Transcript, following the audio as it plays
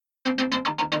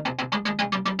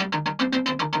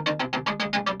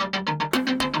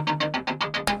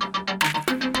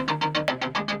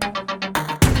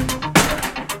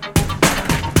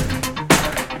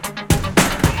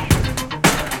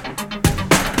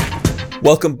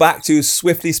Welcome back to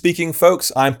Swiftly Speaking,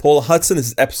 folks. I'm Paul Hudson. This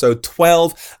is episode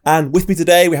 12. And with me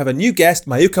today, we have a new guest,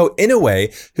 Mayuko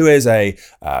Inoue, who is a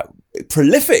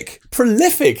prolific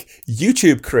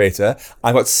YouTube creator.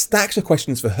 I've got stacks of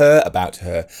questions for her about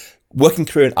her working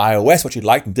career in iOS, what she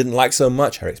liked and didn't like so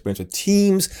much, her experience with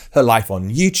Teams, her life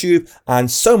on YouTube, and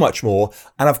so much more.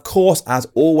 And of course, as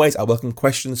always, I welcome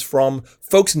questions from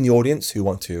folks in the audience who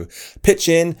want to pitch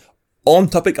in on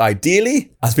topic,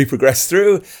 ideally, as we progress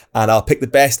through, and I'll pick the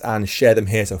best and share them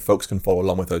here so folks can follow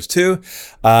along with those too.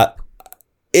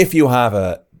 If you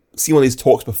have seen one of these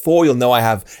talks before, you'll know I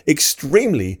have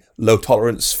extremely low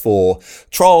tolerance for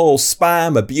trolls,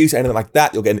 spam, abuse, anything like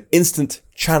that. You'll get an instant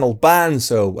channel ban,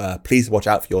 so please watch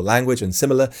out for your language and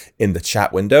similar in the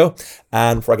chat window.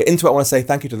 And before I get into it, I want to say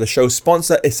thank you to the show's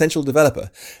sponsor, Essential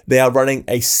Developer. They are running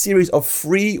a series of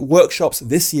free workshops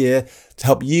this year to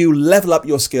help you level up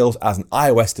your skills as an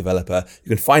iOS developer. You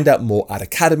can find out more at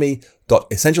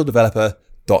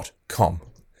academy.essentialdeveloper.com.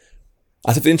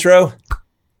 That's it for the intro.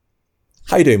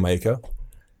 How you doing, Mayuko?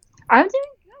 I'm doing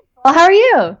good. Well, how are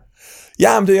you?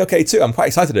 Yeah, I'm doing okay too. I'm quite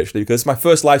excited actually because it's my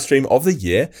first live stream of the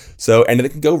year. So anything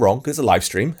can go wrong because it's a live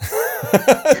stream.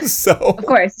 So of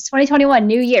course, it's 2021,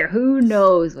 new year. Who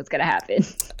knows what's gonna happen?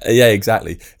 Yeah,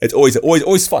 exactly. It's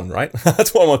always fun, right?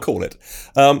 That's what I want to call it.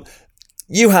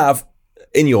 You have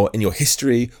in your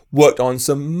history worked on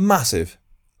some massive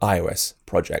iOS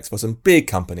projects for some big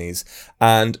companies,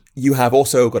 and you have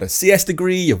also got a CS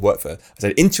degree. You've worked for, as I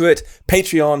said, Intuit,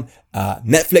 Patreon,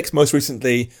 Netflix most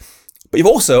recently. But you've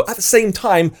also, at the same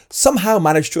time, somehow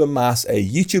managed to amass a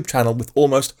YouTube channel with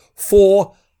almost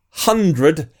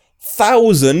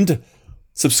 400,000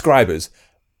 subscribers.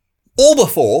 All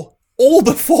before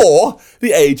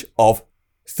the age of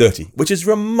 30, which is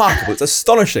remarkable. It's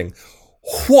astonishing.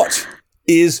 What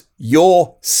is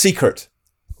your secret?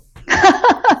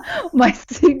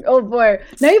 Oh boy.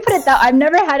 Now you put it that I've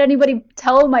never had anybody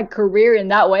tell my career in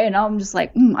that way, and now I'm just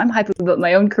like, I'm hyped about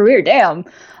my own career. Damn.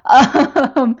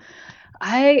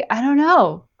 I don't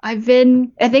know. I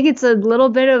think it's a little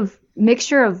bit of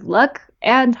mixture of luck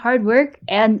and hard work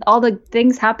and all the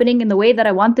things happening in the way that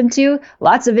I want them to.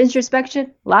 Lots of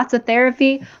introspection, lots of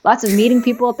therapy, lots of meeting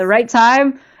people at the right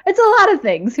time. It's a lot of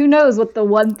things. Who knows what the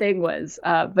one thing was?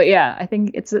 But yeah, I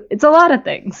think it's a lot of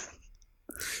things.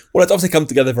 Well, it's obviously come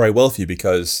together very well for you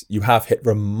because you have hit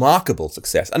remarkable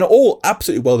success and all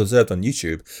absolutely well-deserved on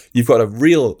YouTube. You've got a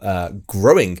real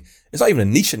growing, it's not even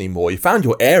a niche anymore. You found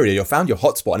your area, you found your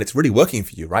hotspot, and it's really working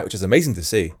for you, right? Which is amazing to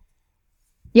see.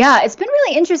 Yeah, it's been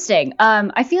really interesting.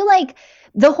 I feel like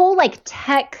the whole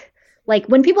tech,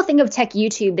 when people think of tech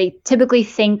YouTube, they typically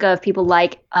think of people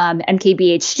like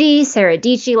MKBHD, Sarah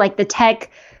Dietschy, the tech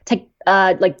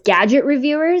gadget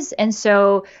reviewers. And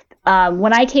so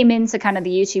when I came into kind of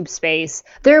the YouTube space,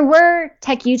 there were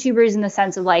tech YouTubers in the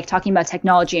sense of talking about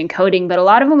technology and coding, but a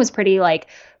lot of them was pretty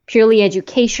purely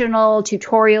educational,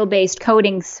 tutorial-based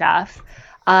coding stuff.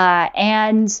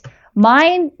 And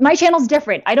my channel's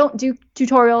different. I don't do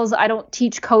tutorials. I don't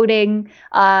teach coding.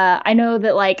 I know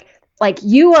that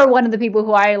you are one of the people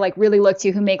who I really look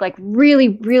to who make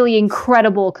really, really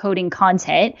incredible coding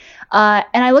content. And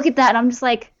I look at that and I'm just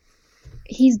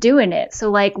he's doing it. So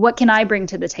what can I bring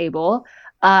to the table?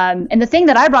 And the thing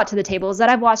that I brought to the table is that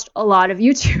I've watched a lot of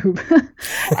YouTube.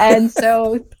 And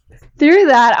so through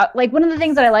that, one of the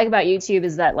things that I like about YouTube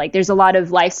is that there's a lot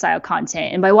of lifestyle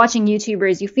content. And by watching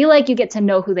YouTubers, you feel like you get to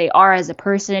know who they are as a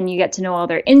person. You get to know all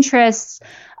their interests.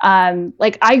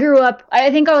 I grew up,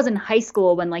 I think I was in high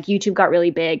school when YouTube got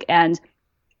really big, and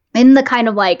in the kind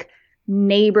of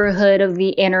neighborhood of the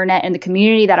internet and the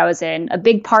community that I was in, a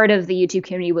big part of the YouTube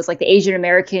community was the Asian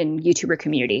American YouTuber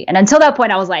community. And until that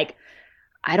point, I was I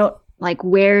don't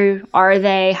where are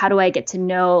they? How do I get to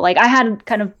know? I had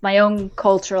kind of my own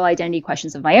cultural identity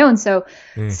questions of my own. So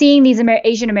seeing these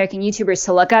Asian American YouTubers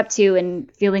to look up to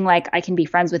and feeling like I can be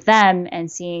friends with them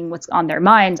and seeing what's on their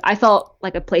minds, I felt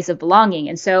like a place of belonging.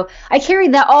 And so I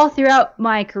carried that all throughout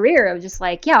my career. I was just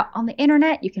yeah, on the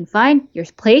internet, you can find your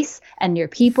place and your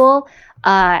people.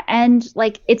 And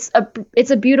it's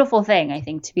a beautiful thing, I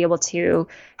think, to be able to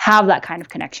have that kind of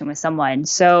connection with someone.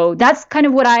 So that's kind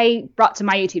of what I brought to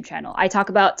my YouTube channel. I talk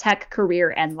about tech,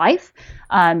 career, and life.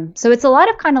 So it's a lot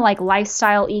of kind of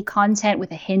lifestyle-y content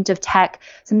with a hint of tech.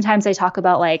 Sometimes I talk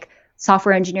about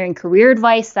software engineering career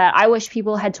advice that I wish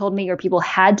people had told me or people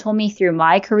had told me through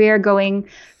my career going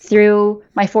through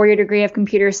my 4-year degree of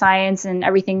computer science and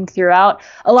everything throughout.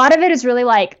 A lot of it is really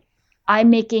like I'm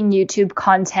making YouTube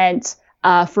content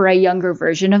for a younger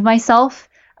version of myself,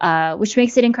 which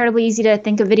makes it incredibly easy to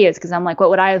think of videos because I'm like,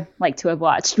 what would I like to have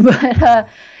watched? But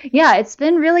yeah, it's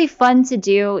been really fun to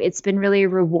do. It's been really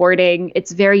rewarding.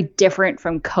 It's very different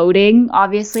from coding,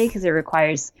 obviously, because it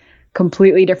requires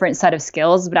completely different set of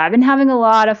skills, but I've been having a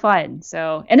lot of fun.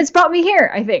 So, and it's brought me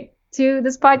here, I think, to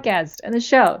this podcast and the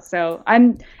show. So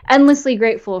I'm endlessly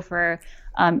grateful for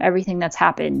everything that's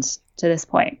happened to this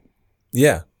point.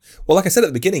 Yeah. Well, like I said at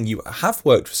the beginning, you have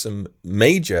worked with some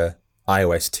major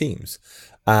iOS teams.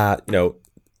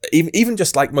 Even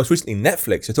just like most recently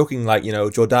Netflix, you're talking like,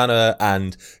 Jordana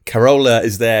and Carola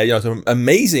is there, some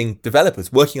amazing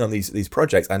developers working on these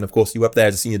projects. And of course, you were up there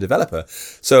as a senior developer.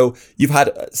 So you've had,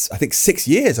 I think, 6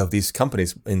 years of these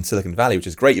companies in Silicon Valley, which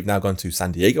is great. You've now gone to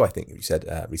San Diego, I think you said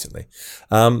recently.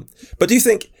 But do you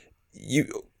think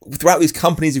throughout these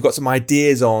companies, you've got some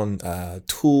ideas on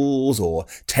tools or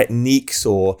techniques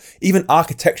or even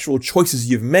architectural choices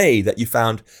you've made that you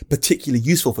found particularly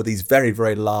useful for these very,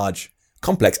 very large,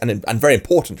 complex and very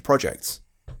important projects?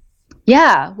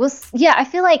 Yeah. Well, yeah, I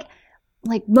feel like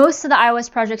most of the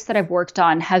iOS projects that I've worked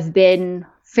on have been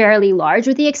fairly large,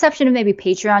 with the exception of maybe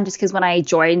Patreon, just because when I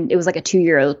joined, it was like a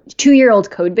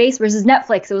two-year-old code base versus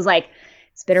Netflix. It was like,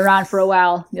 it's been around for a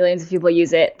while. Millions of people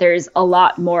use it. There's a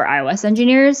lot more iOS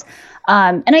engineers.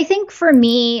 And I think for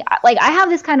me, like I have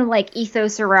this kind of like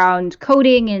ethos around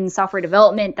coding and software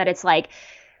development that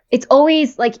it's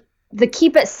always like the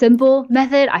keep it simple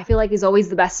method, I feel like is always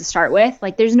the best to start with.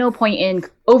 Like there's no point in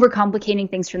overcomplicating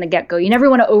things from the get-go. You never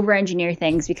want to over-engineer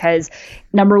things because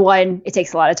number one, it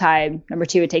takes a lot of time. Number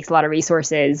two, it takes a lot of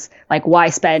resources. Like why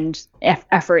spend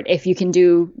effort if you can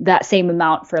do that same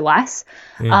amount for less?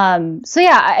 So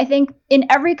yeah, I think in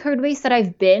every code base that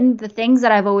I've been, the things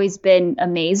that I've always been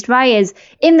amazed by is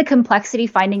in the complexity,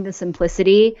 finding the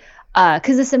simplicity,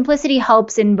 because the simplicity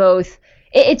helps in both.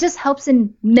 It just helps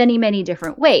in many, many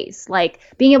different ways. Like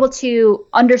being able to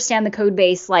understand the code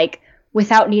base, like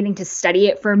without needing to study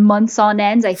it for months on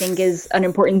end, I think is an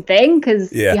important thing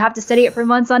because you have to study it for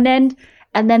months on end.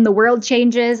 And then the world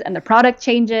changes and the product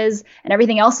changes and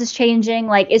everything else is changing.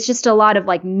 Like it's just a lot of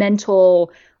like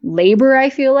mental labor,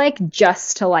 I feel like,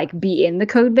 just to like be in the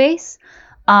code base.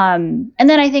 And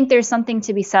then I think there's something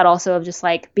to be said also of just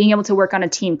like being able to work on a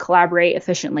team, collaborate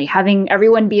efficiently, having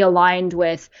everyone be aligned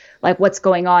with like what's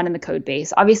going on in the code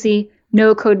base. Obviously,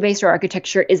 no code base or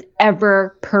architecture is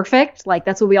ever perfect. Like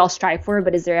that's what we all strive for.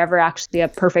 But is there ever actually a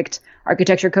perfect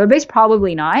architecture code base?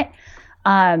 Probably not.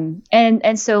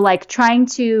 And so like trying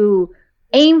to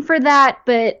aim for that,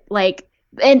 but like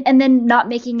and then not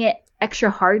making it extra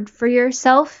hard for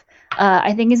yourself.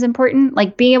 I think is important,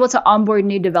 like being able to onboard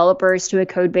new developers to a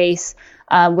code base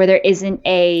where there isn't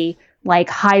a like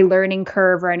high learning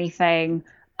curve or anything.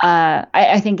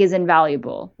 I think is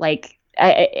invaluable. Like,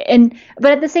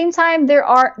 but at the same time,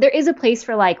 there is a place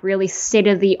for like really state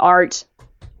of the art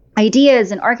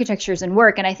ideas and architectures and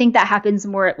work, and I think that happens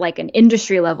more at like an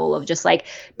industry level of just like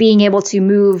being able to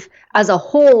move as a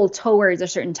whole towards a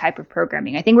certain type of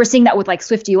programming. I think we're seeing that with like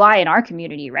Swift UI in our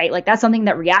community, right? Like that's something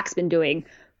that React's been doing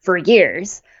for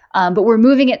years, but we're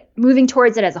moving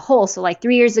towards it as a whole. So like 4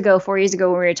 years ago, when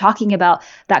we were talking about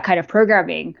that kind of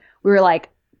programming, we were like,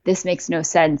 this makes no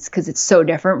sense because it's so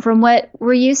different from what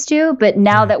we're used to. But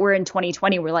now that we're in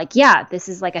 2020, we're like, yeah, this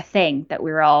is like a thing that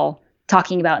we're all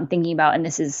talking about and thinking about. And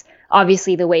this is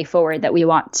obviously the way forward that we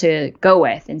want to go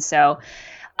with. And so,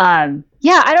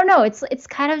 yeah, I don't know. It's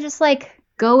kind of just like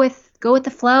go with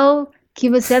the flow.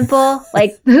 Keep it simple,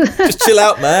 like just chill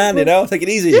out, man. Take it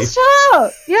easy. Just chill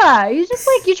out. Yeah, you just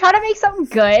like you try to make something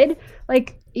good.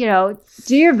 Like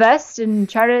do your best and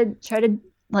try to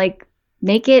like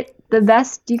make it the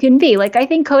best you can be. Like I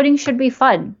think coding should be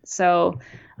fun. So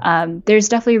there's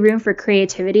definitely room for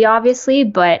creativity, obviously,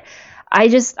 but I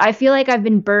feel like I've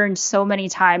been burned so many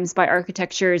times by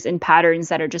architectures and patterns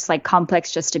that are just like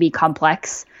complex just to be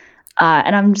complex,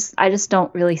 and I just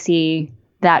don't really see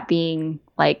that being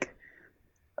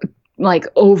like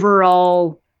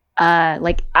overall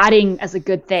like adding as a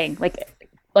good thing,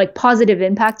 like positive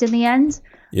impact in the end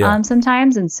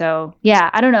sometimes. And so yeah,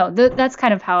 I don't know, that's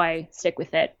kind of how I stick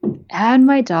with it. And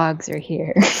my dogs are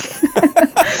here.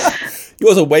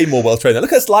 Yours are way more well trained.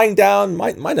 Look at us lying down.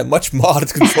 Mine are much more harder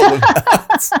to control than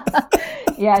that.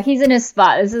 Yeah, he's in his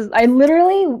spot. I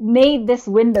literally made this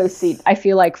window seat, I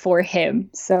feel like, for him.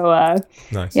 So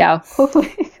nice. Yeah,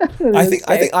 hopefully. I think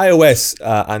iOS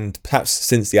and perhaps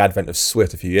since the advent of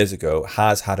Swift a few years ago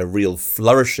has had a real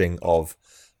flourishing of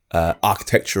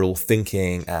architectural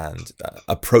thinking and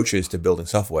approaches to building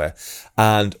software.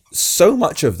 And so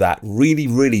much of that really,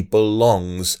 really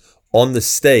belongs on the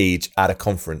stage at a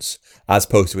conference as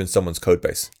opposed to in someone's code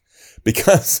base.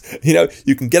 Because,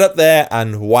 you can get up there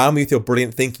and wow me with your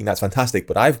brilliant thinking. That's fantastic.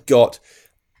 But I've got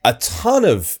a ton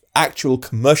of actual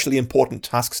commercially important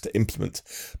tasks to implement,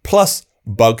 plus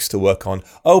bugs to work on.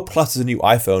 Oh, plus there's a new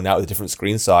iPhone now with a different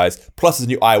screen size. Plus there's a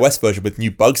new iOS version with new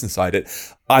bugs inside it.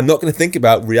 I'm not going to think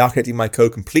about re-architecting my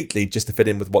code completely just to fit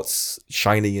in with what's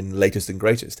shiny and latest and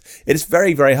greatest. It is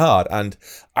very, very hard. And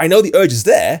I know the urge is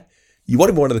there. You want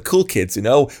to be one of the cool kids,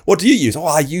 What do you use? Oh,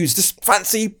 I use this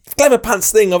fancy Clever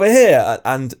Pants thing over here.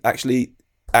 And actually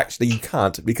you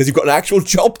can't, because you've got an actual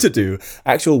job to do,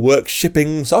 actual work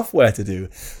shipping software to do.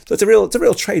 So it's a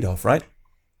real trade-off, right?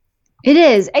 It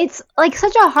is. It's like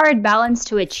such a hard balance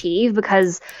to achieve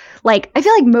because I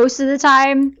feel like most of the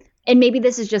time, and maybe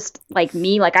this is just like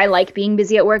me, I like being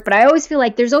busy at work, but I always feel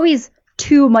like there's always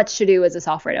too much to do as a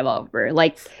software developer,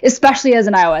 especially as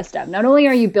an iOS dev. Not only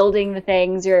are you building the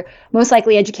things, you're most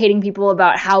likely educating people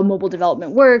about how mobile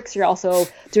development works. You're also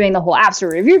doing the whole app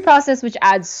store review process, which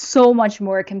adds so much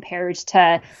more compared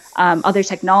to other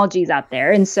technologies out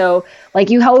there. And so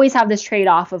you always have this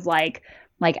trade-off of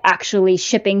actually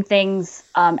shipping things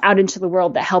out into the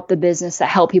world that help the business, that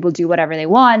help people do whatever they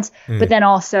want. But then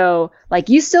also,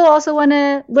 you still also want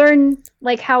to learn,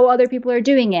 how other people are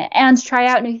doing it and try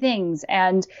out new things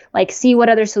and, see what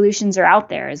other solutions are out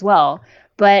there as well.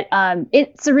 But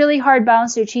it's a really hard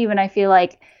balance to achieve. And I feel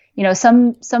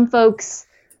some folks,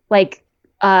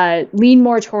 lean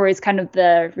more towards kind of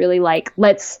the really,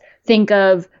 let's think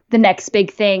of the next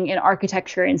big thing in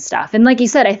architecture and stuff. And like you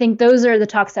said, I think those are the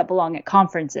talks that belong at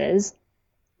conferences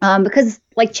because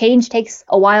change takes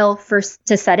a while first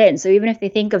to set in. So even if they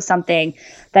think of something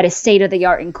that is state of the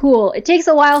art and cool, it takes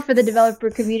a while for the developer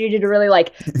community to really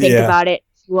think about it,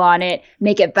 chew on it,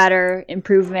 make it better,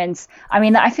 improvements. I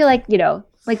mean, I feel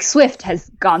like Swift has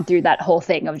gone through that whole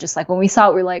thing of just when we saw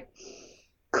it, we're like,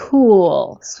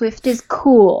 cool, Swift is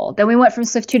cool. Then we went from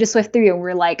Swift 2 to Swift 3 and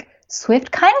we're like,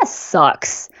 Swift kind of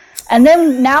sucks. And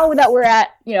then now that we're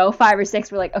at, 5 or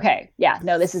 6, we're like, okay, yeah,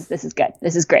 no, this is good.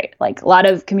 This is great. A lot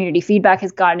of community feedback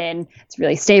has gone in. It's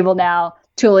really stable now.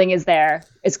 Tooling is there.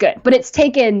 It's good. But it's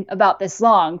taken about this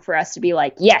long for us to be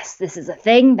like, yes, this is a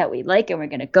thing that we like and we're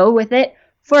going to go with it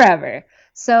forever.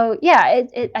 So yeah,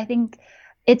 I think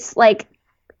it's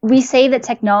we say that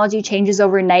technology changes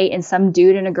overnight and some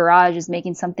dude in a garage is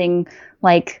making something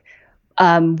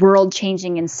world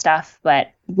changing and stuff.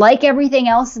 But like everything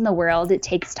else in the world, it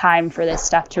takes time for this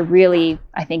stuff to really,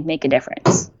 I think, make a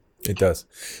difference. It does.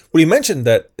 Well, you mentioned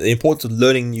that the importance of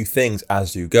learning new things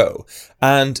as you go.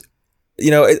 And,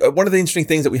 one of the interesting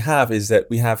things that we have is that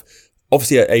we have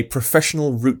obviously a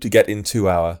professional route to get into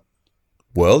our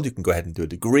world. You can go ahead and do a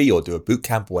degree or do a boot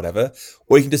camp or whatever,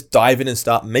 or you can just dive in and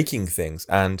start making things.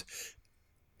 And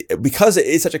because it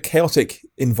is such a chaotic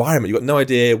environment, you've got no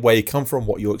idea where you come from,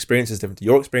 what your experience is different to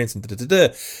your experience,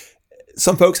 and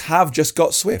some folks have just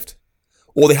got Swift,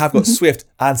 or they have got Swift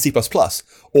and C++,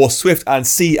 or Swift and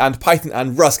C and Python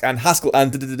and Rust and Haskell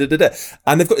and and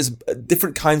they've got this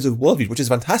different kinds of worldviews, which is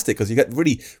fantastic because you get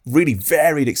really, really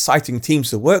varied, exciting teams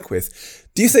to work with.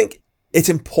 Do you think it's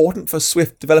important for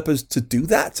Swift developers to do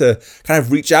that, to kind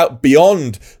of reach out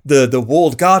beyond the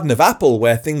walled garden of Apple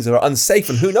where things are unsafe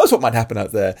and who knows what might happen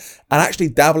out there, and actually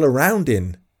dabble around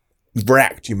in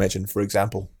React, you mentioned, for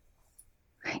example?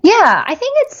 Yeah, I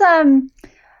think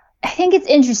it's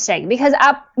interesting because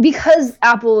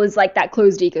Apple is that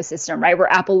closed ecosystem, right?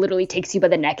 Where Apple literally takes you by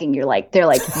the neck and they're like,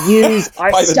 use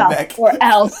our stuff or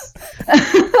else.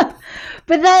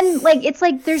 But then it's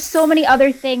there's so many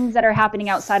other things that are happening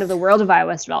outside of the world of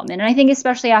iOS development. And I think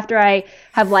especially after I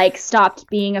have stopped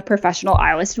being a professional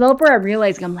iOS developer, I'm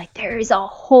realizing there is a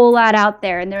whole lot out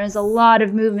there and there is a lot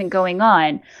of movement going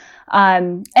on.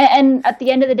 And at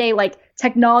the end of the day,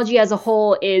 technology as a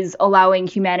whole is allowing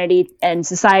humanity and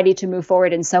society to move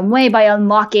forward in some way by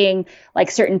unlocking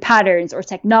certain patterns or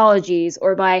technologies,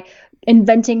 or by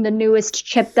inventing the newest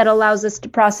chip that allows us to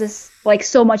process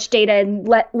so much data in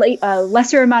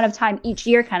lesser amount of time each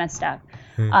year kind of stuff.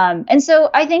 And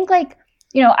so I think as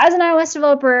an iOS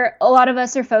developer, a lot of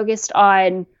us are focused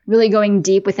on really going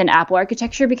deep within Apple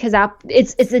architecture because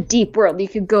it's a deep world. You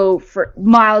could go for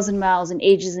miles and miles and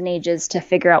ages to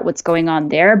figure out what's going on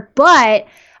there. But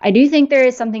I do think there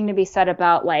is something to be said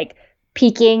about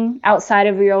peeking outside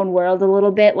of your own world a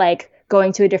little bit,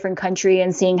 going to a different country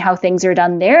and seeing how things are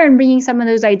done there and bringing some of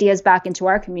those ideas back into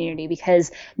our community,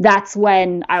 because that's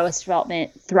when iOS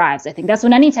development thrives. I think that's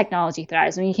when any technology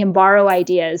thrives, when you can borrow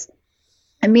ideas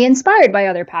and be inspired by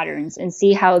other patterns and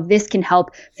see how this can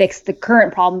help fix the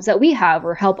current problems that we have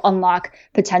or help unlock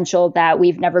potential that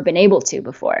we've never been able to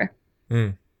before.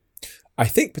 I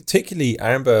think particularly,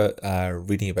 I remember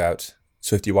reading about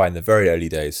SwiftUI in the very early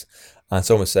days, and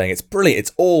someone was saying, it's brilliant,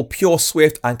 it's all pure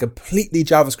Swift and completely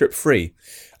JavaScript free.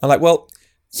 I'm like, well,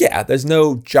 yeah, there's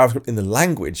no JavaScript in the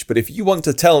language, but if you want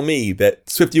to tell me that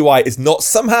SwiftUI is not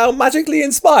somehow magically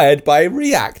inspired by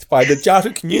React, by the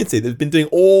JavaScript community that's been doing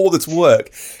all this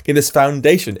work in this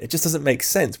foundation, it just doesn't make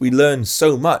sense. We learn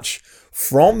so much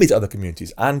from these other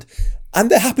communities, and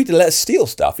they're happy to let us steal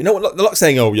stuff. You know, they're not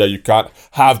saying, oh, yeah, you can't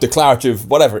have declarative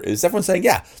whatever it is. Everyone's saying,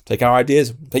 yeah, take our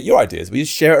ideas, take your ideas. We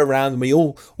just share it around and we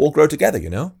all grow together, you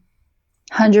know?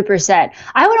 100%.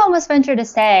 I would almost venture to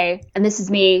say, and this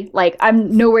is me, like,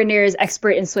 I'm nowhere near as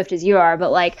expert in Swift as you are,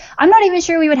 but like, I'm not even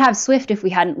sure we would have Swift if we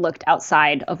hadn't looked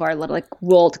outside of our little like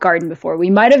walled garden before. We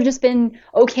might have just been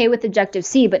okay with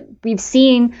Objective-C, but we've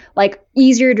seen like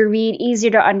easier to read,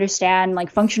 easier to understand, like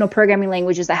functional programming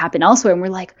languages that happen elsewhere. And we're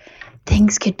like,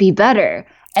 things could be better.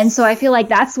 And so I feel like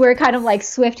that's where kind of like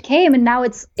Swift came, and now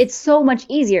it's so much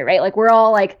easier, right? Like we're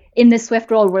all like in this Swift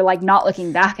world, we're like not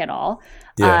looking back at all.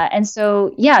 Yeah. And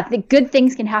so, yeah, the good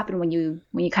things can happen when you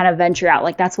kind of venture out.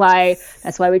 Like that's why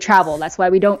we travel. That's why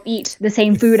we don't eat the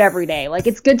same food every day. Like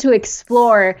it's good to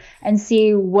explore and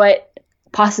see what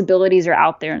possibilities are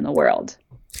out there in the world.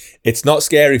 It's not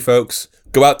scary, folks.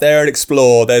 Go out there and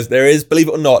explore. There is, believe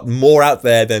it or not, more out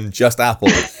there than just Apple.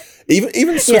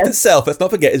 Even Swift itself, let's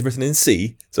not forget, is written in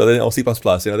C, so they're or C++.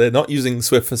 You know, they're not using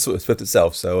Swift for Swift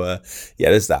itself. So yeah,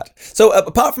 there's that. So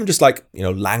apart from just like, you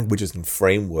know, languages and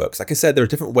frameworks, like I said, there are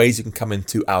different ways you can come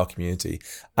into our community.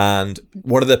 And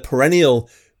one of the perennial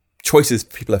choices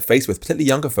people are faced with, particularly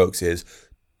younger folks, is,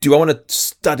 do I want to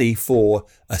study for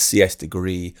a CS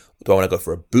degree? Do I want to go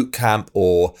for a boot camp?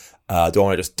 Or do I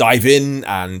want to just dive in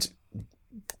and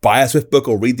buy a Swift book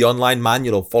or read the online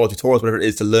manual or follow tutorials, whatever it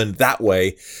is, to learn that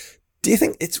way? Do you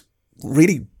think it's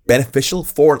really beneficial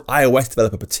for an iOS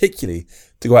developer particularly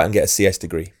to go out and get a CS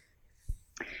degree?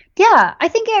 Yeah, I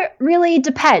think it really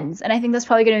depends. And I think that's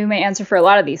probably going to be my answer for a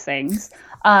lot of these things.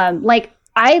 I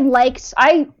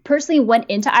personally went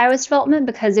into iOS development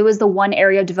because it was the one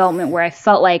area of development where I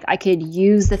felt like I could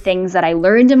use the things that I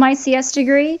learned in my CS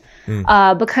degree,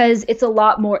 because it's a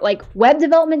lot more like web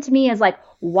development to me is like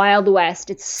Wild West.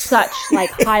 It's such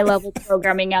like high level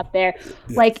programming out there.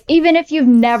 Yeah. Like even if you've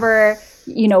never,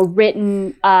 you know,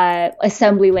 written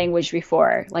assembly language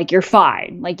before, like you're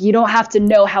fine. Like you don't have to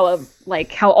know how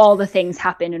all the things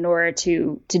happen in order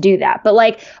to do that. But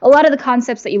like a lot of the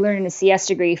concepts that you learn in a CS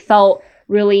degree felt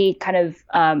really kind of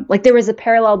like there was a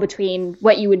parallel between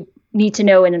what you would need to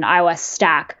know in an iOS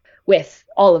stack with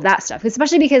all of that stuff,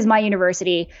 especially because my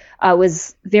university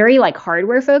was very like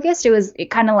hardware focused. It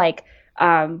kind of like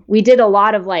we did a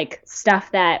lot of like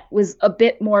stuff that was a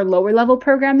bit more lower level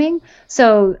programming.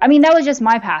 So, I mean, that was just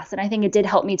my path. And I think it did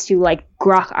help me to like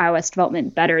grok iOS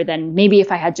development better than maybe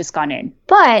if I had just gone in.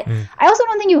 But I also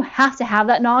don't think you have to have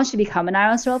that knowledge to become an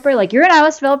iOS developer. Like you're an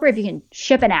iOS developer if you can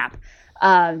ship an app.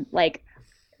 Like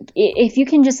if you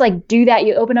can just like do that,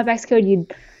 you open up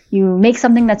Xcode, you make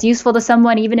something that's useful to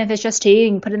someone, even if it's just to you, you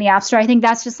can put it in the App Store. I think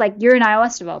that's just like you're an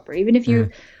iOS developer. Even if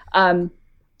you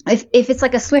if it's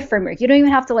like a Swift framework, you don't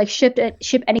even have to like ship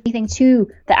anything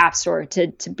to the App Store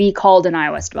to be called an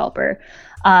iOS developer.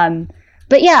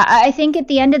 But yeah, I think at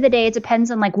the end of the day, it depends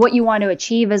on like what you want to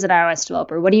achieve as an iOS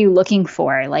developer. What are you looking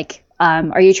for? Like,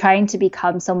 are you trying to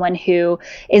become someone who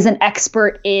is an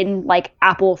expert in like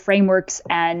Apple frameworks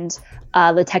and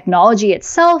the technology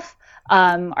itself?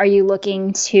 Are you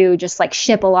looking to just like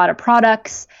ship a lot of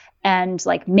products and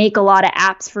like make a lot of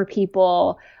apps for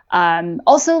people?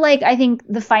 Also, like, I think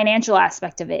the financial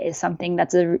aspect of it is something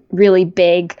that's a really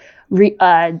big,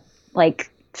 like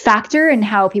factor in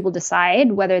how people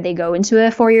decide whether they go into a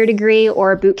 4-year degree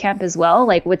or a boot camp as well.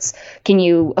 Like can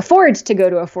you afford to go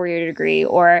to a 4-year degree?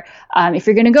 Or, if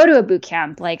you're going to go to a boot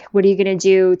camp, like, what are you going to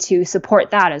do to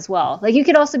support that as well? Like, you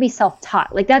could also be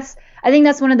self-taught. Like I think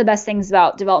that's one of the best things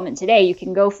about development today.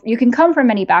 You can come from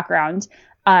any background,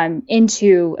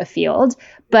 into a field,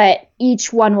 but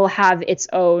each one will have its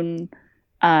own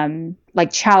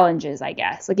like challenges, I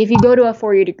guess. Like if you go to a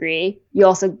 4-year degree, you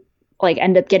also like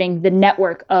end up getting the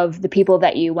network of the people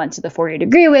that you went to the 4-year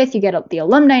degree with. You get the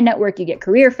alumni network, you get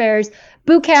career fairs,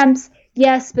 boot camps,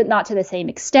 yes, but not to the same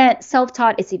extent.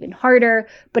 Self-taught, it's even harder,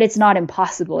 but it's not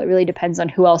impossible. It really depends on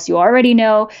who else you already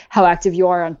know, how active you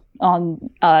are on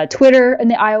Twitter in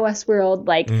the iOS world.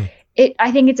 Like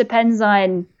I think it depends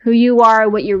on who you are,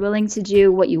 what you're willing to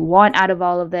do, what you want out of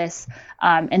all of this,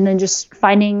 and then just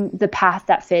finding the path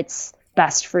that fits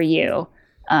best for you.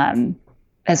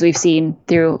 as we've seen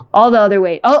through all the other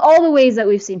ways, all the ways that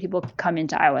we've seen people come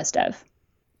into iOS dev.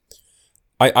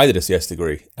 I did a CS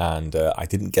degree, and I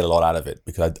didn't get a lot out of it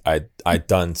because I'd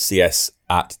done CS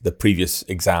at the previous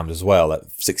exams as well, at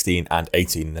 16 and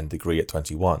 18, and then degree at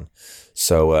 21.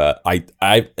 So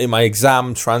I in my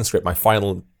exam transcript, my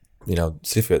final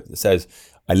certificate, it says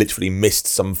I literally missed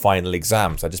some final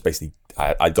exams. I just basically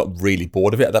I got really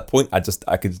bored of it at that point.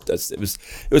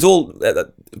 It was all a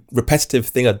repetitive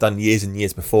thing I'd done years and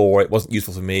years before. It wasn't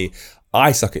useful for me.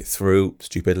 I suck it through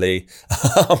stupidly.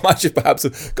 I should perhaps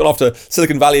have gone off to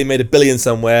Silicon Valley and made $1 billion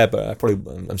somewhere, but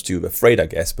I'm too afraid, I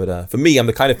guess. But for me, I'm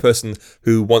the kind of person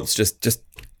who wants just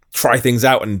try things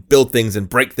out and build things and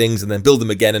break things and then build them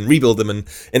again and rebuild them and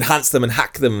enhance them and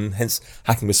hack them, and hence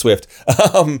hacking with Swift.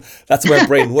 That's where my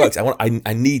brain works.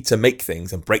 I need to make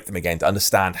things and break them again to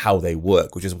understand how they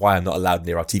work, which is why I'm not allowed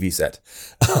near our TV set.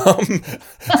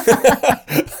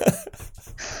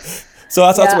 So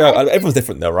that's where everyone's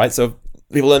different though, right? So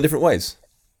people learn different ways.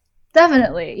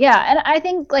 Definitely. Yeah. And I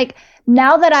think like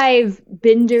now that I've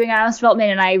been doing iOS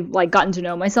development and I've like gotten to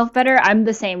know myself better, I'm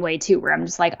the same way too, where I'm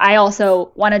just like, I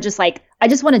also want to I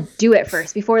just want to do it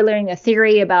first before learning a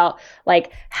theory about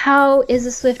like, how is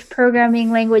a Swift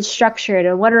programming language structured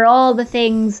and what are all the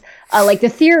things, like the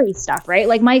theory stuff, right?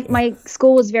 Like my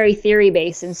school was very theory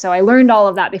based. And so I learned all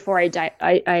of that before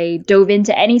I dove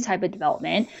into any type of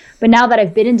development. But now that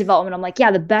I've been in development, I'm like,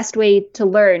 yeah, the best way to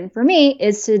learn for me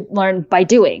is to learn by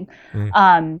doing.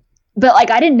 But like,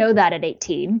 I didn't know that at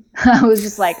 18. I was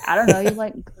just like, I don't know, you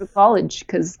like go to college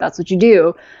because that's what you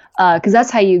do. Because that's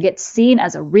how you get seen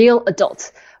as a real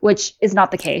adult, which is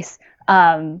not the case.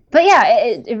 But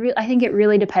yeah, I think it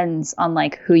really depends on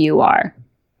like who you are.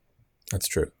 That's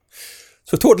true.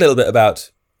 So we've talked a little bit about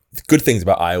good things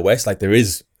about iOS. Like there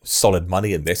is solid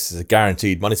money in this. There's a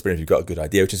guaranteed money spin if you've got a good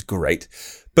idea, which is great.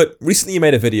 But recently you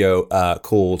made a video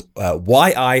called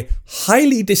Why I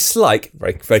Highly Dislike,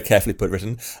 very, very carefully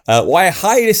written, Why I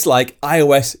Highly Dislike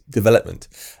iOS Development.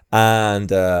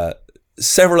 And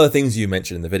several of the things you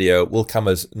mentioned in the video will come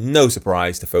as no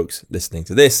surprise to folks listening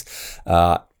to this.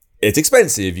 It's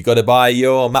expensive. You've got to buy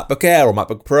your MacBook Air or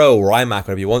MacBook Pro or iMac,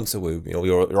 whatever you want to,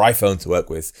 your iPhone to work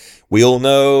with. We all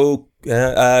know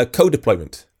code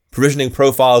deployment. Provisioning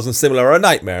profiles and similar are a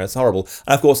nightmare. It's horrible.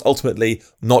 And of course, ultimately,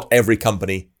 not every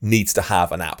company needs to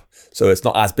have an app. So it's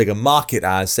not as big a market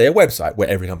as, say, a website, where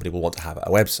every company will want to have a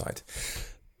website.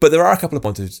 But there are a couple of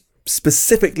points to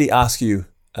specifically ask you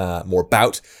more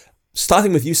about,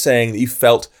 starting with you saying that you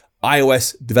felt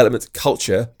iOS development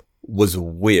culture was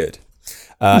weird.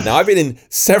 Now, I've been in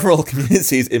several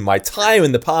communities in my time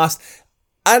in the past,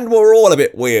 and we're all a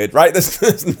bit weird, right?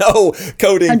 There's no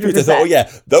coding. Oh yeah,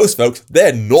 those folks,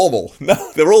 they're normal. No,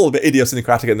 they're all a bit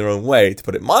idiosyncratic in their own way, to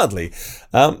put it mildly.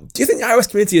 Do you think the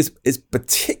iOS community is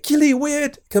particularly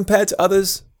weird compared to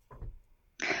others?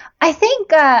 I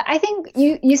think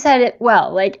you said it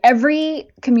well. Like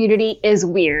every community is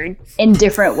weird in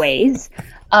different ways.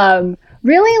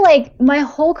 Really, like my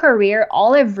whole career,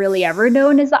 all I've really ever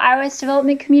known is the iOS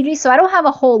development community. So I don't have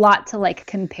a whole lot to like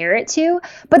compare it to.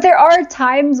 But there are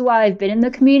times while I've been in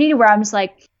the community where I'm just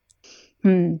like,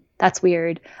 that's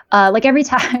weird. Like every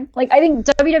time, like I think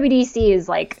WWDC is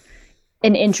like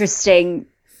an interesting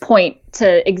point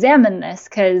to examine this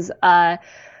because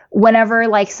whenever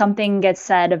like something gets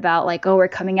said about like, oh, we're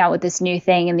coming out with this new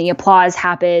thing and the applause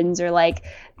happens, or like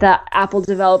the Apple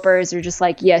developers are just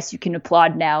like, yes, you can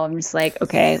applaud now. I'm just like,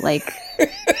 okay, like.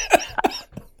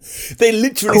 They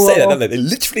literally say that, don't they? They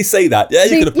literally say that. Yeah,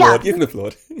 you can applaud. Yeah. You can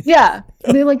applaud. Yeah.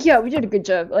 And they're like, yeah, we did a good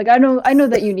job. Like, I know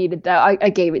that you needed that. I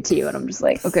gave it to you. And I'm just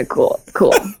like, okay, cool.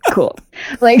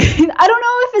 Like, I don't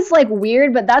know if it's like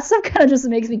weird, but that stuff kind of just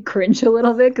makes me cringe a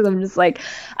little bit because I'm just like,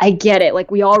 I get it.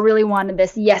 Like, we all really wanted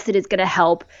this. Yes, it is going to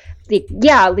help. Like,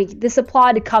 yeah, like this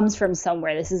applaud comes from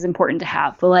somewhere. This is important to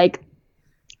have. But like,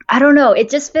 I don't know. It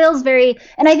just feels very,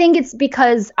 and I think it's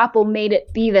because Apple made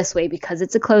it be this way because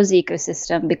it's a closed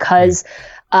ecosystem, because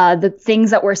the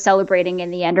things that we're celebrating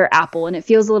in the end are Apple. And it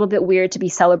feels a little bit weird to be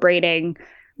celebrating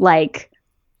like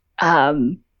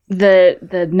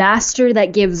the master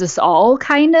that gives us all,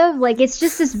 kind of like, it's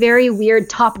just this very weird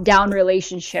top down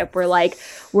relationship where like,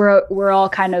 we're all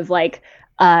kind of like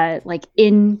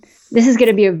in, this is going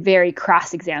to be a very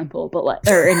crass example, but like,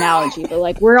 or analogy, but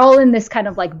like we're all in this kind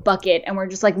of like bucket and we're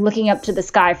just like looking up to the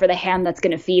sky for the hand that's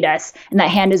going to feed us. And that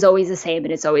hand is always the same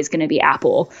and it's always going to be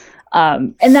Apple.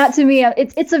 And that to me,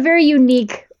 it's a very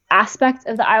unique aspect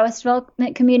of the iOS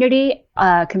development community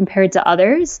compared to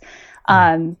others.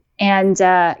 And And,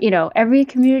 every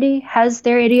community has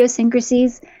their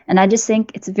idiosyncrasies. And I just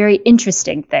think it's a very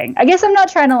interesting thing. I guess I'm not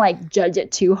trying to like judge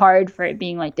it too hard for it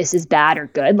being like, this is bad or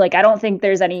good. Like, I don't think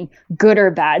there's any good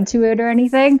or bad to it or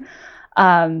anything.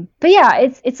 But yeah,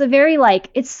 it's a very like,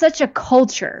 it's such a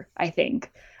culture, I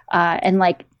think. And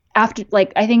like after,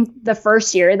 like, I think the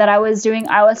first year that I was doing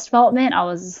iOS development, I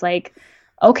was just like,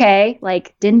 okay,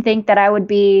 like didn't think that I would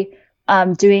be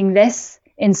doing this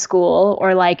in school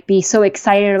or like be so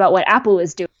excited about what Apple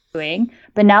is doing.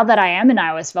 But now that I am an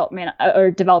iOS development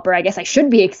or developer, I guess I should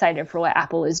be excited for what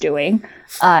Apple is doing.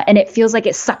 And it feels like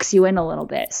it sucks you in a little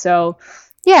bit. So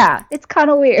yeah, it's kind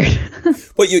of weird.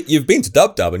 Well, you've been to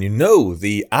DubDub and you know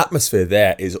the atmosphere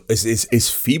there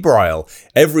is febrile.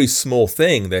 Every small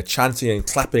thing, they're chanting and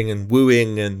clapping and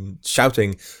wooing and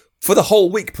shouting for the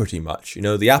whole week pretty much. You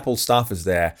know, the Apple staffers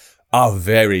there are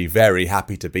very, very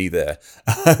happy to be there.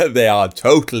 They are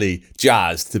totally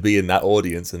jazzed to be in that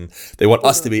audience and they want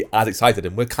us to be as excited.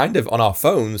 And we're kind of on our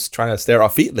phones trying to stare our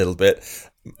feet a little bit.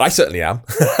 I certainly am.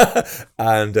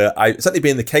 And I've certainly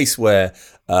been the case where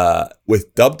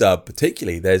with DubDub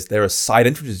particularly, there are side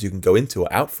entrances you can go into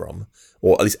or out from,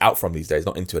 or at least out from these days,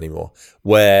 not into anymore,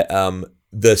 where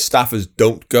the staffers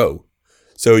don't go.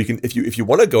 So you can, if you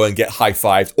want to go and get high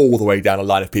fives all the way down a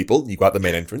line of people, you go out the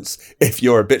main entrance. If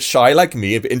you're a bit shy like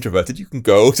me, a bit introverted, you can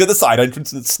go to the side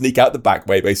entrance and sneak out the back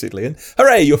way, basically. And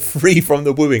hooray, you're free from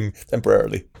the wooing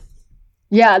temporarily.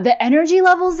 Yeah, the energy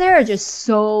levels there are just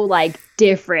so like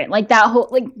different. Like that whole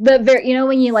like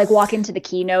when you like walk into the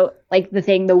keynote, like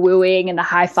the wooing and the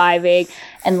high-fiving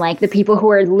and like the people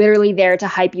who are literally there to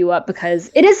hype you up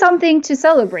because it is something to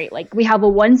celebrate. Like we have a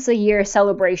once a year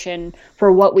celebration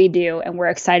for what we do and we're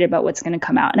excited about what's going to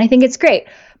come out. And I think it's great.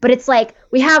 But it's like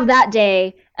we have that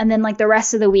day and then like the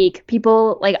rest of the week,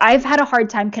 people like I've had a hard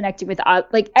time connecting with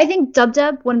like I think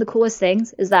DubDub, one of the coolest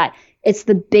things is that it's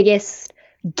the biggest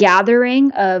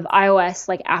gathering of iOS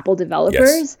like Apple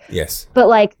developers. Yes. But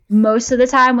like most of the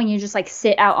time when you just like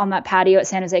sit out on that patio at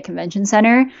San Jose Convention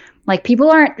Center, like people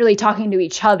aren't really talking to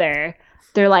each other.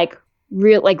 They're like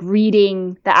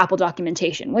reading the Apple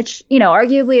documentation, which,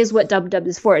 arguably is what DubDub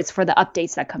is for. It's for the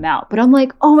updates that come out. But I'm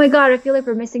like, oh my God, I feel like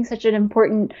we're missing such an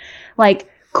important like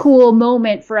cool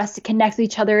moment for us to connect with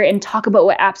each other and talk about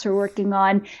what apps we're working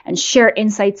on and share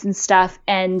insights and stuff.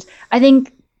 And I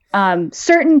think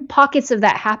certain pockets of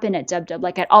that happen at DubDub,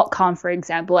 like at AltConf, for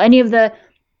example. Any of the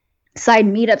side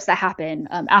meetups that happen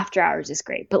after hours is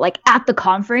great. But like at the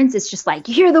conference, it's just like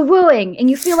you hear the wooing and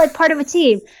you feel like part of a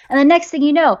team. And the next thing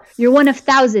you know, you're one of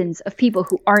thousands of people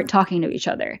who aren't talking to each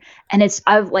other. And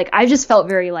I just felt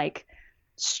very like,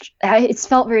 it's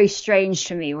felt very strange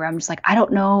to me where I'm just like, I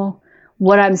don't know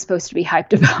what I'm supposed to be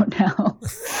hyped about now.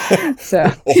 So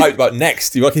or hyped about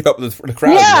next. You want to keep up with the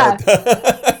crowd. Yeah.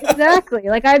 Exactly.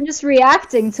 Like I'm just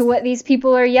reacting to what these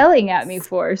people are yelling at me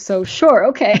for. So sure,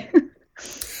 okay.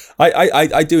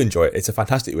 I do enjoy it. It's a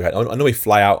fantastic week. I know we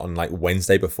fly out on like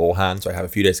Wednesday beforehand, so I have a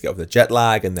few days to get over the jet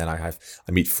lag, and then I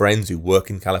meet friends who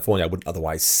work in California I wouldn't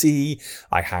otherwise see.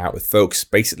 I hang out with folks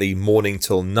basically morning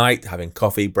till night, having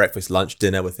coffee, breakfast, lunch,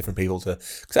 dinner with different people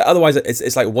because otherwise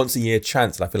it's like once a year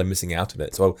chance, and I feel I'm missing out on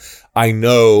it. So I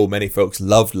know many folks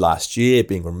loved last year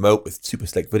being remote with super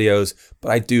slick videos, but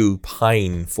I do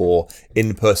pine for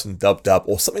in-person DubDub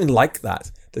or something like that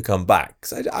to come back,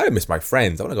 because I miss my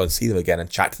friends. I want to go and see them again and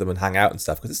chat to them and hang out and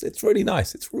stuff, because it's really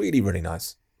nice. It's really, really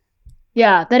nice.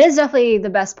 Yeah, that is definitely the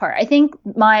best part. I think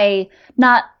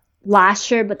not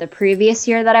last year, but the previous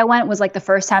year that I went was like the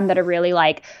first time that I really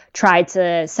like tried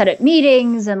to set up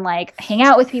meetings and like hang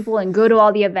out with people and go to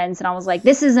all the events. And I was like,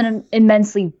 this is an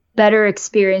immensely better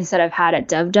experience that I've had at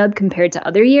DubDub compared to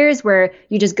other years where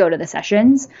you just go to the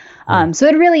sessions. So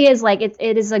it really is like, it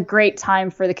is a great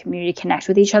time for the community to connect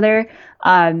with each other.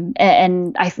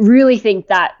 And I really think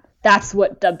that that's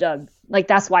what DubDub, like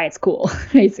that's why it's cool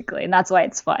basically. And that's why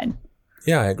it's fun.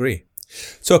 Yeah, I agree.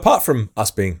 So apart from us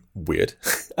being weird,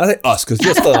 I say us because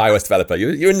you're still an iOS developer.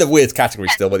 You're in the weird category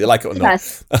still, whether you like it or not.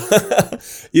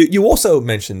 Yes. You also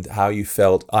mentioned how you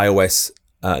felt iOS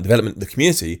development in the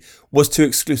community was too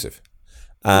exclusive.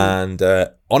 And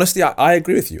honestly, I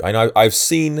agree with you. I know I've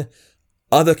seen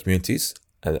other communities,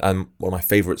 and one of my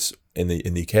favorites in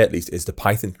the UK at least is the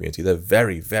Python community. They're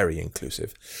very, very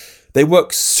inclusive. They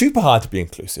work super hard to be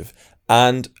inclusive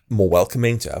and more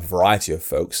welcoming to a variety of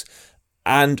folks.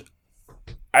 And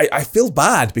I feel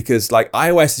bad because like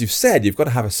iOS, as you've said, you've got to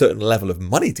have a certain level of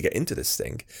money to get into this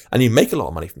thing. And you make a lot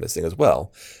of money from this thing as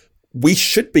well. We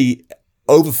should be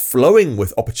overflowing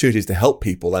with opportunities to help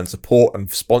people and support and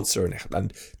sponsor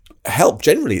and help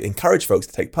generally encourage folks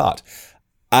to take part.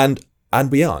 And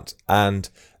we aren't. And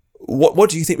What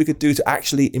do you think we could do to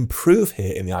actually improve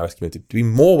here in the iOS community to be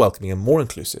more welcoming and more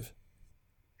inclusive?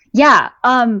 Yeah,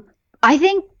 I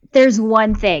think there's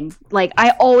one thing, like I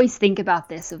always think about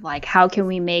this of like, how can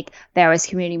we make the iOS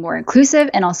community more inclusive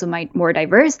and also more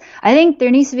diverse? I think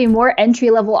there needs to be more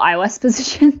entry-level iOS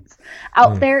positions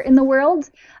out there in the world.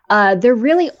 There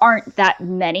really aren't that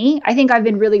many. I think I've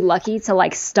been really lucky to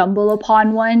like stumble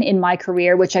upon one in my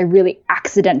career, which I really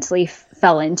accidentally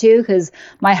fell into because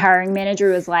my hiring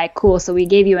manager was like, cool, so we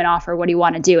gave you an offer. What do you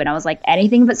want to do? And I was like,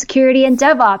 anything but security and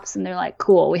DevOps. And they're like,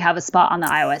 cool, we have a spot on the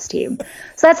iOS team.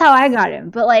 So that's how I got him.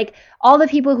 But like all the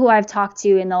people who I've talked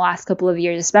to in the last couple of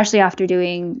years, especially after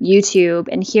doing YouTube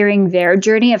and hearing their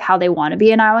journey of how they want to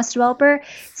be an iOS developer,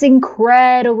 it's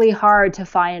incredibly hard to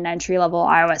find an entry-level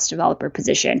iOS developer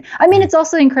position. I mean, it's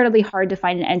also incredibly hard to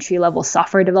find an entry-level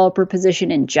software developer position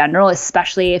in general,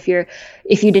 especially if you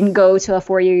didn't go to a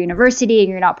 4-year university and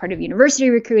you're not part of university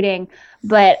recruiting.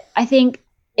 But I think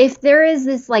if there is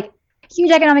this like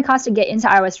huge economic cost to get into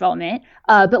iOS development,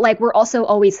 but like we're also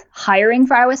always hiring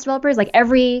for iOS developers. Like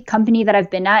every company that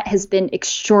I've been at has been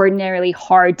extraordinarily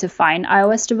hard to find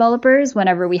iOS developers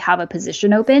whenever we have a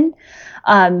position open.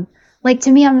 Like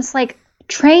to me, I'm just like,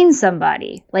 train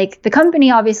somebody. Like the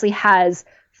company obviously has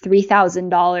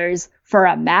 $3,000 for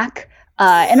a Mac.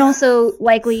 And also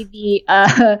likely the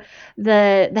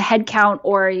headcount,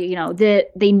 or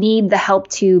they need the help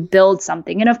to build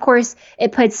something. And of course,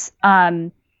 it puts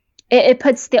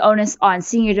the onus on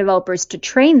senior developers to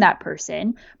train that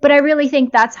person. But I really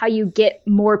think that's how you get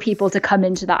more people to come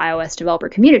into the iOS developer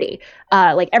community.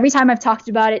 Like every time I've talked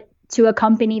about it to a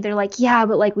company, they're like, yeah,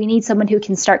 but like we need someone who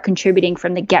can start contributing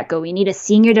from the get-go. We need a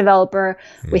senior developer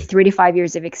with 3 to 5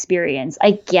 years of experience.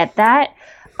 I get that.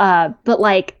 But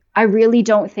like, I really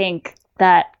don't think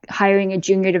that hiring a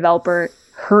junior developer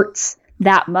hurts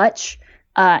that much.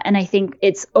 And I think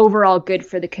it's overall good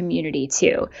for the community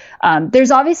too.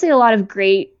 There's obviously a lot of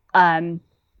great kind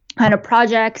of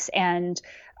projects and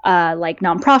like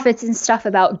nonprofits and stuff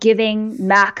about giving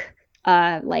Mac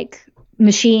like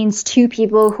machines to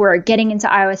people who are getting into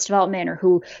iOS development or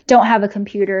who don't have a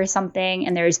computer or something.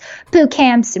 And there's boot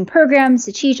camps and programs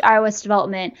to teach iOS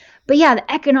development. But yeah,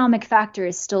 the economic factor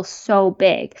is still so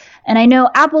big. And I know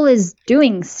Apple is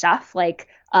doing stuff like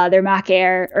their Mac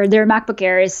Air or their MacBook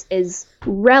Air is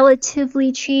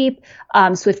relatively cheap.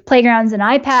 Swift Playgrounds and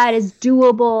iPad is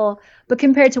doable. But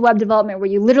compared to web development, where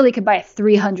you literally could buy a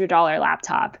 $300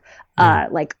 laptop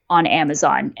like on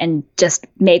Amazon and just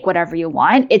make whatever you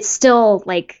want, it's still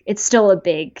a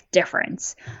big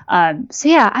difference. So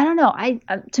yeah, I don't know.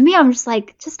 To me, I'm just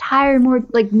like, just hire more,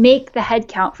 like make the head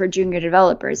count for junior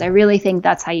developers. I really think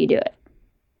that's how you do it.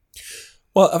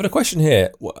 Well, I've got a question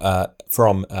here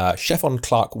from Chef on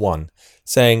Clark 1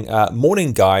 saying,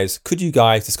 morning guys, could you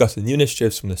guys discuss the new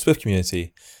initiatives from the Swift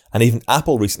community and even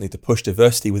Apple recently to push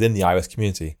diversity within the iOS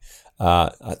community?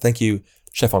 Thank you,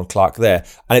 Chef on Clark there.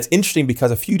 And it's interesting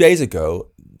because a few days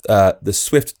ago, the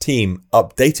Swift team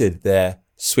updated their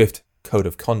Swift code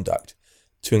of conduct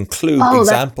to include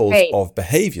examples of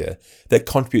behavior that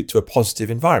contribute to a positive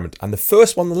environment. And the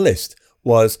first one on the list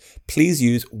was please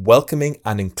use welcoming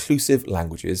and inclusive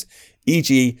languages,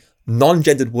 e.g.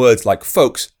 non-gendered words like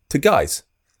folks to guys.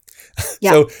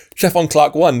 Yeah. So Chef on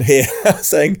Clark 1 here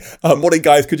saying, morning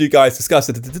guys, could you guys discuss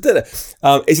it? It's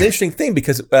an interesting thing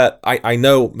because I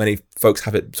know many folks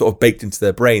have it sort of baked into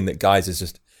their brain that guys is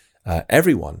just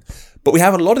everyone. But we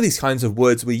have a lot of these kinds of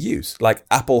words we use, like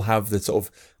Apple have the sort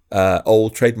of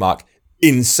old trademark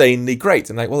insanely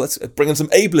great. And like, well, let's bring in some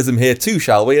ableism here too,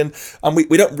 shall we? And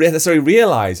we don't necessarily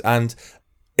realize. And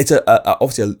it's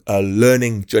obviously a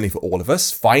learning journey for all of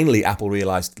us. Finally, Apple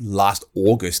realized last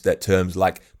August that terms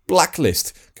like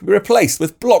blacklist can be replaced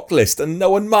with blocklist and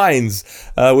no one minds.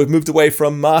 We've moved away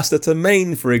from master to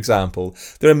main, for example.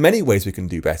 There are many ways we can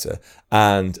do better.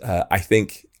 And I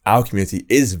think our community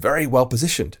is very well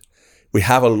positioned. We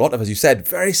have a lot of, as you said,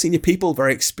 very senior people,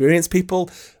 very experienced people,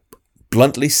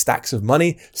 bluntly, stacks of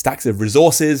money, stacks of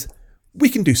resources. We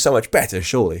can do so much better,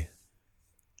 surely.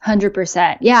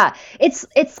 100%. Yeah.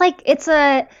 It's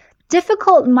a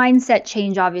difficult mindset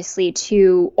change, obviously,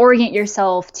 to orient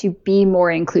yourself to be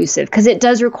more inclusive, because it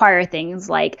does require things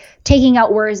like taking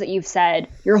out words that you've said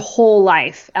your whole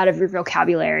life out of your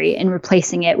vocabulary and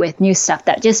replacing it with new stuff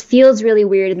that just feels really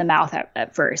weird in the mouth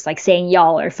at first, like saying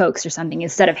y'all or folks or something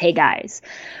instead of hey guys.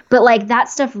 But like that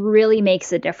stuff really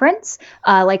makes a difference.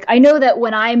 Like I know that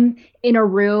when I'm in a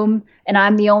room and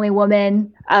I'm the only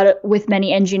woman with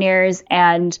many engineers,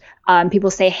 and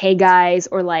people say, hey guys,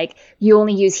 or like you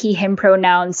only use he, him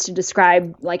pronouns to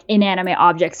describe like inanimate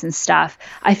objects and stuff.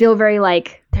 I feel very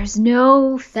like there's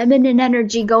no feminine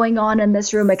energy going on in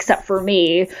this room except for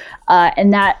me.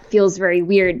 And that feels very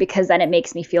weird because then it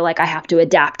makes me feel like I have to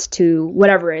adapt to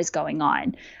whatever is going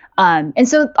on. And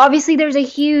so obviously there's a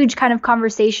huge kind of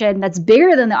conversation that's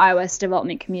bigger than the iOS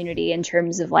development community in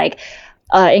terms of like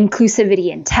inclusivity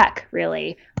in tech,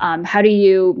 really. How do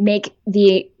you make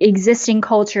the existing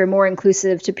culture more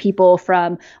inclusive to people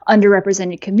from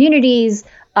underrepresented communities,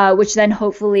 which then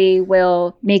hopefully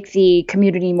will make the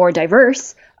community more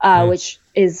diverse, which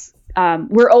is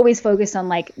we're always focused on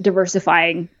like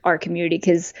diversifying our community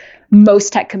because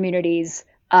most tech communities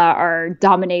are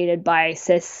dominated by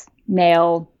cis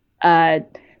male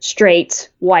straight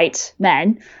white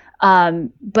men.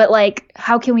 But like,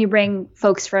 how can we bring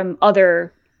folks from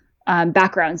other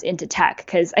backgrounds into tech?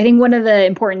 Because I think one of the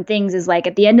important things is like,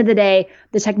 at the end of the day,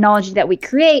 the technology that we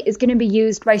create is going to be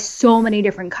used by so many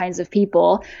different kinds of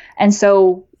people. And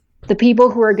so the people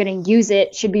who are going to use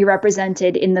it should be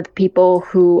represented in the people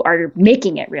who are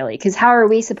making it, really. Because how are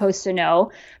we supposed to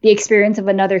know the experience of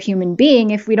another human being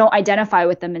if we don't identify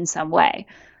with them in some way?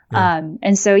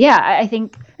 And so, yeah, I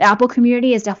think the Apple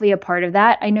community is definitely a part of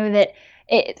that. I know that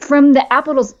from the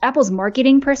Apple's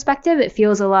marketing perspective, it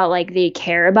feels a lot like they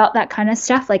care about that kind of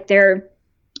stuff. Like their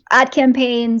ad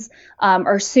campaigns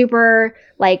are super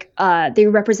like they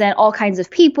represent all kinds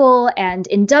of people. And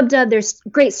in DubDub, there's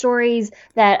great stories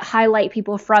that highlight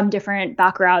people from different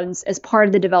backgrounds as part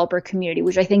of the developer community,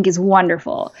 which I think is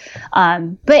wonderful.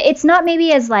 But it's not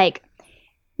maybe as like,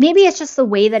 maybe it's just the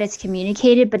way that it's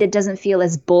communicated, but it doesn't feel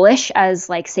as bullish as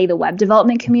like, say, the web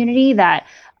development community that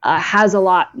has a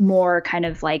lot more kind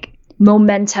of like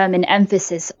momentum and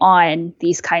emphasis on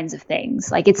these kinds of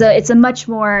things. Like it's a much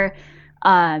more,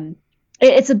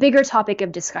 it's a bigger topic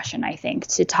of discussion, I think,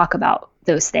 to talk about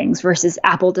those things versus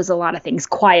Apple does a lot of things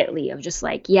quietly of just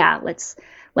like, yeah,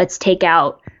 let's take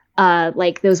out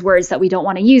like those words that we don't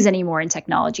want to use anymore in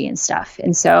technology and stuff.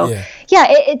 And so,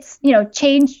 it's,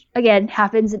 change again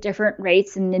happens at different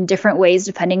rates and in different ways,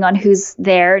 depending on who's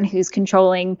there and who's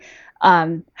controlling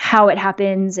how it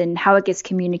happens and how it gets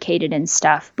communicated and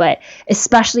stuff. But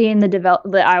especially in the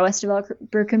iOS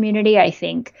developer community, I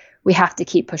think we have to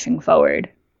keep pushing forward.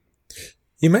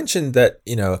 You mentioned that,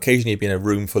 occasionally you'd be in a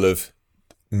room full of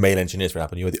male engineers, for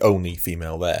example, and you were the only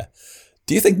female there.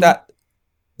 Do you think that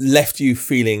left you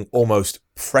feeling almost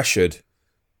pressured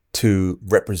to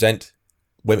represent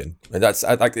women? And that's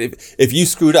like, if you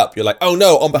screwed up, you're like, oh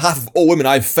no, on behalf of all women,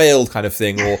 I've failed, kind of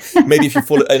thing. Or maybe if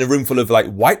you're in a room full of like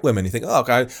white women, you think, oh,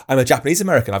 okay, I'm a Japanese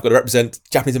American, I've got to represent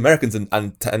Japanese Americans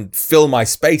and fill my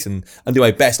space and do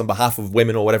my best on behalf of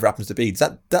women or whatever it happens to be. Does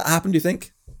that happen, do you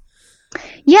think?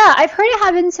 Yeah, I've heard it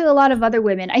happen to a lot of other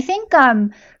women. I think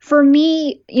for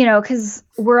me, because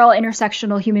we're all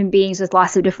intersectional human beings with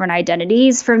lots of different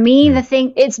identities. For me,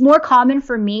 it's more common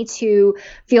for me to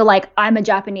feel like I'm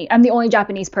the only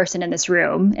Japanese person in this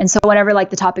room. And so whenever like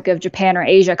the topic of Japan or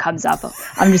Asia comes up,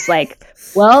 I'm just like,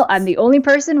 well, I'm the only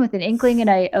person with an inkling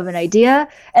of an idea.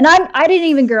 And I didn't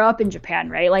even grow up in Japan,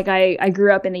 right? Like I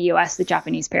grew up in the US with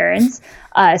Japanese parents.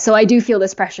 So I do feel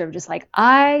this pressure of just like,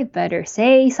 I better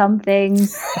say something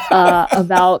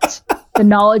about the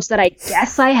knowledge that I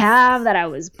guess I have, that I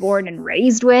was born and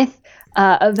raised with,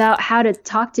 about how to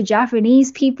talk to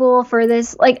Japanese people for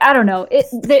this. Like, I don't know.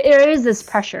 There is this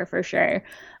pressure for sure.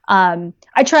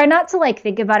 I try not to like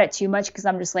think about it too much because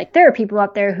I'm just like, there are people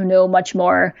out there who know much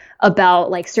more about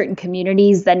like certain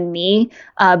communities than me.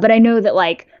 But I know that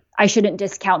like I shouldn't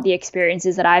discount the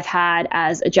experiences that I've had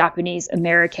as a Japanese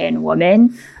American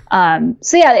woman.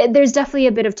 So yeah, there's definitely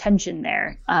a bit of tension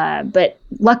there. But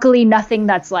luckily nothing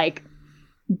that's like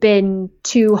been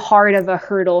too hard of a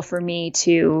hurdle for me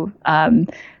to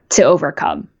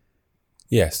overcome.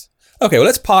 Yes. Okay, well,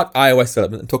 let's park iOS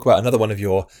development and talk about another one of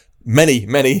your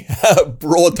many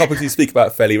broad topics you speak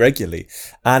about fairly regularly.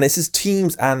 And this is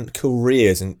teams and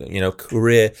careers and,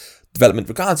 career development,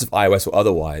 regardless of iOS or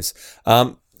otherwise.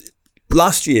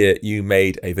 Last year, you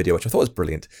made a video, which I thought was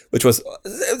brilliant, which was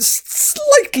a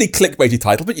slightly clickbaity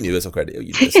title, but you knew this already.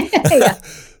 You knew this. Yeah.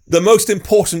 The most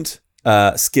important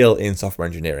skill in software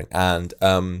engineering. And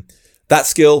that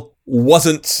skill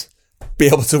wasn't be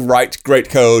able to write great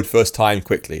code first time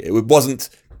quickly. It wasn't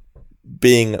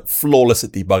being flawless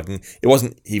at debugging. It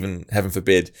wasn't even, heaven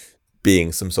forbid,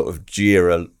 being some sort of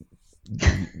Jira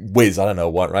whiz. I don't know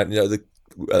what, right?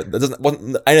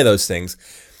 Wasn't any of those things.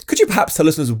 Could you perhaps tell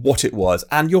listeners what it was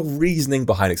and your reasoning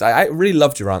behind it? I really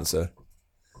loved your answer.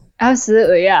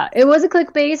 Absolutely, yeah. It was a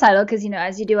clickbait title because,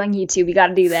 as you do on YouTube, you got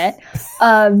to do that.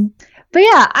 But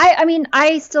yeah, I mean,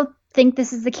 I still think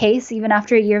this is the case even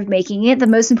after a year of making it. The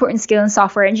most important skill in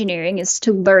software engineering is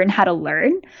to learn how to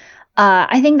learn.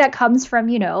 I think that comes from,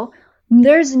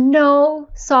 there's no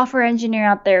software engineer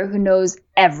out there who knows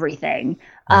everything.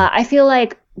 I feel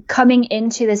like coming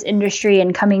into this industry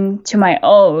and coming to my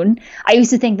own, I used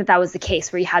to think that was the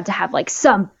case, where you had to have like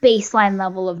some baseline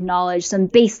level of knowledge, some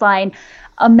baseline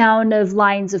amount of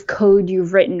lines of code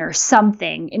you've written or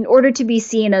something in order to be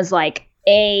seen as like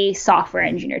a software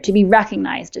engineer, to be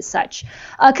recognized as such.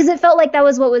 Because it felt like that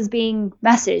was what was being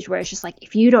messaged, where it's just like,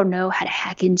 if you don't know how to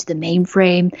hack into the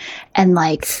mainframe and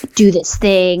like do this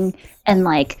thing and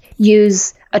like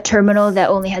use a terminal that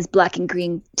only has black and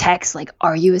green text, like,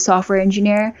 are you a software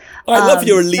engineer? I love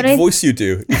your elite voice you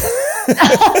do.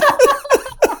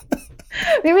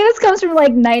 Maybe this comes from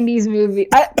like 90s movies.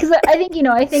 Because I think,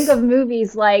 I think of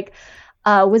movies like,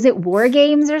 was it War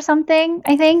Games or something,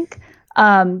 I think,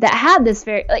 that had this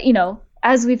very,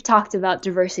 as we've talked about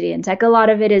diversity in tech, a lot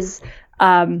of it is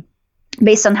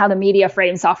based on how the media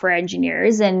frames software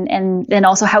engineers and then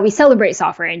also how we celebrate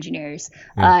software engineers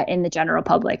in the general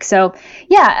public. So,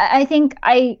 yeah, I think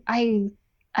I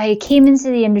came into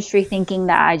the industry thinking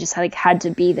that I just had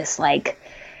to be this like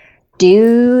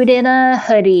dude in a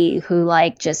hoodie who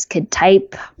like just could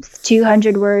type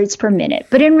 200 words per minute.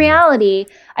 But in reality,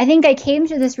 I think I came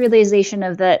to this realization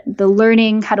of the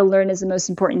learning how to learn is the most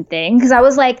important thing. Because I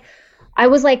was like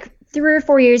 3 or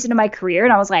 4 years into my career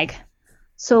and I was like,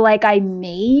 so like I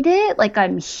made it, like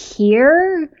I'm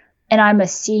here and I'm a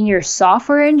senior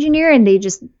software engineer and they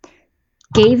just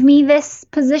gave me this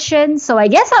position. So I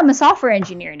guess I'm a software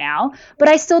engineer now, but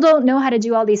I still don't know how to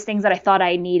do all these things that I thought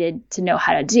I needed to know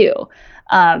how to do.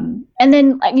 And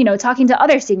then, talking to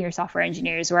other senior software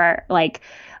engineers where like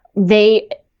they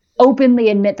openly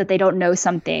admit that they don't know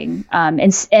something.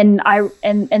 And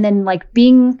then like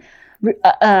being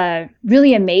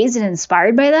really amazed and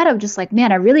inspired by that. I'm just like,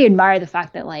 man, I really admire the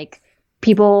fact that like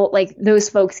people like those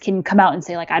folks can come out and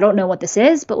say like, I don't know what this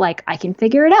is, but like I can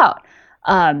figure it out.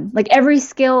 Like every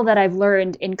skill that I've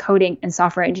learned in coding and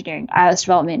software engineering, iOS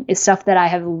development is stuff that I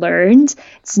have learned.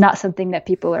 It's not something that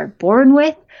people are born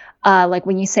with. Like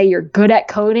when you say you're good at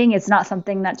coding, it's not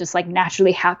something that just like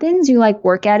naturally happens. You like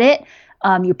work at it.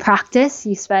 You practice,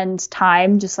 you spend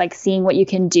time just like seeing what you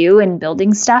can do and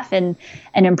building stuff and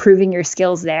improving your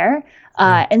skills there.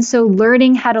 And so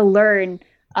learning how to learn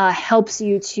helps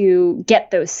you to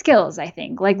get those skills, I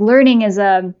think. Like learning is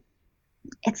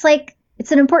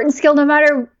it's an important skill no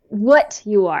matter what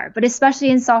you are, but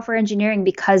especially in software engineering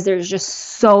because there's just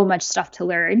so much stuff to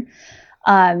learn.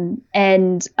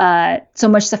 And so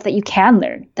much stuff that you can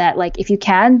learn that like if you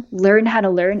can learn how to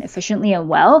learn efficiently and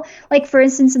well, like for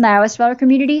instance in the iOS developer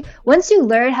community, once you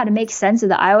learn how to make sense of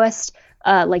the iOS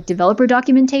like developer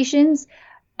documentations,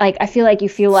 like I feel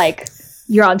like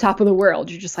you're on top of the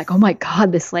world. You're just like, oh my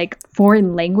God, this like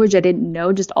foreign language I didn't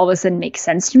know just all of a sudden makes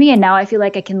sense to me. And now I feel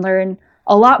like I can learn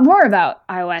a lot more about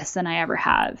iOS than I ever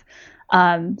have.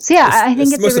 So yeah, I think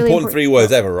it's the most really important 3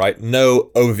 words ever, right? No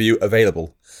overview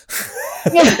available.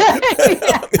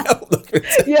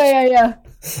 Yeah.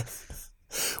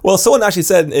 Well, someone actually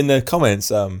said in the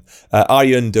comments,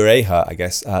 Aryan Dureha, I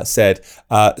guess, said,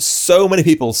 so many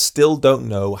people still don't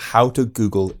know how to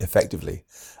Google effectively.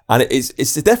 And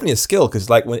it's definitely a skill because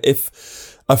like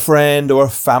if a friend or a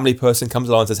family person comes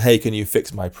along and says, hey, can you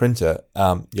fix my printer?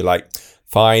 You're like,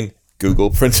 fine.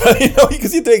 Google printer,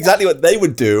 because you do exactly what they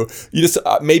would do. You just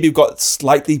maybe you've got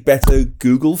slightly better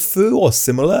Google foo or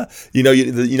similar. You know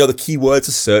the keywords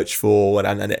to search for,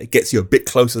 and it gets you a bit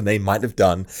closer than they might have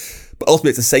done. But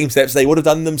ultimately, it's the same steps they would have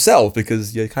done themselves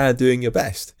because you're kind of doing your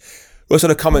best. We also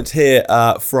had a comment here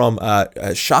from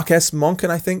Sharkes Monken,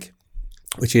 I think,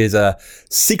 which is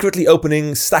secretly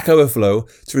opening Stack Overflow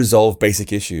to resolve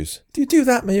basic issues. Do you do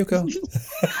that, Mayuko?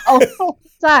 Oh.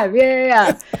 Time.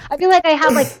 Yeah. I feel like I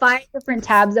have like 5 different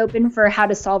tabs open for how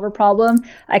to solve a problem.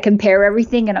 I compare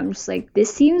everything and I'm just like,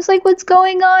 this seems like what's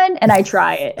going on. And I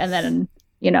try it. And then,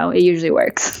 it usually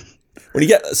works. When you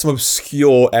get some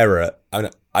obscure error,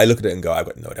 I look at it and go, I've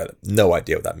got no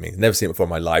idea what that means. Never seen it before in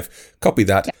my life. Copy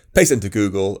that, paste it into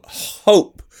Google,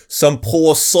 hope some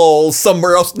poor soul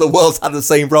somewhere else in the world's had the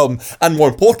same problem. And more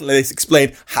importantly, it's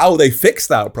explained how they fixed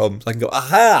that problem. So I can go,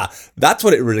 aha, that's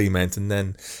what it really meant. And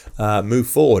then move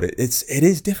forward. It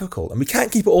is difficult. And we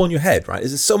can't keep it all in your head, right?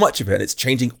 There's so much of it and it's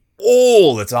changing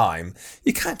all the time.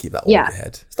 You can't keep that all in your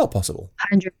head. It's not possible.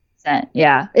 100%. 100%.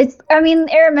 Yeah. I mean,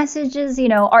 error messages,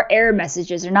 are error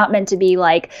messages. They're not meant to be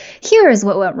like, here's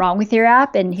what went wrong with your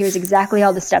app and here's exactly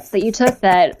all the steps that you took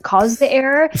that caused the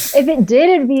error. If it did,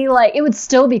 it'd be like, it would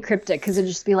still be cryptic because it'd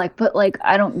just be like, but like,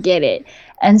 I don't get it.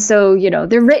 And so,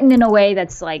 they're written in a way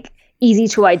that's like easy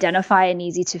to identify and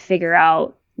easy to figure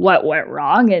out what went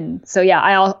wrong. And so, yeah,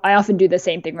 I often do the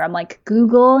same thing where I'm like,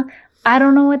 Google, I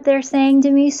don't know what they're saying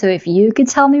to me. So if you could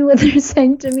tell me what they're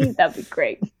saying to me, that'd be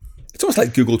great. It's almost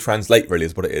like Google Translate, really,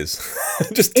 is what it is.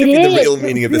 Just give me the real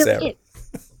meaning of this error.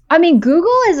 I mean,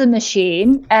 Google is a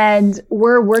machine, and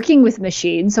we're working with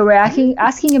machines. So we're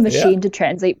asking a machine to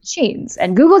translate machines.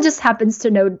 And Google just happens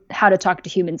to know how to talk to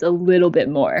humans a little bit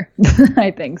more,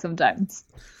 I think, sometimes.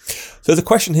 So there's a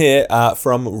question here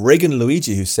from Reagan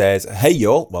Luigi who says, hey,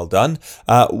 y'all, well done.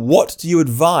 What do you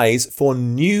advise for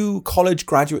new college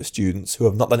graduate students who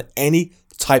have not done any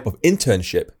type of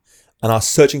internship and are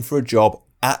searching for a job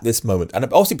at this moment? And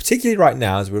obviously, particularly right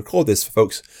now, as we record this for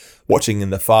folks watching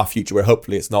in the far future where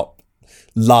hopefully it's not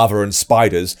lava and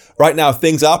spiders. Right now,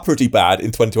 things are pretty bad in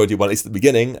 2021, at least at the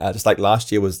beginning. Just like last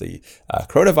year was the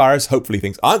coronavirus. Hopefully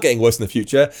things aren't getting worse in the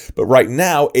future. But right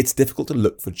now, it's difficult to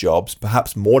look for jobs,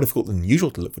 perhaps more difficult than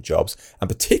usual to look for jobs, and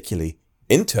particularly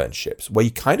internships, where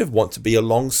you kind of want to be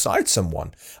alongside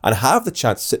someone and have the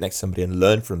chance to sit next to somebody and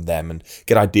learn from them and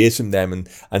get ideas from them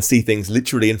and see things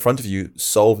literally in front of you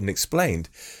solved and explained.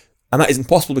 And that isn't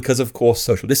possible because, of course,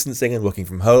 social distancing and working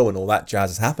from home and all that jazz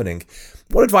is happening.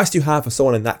 What advice do you have for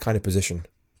someone in that kind of position?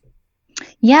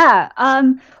 Yeah.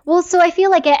 Well, so I feel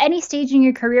like at any stage in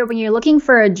your career, when you're looking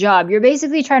for a job, you're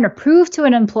basically trying to prove to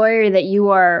an employer that you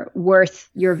are worth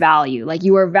your value, like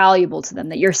you are valuable to them,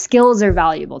 that your skills are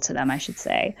valuable to them, I should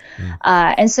say.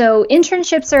 And so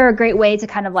internships are a great way to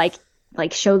kind of like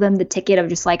show them the ticket of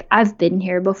just like, I've been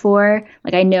here before.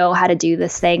 Like, I know how to do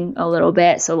this thing a little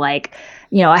bit. So like,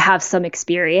 I have some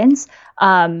experience.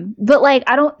 But like,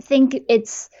 I don't think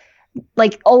it's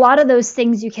like a lot of those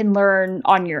things you can learn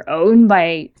on your own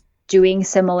by doing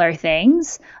similar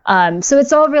things. So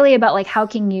it's all really about like, how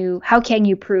can you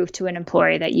prove to an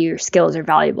employer that your skills are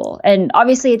valuable? And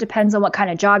obviously it depends on what kind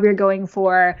of job you're going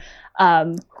for,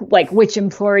 like which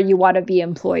employer you want to be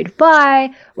employed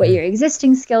by, what your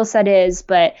existing skill set is.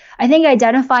 But I think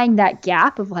identifying that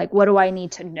gap of like, what do I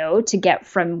need to know to get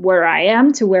from where I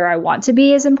am to where I want to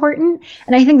be is important.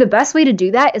 And I think the best way to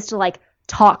do that is to like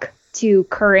talk to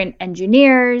current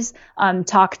engineers,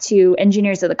 talk to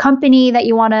engineers of the company that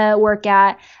you want to work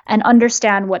at, and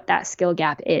understand what that skill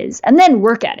gap is, and then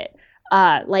work at it.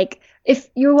 Like if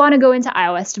you want to go into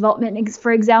iOS development,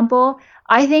 for example,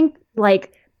 I think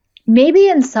like maybe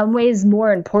in some ways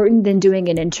more important than doing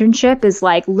an internship is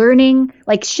like learning,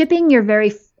 like shipping your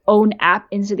very own app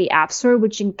into the App Store,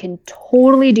 which you can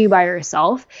totally do by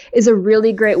yourself, is a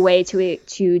really great way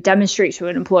to demonstrate to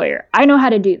an employer, I know how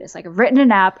to do this. Like I've written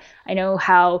an app, I know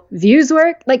how views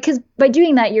work. Like, because by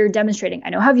doing that, you're demonstrating,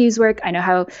 I know how views work, I know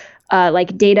how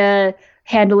like data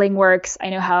handling works,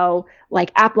 I know how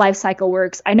like app lifecycle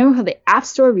works, I know how the App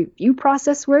Store review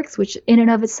process works, which in and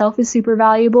of itself is super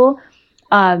valuable.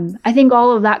 I think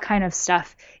all of that kind of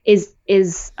stuff is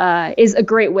a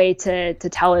great way to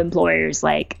tell employers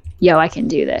like, yo, I can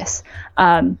do this.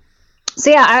 So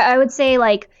yeah, I would say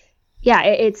like, yeah,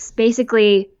 it's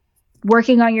basically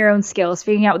working on your own skills,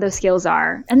 figuring out what those skills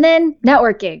are, and then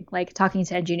networking, like talking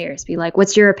to engineers, be like,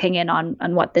 what's your opinion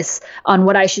on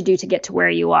what I should do to get to where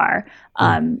you are,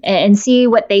 and see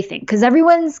what they think. Because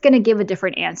everyone's going to give a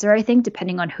different answer, I think,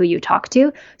 depending on who you talk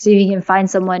to. So you can find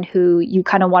someone who you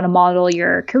kind of want to model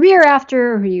your career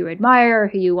after, who you admire,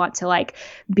 who you want to like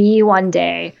be one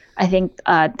day. I think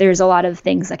there's a lot of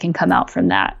things that can come out from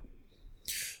that.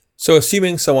 So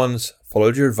assuming someone's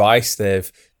followed your advice,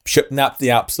 they've shipped an app to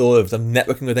the App Store, they've done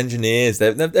networking with engineers,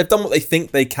 they've done what they think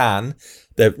they can,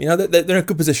 they're in a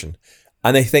good position,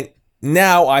 and they think,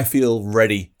 now I feel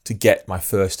ready to get my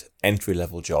first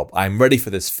entry-level job. I'm ready for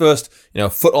this first,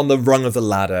 foot on the rung of the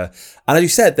ladder. And as you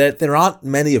said, there aren't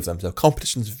many of them, so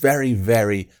competition's very,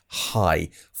 very high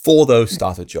for those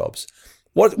starter jobs.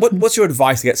 What's your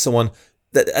advice to get someone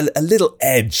that a little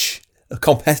edge, a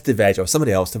competitive edge, or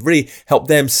somebody else to really help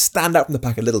them stand out from the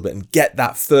pack a little bit and get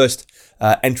that first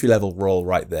entry-level role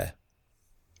right there?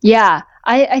 Yeah,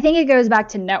 I think it goes back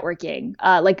to networking.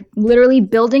 Like literally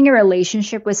building a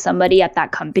relationship with somebody at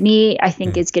that company, I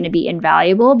think is going to be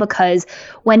invaluable, because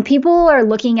when people are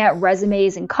looking at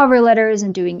resumes and cover letters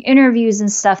and doing interviews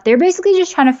and stuff, they're basically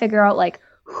just trying to figure out like,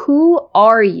 who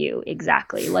are you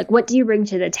exactly? Like, what do you bring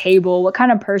to the table? What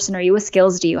kind of person are you? What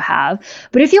skills do you have?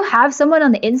 But if you have someone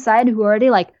on the inside who already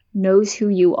like knows who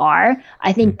you are,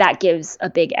 I think that gives a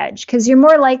big edge, because you're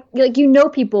more like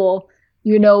people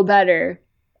you know better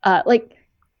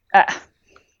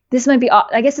this might be,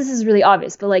 I guess this is really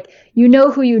obvious, but like, you know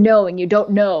who you know and you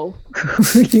don't know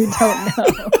who you don't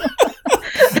know.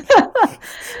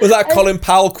 Was that a Colin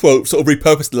Powell quote, sort of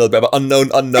repurposed a little bit about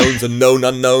unknown unknowns and known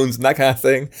unknowns and that kind of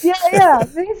thing? Yeah,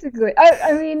 basically.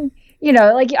 I mean, you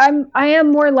know, like I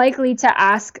am more likely to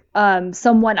ask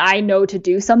someone I know to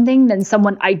do something than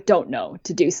someone I don't know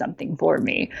to do something for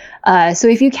me. So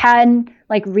if you can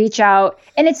like reach out,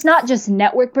 and it's not just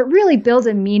network, but really build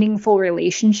a meaningful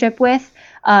relationship with.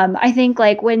 I think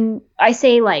like when I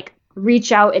say like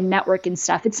reach out and network and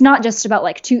stuff, it's not just about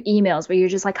like 2 emails where you're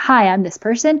just like, hi, I'm this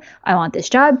person. I want this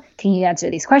job. Can you answer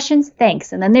these questions?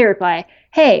 Thanks. And then they reply,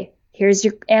 hey, here's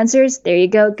your answers. There you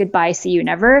go. Goodbye. See you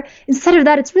never. Instead of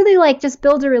that, it's really like just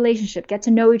build a relationship, get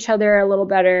to know each other a little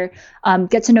better,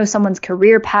 get to know someone's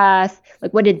career path.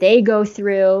 Like, what did they go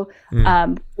through?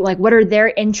 Like, what are their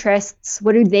interests?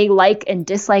 What do they like and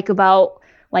dislike about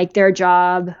like their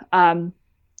job?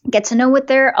 Get to know what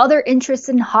their other interests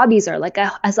and hobbies are, like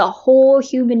as a whole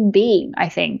human being, I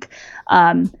think.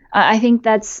 I think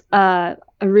that's a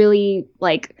really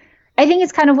like, I think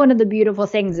it's kind of one of the beautiful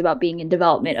things about being in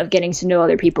development, of getting to know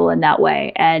other people in that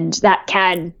way. And that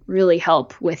can really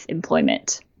help with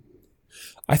employment.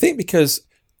 I think because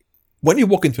when you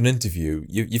walk into an interview,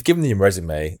 you've given them your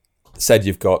resume, said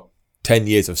you've got 10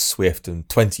 years of Swift and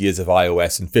 20 years of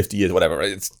iOS and 50 years, whatever.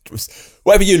 Right? It's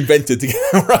whatever you invented to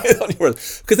get right on your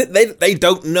resume. Because they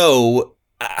don't know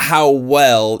how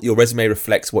well your resume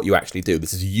reflects what you actually do.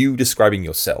 This is you describing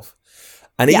yourself.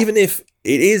 And even if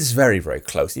it is very, very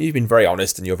close, and you've been very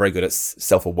honest and you're very good at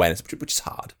self-awareness, which is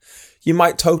hard, you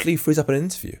might totally freeze up an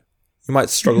interview. You might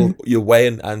struggle your way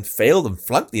and fail and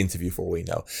flunk the interview for all we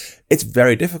know. It's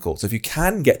very difficult. So if you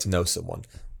can get to know someone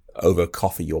over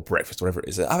coffee or breakfast, whatever it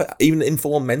is, even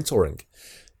informal mentoring,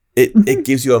 it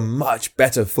gives you a much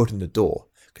better foot in the door.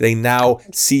 They now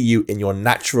see you in your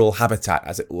natural habitat,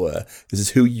 as it were. This is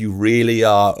who you really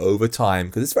are over time.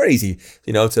 Because it's very easy,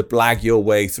 you know, to blag your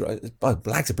way through.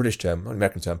 Blag's a British term, not an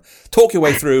American term. Talk your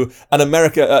way through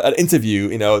an interview,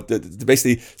 you know, to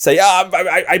basically say,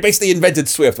 I basically invented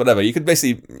Swift, whatever. You could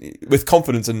basically, with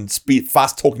confidence and speed,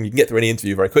 fast talking, you can get through any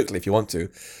interview very quickly if you want to.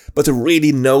 But to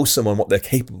really know someone, what they're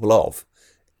capable of,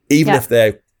 even if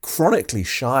they're chronically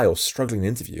shy or struggling in an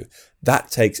interview,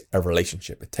 that takes a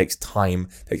relationship. It takes time,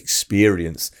 it takes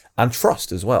experience and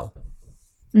trust as well.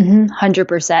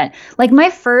 100%. Like my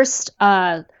first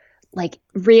real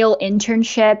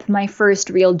internship, my first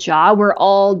real job were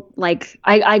all like,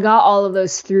 I got all of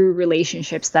those through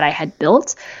relationships that I had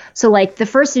built. So like the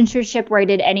first internship where I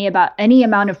did any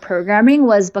amount of programming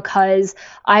was because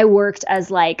I worked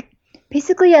as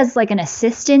basically as an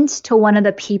assistant to one of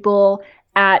the people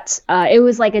at it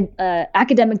was like a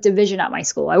academic division at my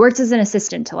school. I worked as an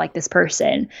assistant to this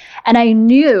person, and I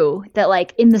knew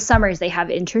that in the summers they have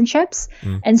internships,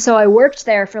 and so I worked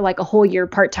there for a whole year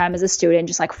part-time as a student,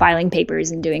 just filing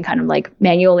papers and doing kind of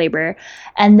manual labor.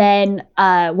 And then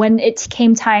when it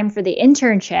came time for the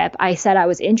internship, I said I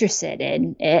was interested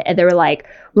in it, and they were like,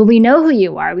 well, we know who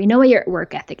you are. We know what your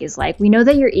work ethic is like. We know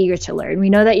that you're eager to learn. We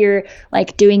know that you're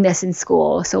doing this in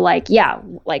school. So I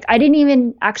didn't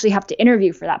even actually have to interview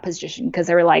for that position, because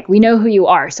they were like, we know who you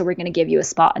are, so we're going to give you a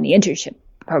spot in the internship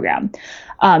program.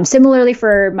 Similarly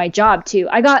for my job too,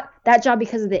 I got that job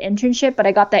because of the internship, but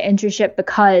I got that internship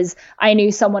because I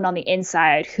knew someone on the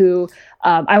inside who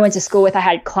I went to school with, I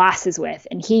had classes with,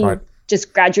 and he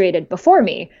just graduated before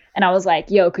me. And I was like,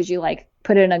 yo, could you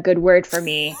put in a good word for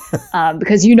me,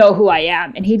 because you know who I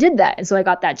am. And he did that. And so I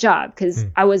got that job because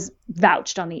I was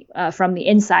vouched on the from the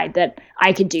inside that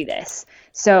I could do this.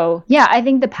 So yeah, I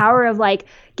think the power of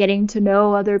getting to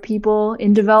know other people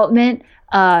in development,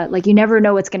 you never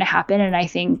know what's going to happen. And I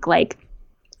think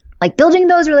building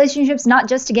those relationships, not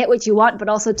just to get what you want, but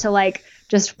also to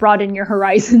just broaden your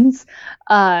horizons,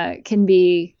 can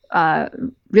be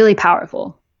really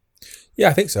powerful. Yeah,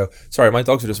 I think so. Sorry, my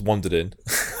dogs have just wandered in.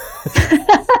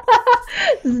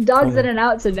 This dog's in and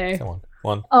out today. Come on.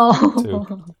 1,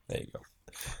 2. There you go.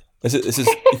 This is.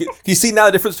 Can you see now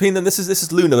the difference between them? This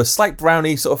is Luna, a slight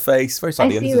brownie sort of face, very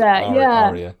slightly. I see that.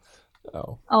 Aria.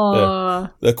 Oh.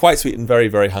 They're quite sweet and very,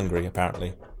 very hungry,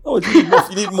 apparently. Oh,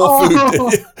 you need more food, do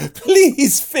you?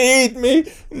 Please feed me.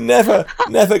 Never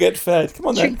get fed. Come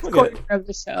on, then. Corner of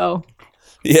the show.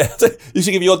 Yeah, you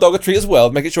should give your dog a treat as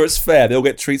well. Making sure it's fair. They all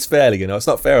get treats fairly, It's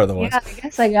not fair otherwise. Yeah, I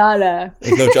guess I gotta.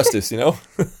 There's no justice,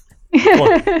 Come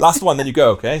on. Last one, then you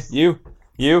go, okay? You.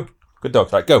 Good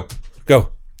dog. Right, go.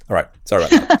 All right, sorry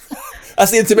about that.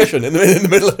 That's the intermission in the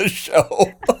middle of the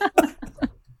show.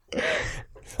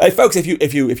 Hey, folks,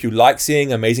 if you like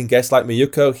seeing amazing guests like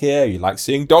Miyuko here, you like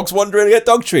seeing dogs wandering at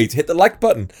dog treats, hit the like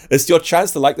button. It's your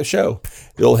chance to like the show.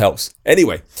 It all helps.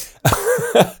 Anyway,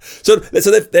 so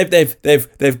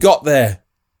they've got their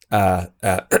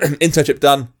internship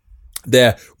done.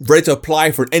 They're ready to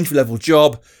apply for an entry-level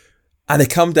job, and they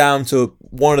come down to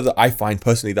one of the, I find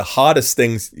personally, the hardest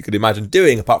things you could imagine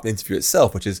doing, apart from the interview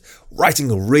itself, which is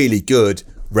writing a really good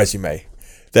resume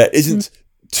that isn't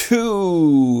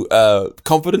too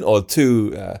confident or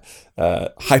too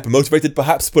hyper motivated,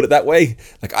 perhaps, put it that way.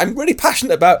 Like, I'm really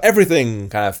passionate about everything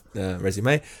kind of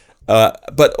resume,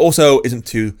 but also isn't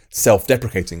too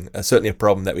self-deprecating. Certainly a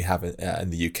problem that we have in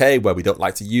the UK, where we don't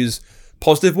like to use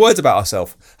positive words about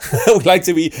ourselves. We like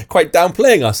to be quite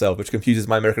downplaying ourselves, which confuses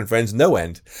my American friends no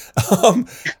end.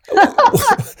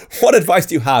 What advice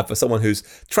do you have for someone who's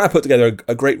trying to put together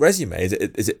a great resume? Is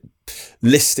it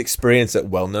list experience at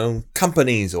well-known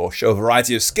companies, or show a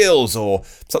variety of skills, or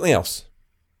something else?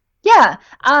 Yeah,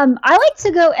 I like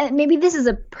to go, and maybe this is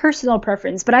a personal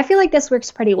preference, but I feel like this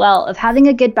works pretty well, of having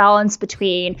a good balance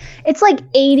between, it's like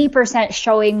 80%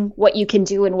 showing what you can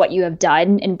do and what you have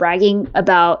done and bragging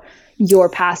about your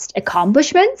past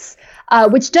accomplishments,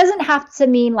 which doesn't have to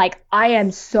mean like, I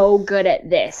am so good at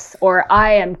this or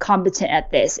I am competent at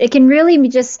this. It can really be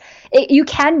just, you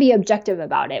can be objective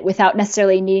about it without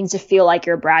necessarily needing to feel like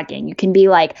you're bragging. You can be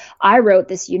like, I wrote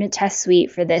this unit test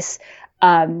suite for this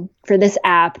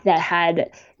app that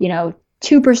had,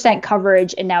 2%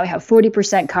 coverage, and now we have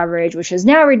 40% coverage, which has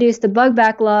now reduced the bug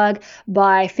backlog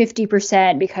by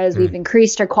 50% because we've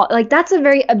increased our quality. Like, that's a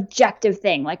very objective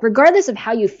thing. Like, regardless of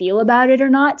how you feel about it or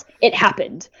not, it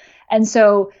happened. And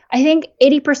so I think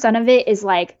 80% of it is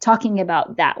like talking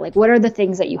about that. Like, what are the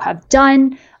things that you have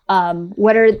done?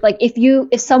 What are, like,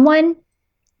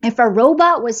 if a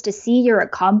robot was to see your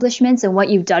accomplishments and what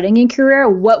you've done in your career,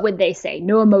 what would they say?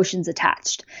 No emotions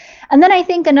attached. And then I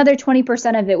think another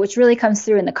 20% of it, which really comes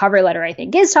through in the cover letter, I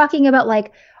think, is talking about,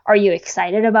 like, are you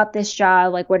excited about this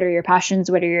job? Like, what are your passions?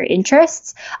 What are your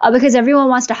interests? Because everyone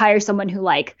wants to hire someone who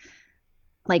like,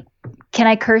 can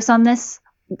I curse on this?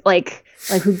 Like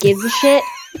who gives a shit?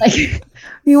 Like,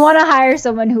 you want to hire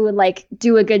someone who would like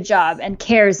do a good job and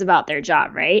cares about their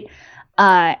job, right?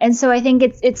 And so I think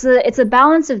it's a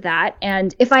balance of that.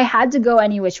 And if I had to go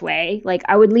any which way, like,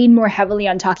 I would lean more heavily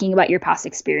on talking about your past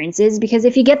experiences, because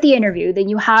if you get the interview, then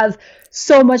you have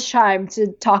so much time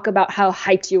to talk about how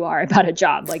hyped you are about a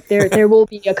job. Like, there will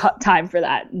be a time for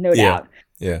that, no doubt.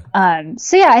 Yeah.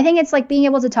 So yeah, I think it's like being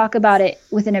able to talk about it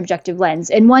with an objective lens.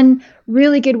 And one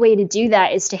really good way to do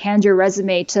that is to hand your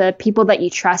resume to people that you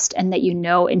trust and that you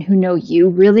know and who know you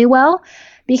really well.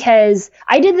 Because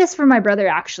I did this for my brother,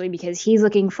 actually, because he's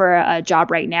looking for a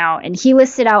job right now, and he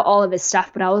listed out all of his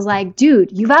stuff. But I was like, dude,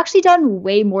 you've actually done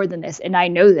way more than this. And I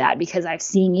know that because I've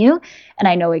seen you and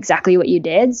I know exactly what you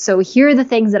did. So here are the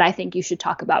things that I think you should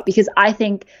talk about, because I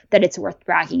think that it's worth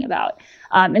bragging about.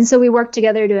 And so we worked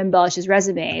together to embellish his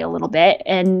resume a little bit.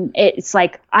 And it's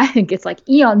like, I think it's like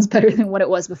eons better than what it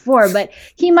was before. But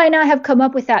he might not have come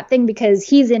up with that thing because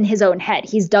he's in his own head.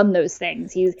 He's done those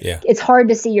things. It's hard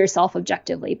to see yourself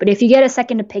objectively. But if you get a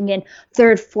second opinion,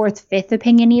 third, fourth, fifth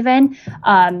opinion even,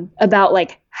 about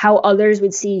like how others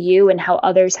would see you and how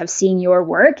others have seen your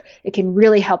work, it can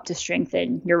really help to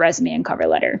strengthen your resume and cover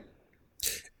letter.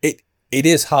 It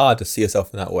is hard to see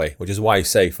yourself in that way, which is why you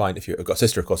say, fine, if you've got a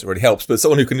sister, of course, it really helps. But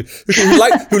someone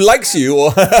who likes you,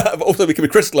 or also we can be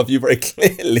critical of you very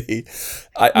clearly.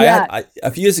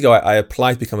 A few years ago, I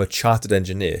applied to become a chartered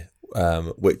engineer,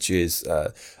 which is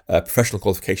a professional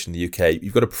qualification in the UK.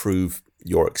 You've got to prove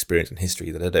your experience and history,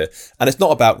 and it's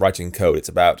not about writing code. It's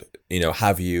about,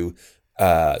 have you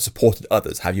supported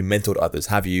others? Have you mentored others?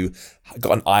 Have you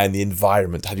got an eye on the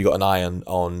environment? Have you got an eye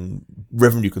on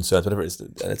revenue concerns, whatever it is?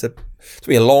 And it took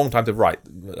me a long time to write.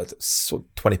 A sort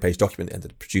of 20-page document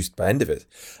and produced by the end of it.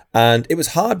 And it was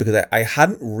hard because I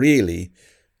hadn't really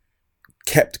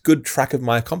kept good track of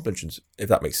my accomplishments, if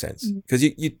that makes sense. Because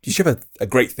you ship a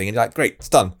great thing and you're like, great, it's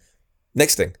done.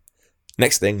 Next thing. And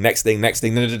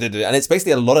it's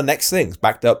basically a lot of next things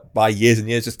backed up by years and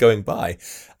years just going by.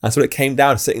 And so it came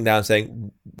down to sitting down and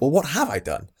saying, well, what have I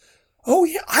done? Oh,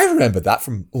 yeah, I remember that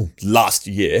from last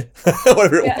year,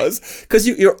 whatever it was. Because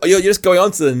you're just going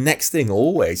on to the next thing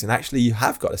always. And actually, you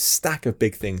have got a stack of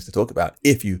big things to talk about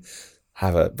if you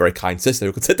have a very kind sister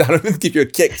who can sit down and give you a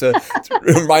kick to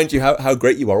remind you how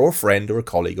great you are, or a friend or a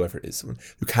colleague, or whatever it is, someone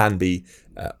who can be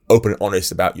open and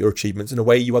honest about your achievements in a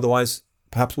way you otherwise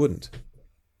perhaps wouldn't.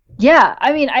 Yeah,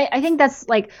 I mean, I think that's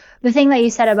like the thing that you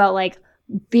said about like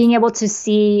being able to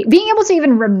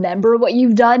even remember what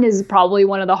you've done is probably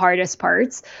one of the hardest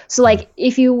parts. So like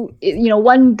if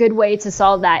one good way to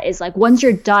solve that is like once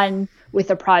you're done with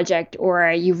a project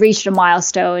or you've reached a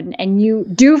milestone and you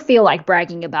do feel like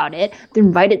bragging about it,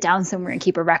 then write it down somewhere and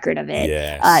keep a record of it.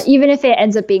 Yes. Even if it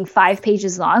ends up being 5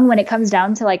 pages long, when it comes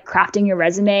down to like crafting your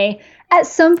resume, at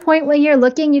some point when you're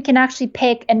looking, you can actually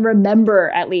pick and remember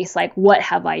at least like, what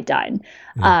have I done?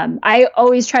 I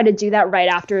always try to do that right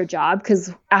after a job,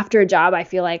 because after a job, I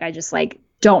feel like I just like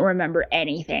don't remember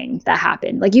anything that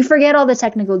happened. Like you forget all the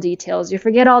technical details, you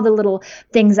forget all the little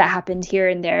things that happened here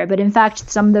and there. But in fact,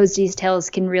 some of those details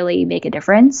can really make a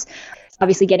difference.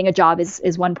 Obviously, getting a job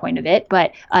is one point of it,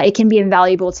 but it can be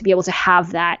invaluable to be able to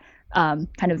have that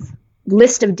kind of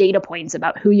list of data points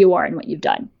about who you are and what you've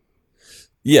done.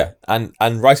 Yeah, and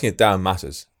writing it down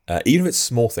matters. Even if it's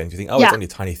small things, you think, it's only a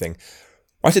tiny thing.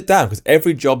 Write it down, because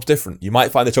every job's different. You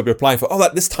might find the job you're applying for,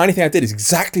 this tiny thing I did is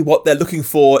exactly what they're looking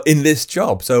for in this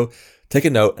job. So take a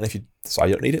note, and if you decide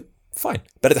you don't need it, fine.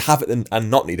 Better to have it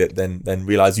and not need it than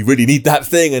realize you really need that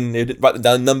thing and you didn't write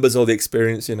down numbers or the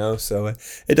experience, So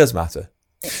it does matter.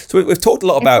 So we've talked a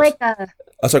lot about...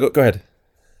 sorry, go ahead.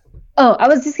 Oh, I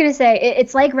was just going to say,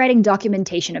 it's like writing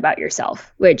documentation about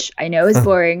yourself, which I know is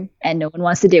boring and no one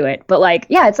wants to do it. But like,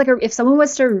 yeah, it's like if someone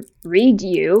was to read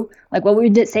you, like what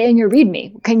would it say in your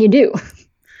README? What can you do?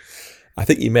 I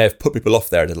think you may have put people off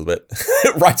there a little bit,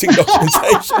 writing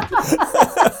documentation.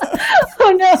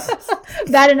 Oh,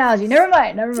 no. Bad analogy. Never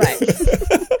mind.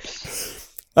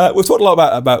 We've talked a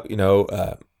lot about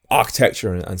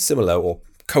architecture and similar, or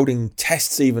coding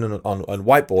tests even on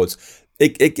whiteboards.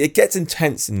 It gets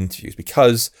intense in interviews,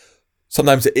 because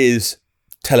sometimes it is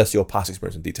tell us your past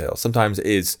experience in detail. Sometimes it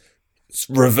is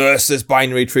reverse this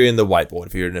binary tree in the whiteboard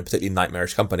if you're in a particularly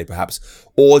nightmarish company, perhaps,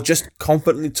 or just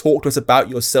confidently talk to us about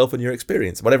yourself and your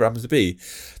experience, whatever it happens to be.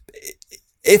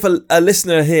 If a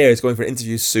listener here is going for an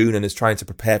interview soon and is trying to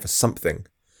prepare for something,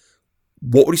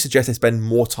 what would you suggest they spend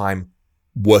more time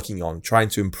working on, trying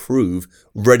to improve,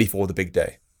 ready for the big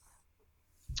day?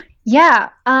 Yeah.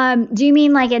 Do you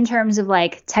mean like in terms of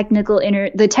like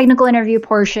the technical interview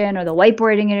portion or the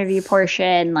whiteboarding interview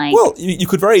portion? Like, well, you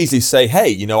could very easily say,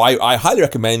 hey, I highly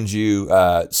recommend you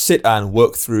sit and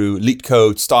work through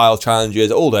LeetCode style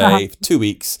challenges all day for 2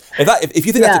 weeks. If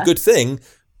you think that's a good thing,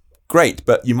 great.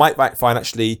 But you might find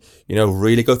actually,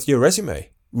 really go through your resume.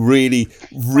 Really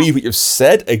read what you've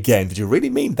said again. Did you really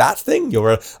mean that thing?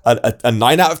 You're a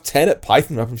 9 out of 10 at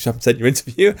Python, you haven't said in your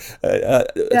interview.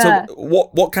 So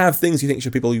what kind of things do you think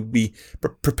should people be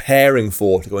preparing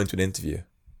for to go into an interview?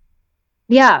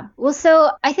 Yeah. Well,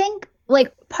 so I think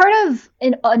like part of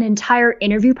an entire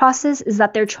interview process is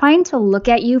that they're trying to look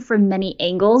at you from many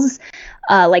angles,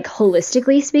 like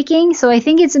holistically speaking. So I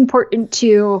think it's important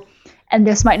to, and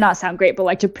this might not sound great, but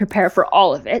like to prepare for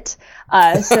all of it.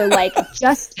 So like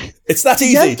just... It's that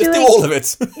easy. Just do all of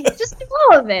it. Just do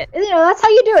all of it. That's how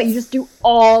you do it. You just do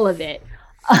all of it.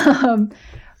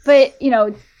 But,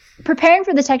 preparing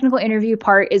for the technical interview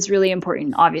part is really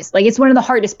important, obviously. Like it's one of the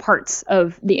hardest parts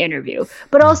of the interview.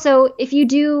 But also if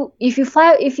you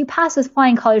pass with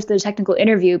flying colors to the technical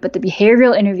interview, but the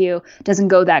behavioral interview doesn't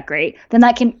go that great, then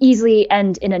that can easily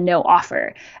end in a no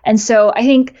offer. And so I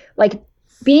think like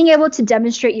being able to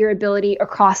demonstrate your ability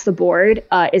across the board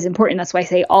is important. That's why I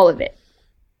say all of it.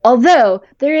 Although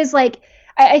there is like,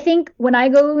 I think when I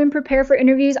go and prepare for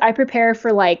interviews, I prepare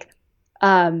for like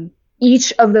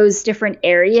each of those different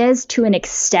areas to an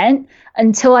extent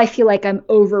until I feel like I'm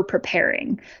over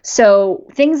preparing. So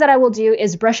things that I will do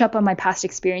is brush up on my past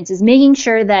experiences, making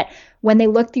sure that when they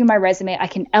look through my resume, I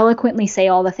can eloquently say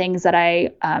all the things that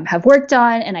I have worked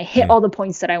on, and I hit all the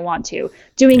points that I want to,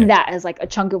 doing that as like a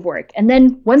chunk of work. And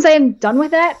then once I am done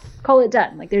with that, call it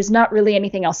done. Like there's not really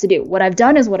anything else to do. What I've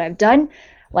done is what I've done.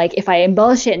 Like if I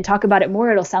embellish it and talk about it more,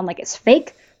 it'll sound like it's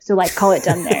fake. So like call it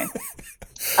done there.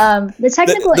 The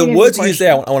technical the words you used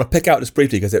there, I want to pick out just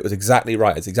briefly because it was exactly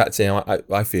right. It's exactly the same.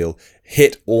 I feel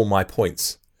hit all my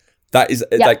points. That is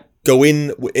like go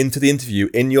into the interview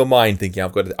in your mind thinking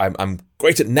I'm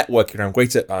great at networking. I'm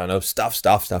great at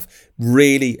stuff.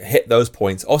 Really hit those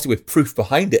points. Also with proof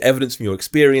behind it, evidence from your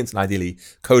experience and ideally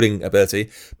coding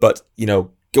ability. But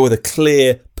go with a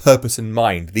clear purpose in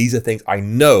mind. These are things I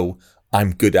know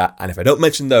I'm good at, and if I don't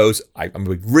mention those, I'm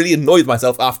really annoyed with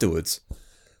myself afterwards.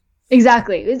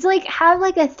 Exactly. It's like have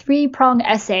like a 3-prong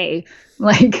essay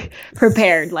like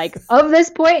prepared. Like of this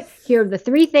point, here are the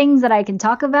 3 things that I can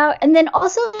talk about. And then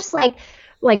also just like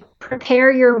like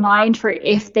prepare your mind for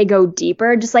if they go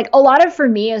deeper. Just like a lot of for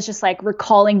me is just like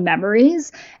recalling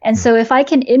memories. And so if I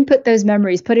can input those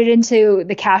memories, put it into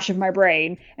the cache of my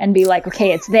brain and be like,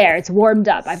 okay, it's there, it's warmed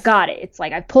up, I've got it. It's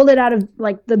like I pulled it out of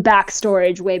like the back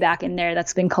storage way back in there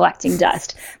that's been collecting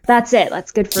dust. That's it.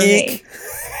 That's good for me.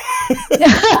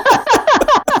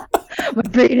 My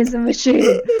brain is a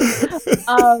machine.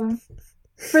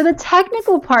 For the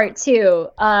technical part too,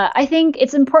 I think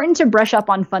it's important to brush up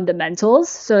on fundamentals.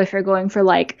 So if you're going for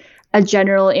like a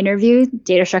general interview,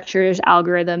 data structures,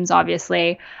 algorithms,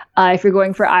 obviously. If you're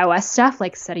going for iOS stuff,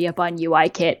 like setting up on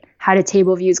UIKit, how do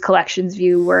table views, collections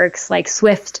view works, like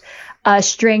Swift,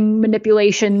 string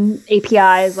manipulation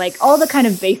APIs, like all the kind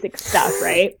of basic stuff,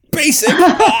 right? Basic!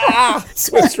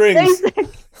 Swift strings!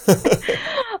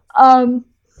 And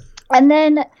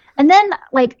then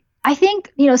like, I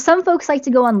think, some folks like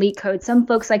to go on LeetCode. Some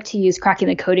folks like to use Cracking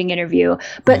the Coding interview.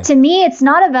 But to me, it's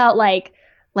not about like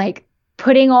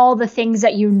putting all the things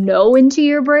that into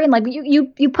your brain. Like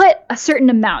you put a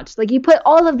certain amount. Like you put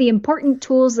all of the important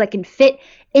tools that can fit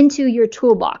into your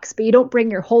toolbox, but you don't bring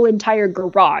your whole entire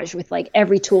garage with like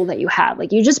every tool that you have.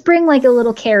 Like you just bring like a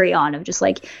little carry-on of just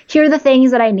like, here are the things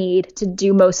that I need to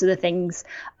do most of the things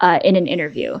in an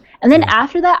interview. And then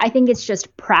after that, I think it's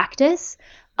just practice.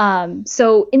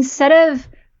 So instead of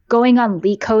going on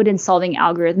LeetCode and solving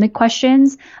algorithmic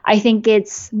questions, I think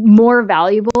it's more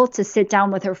valuable to sit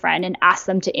down with a friend and ask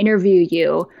them to interview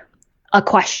you a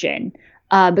question.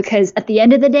 Because at the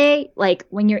end of the day, like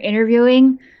when you're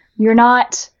interviewing, you're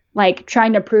not like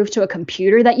trying to prove to a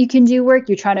computer that you can do work.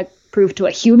 You're trying to prove to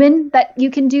a human that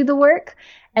you can do the work.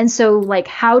 And so like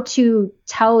how to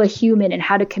tell a human and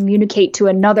how to communicate to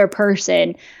another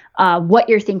person what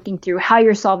you're thinking through, how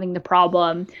you're solving the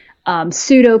problem,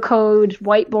 pseudocode,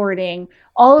 whiteboarding,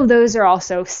 all of those are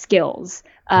also skills.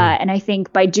 And I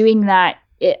think by doing that,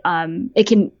 it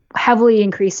can heavily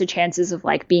increase the chances of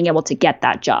like being able to get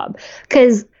that job.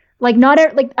 Because like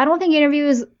I don't think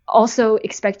interviews also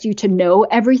expect you to know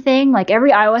everything. Like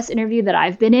every iOS interview that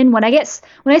I've been in, when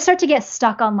I start to get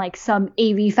stuck on like some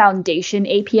AV Foundation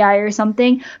API or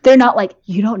something, they're not like,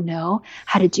 you don't know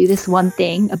how to do this one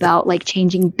thing about like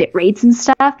changing bit rates and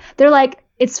stuff. They're like,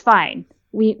 it's fine.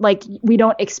 We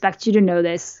don't expect you to know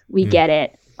this. We get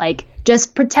it. Like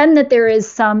just pretend that there is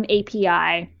some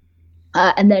API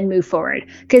and then move forward.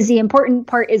 Because the important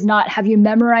part is not have you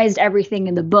memorized everything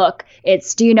in the book.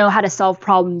 It's do you know how to solve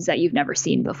problems that you've never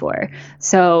seen before.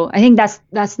 So I think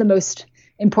that's the most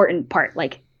important part.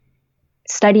 Like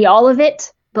study all of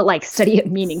it, but like study it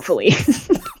meaningfully.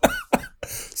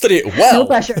 Study it well. No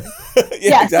pressure.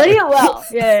 Yeah, exactly. Study it well.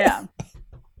 Yeah.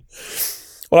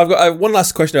 Well, I have one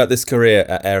last question about this career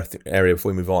area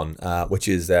before we move on, which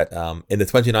is that in the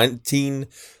 2019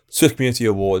 Swift Community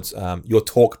Awards, your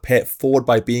talk, Pay It Forward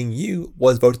by Being You,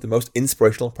 was voted the most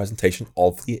inspirational presentation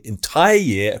of the entire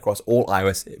year across all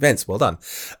iOS events. Well done.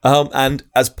 And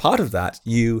as part of that,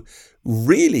 you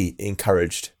really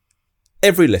encouraged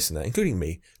every listener, including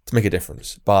me, to make a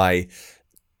difference by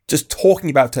just talking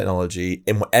about technology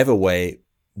in whatever way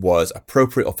was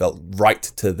appropriate or felt right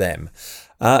to them.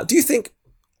 Do you think,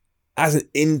 as an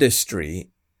industry,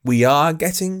 we are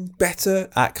getting better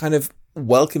at kind of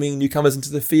welcoming newcomers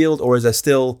into the field, or is there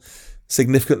still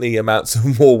significantly amounts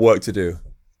of more work to do?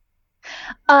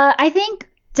 I think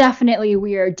definitely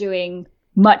we are doing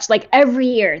much. Like every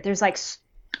year, there's like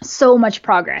so much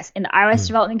progress in the iOS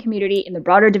development community, in the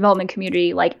broader development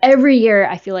community. Like every year,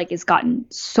 I feel like it's gotten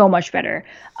so much better.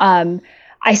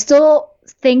 I still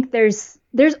think there's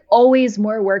always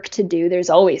more work to do. There's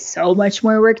always so much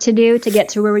more work to do to get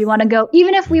to where we want to go.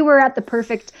 Even if we were at the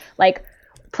perfect like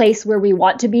place where we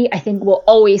want to be, I think we'll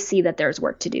always see that there's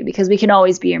work to do because we can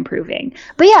always be improving.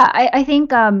 But yeah, I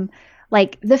think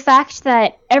like the fact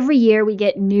that every year we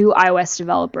get new iOS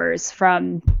developers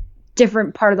from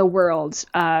different part of the world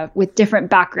with different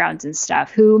backgrounds and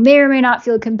stuff who may or may not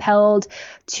feel compelled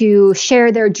to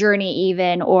share their journey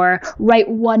even, or write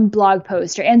one blog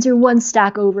post or answer one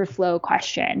Stack Overflow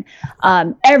question.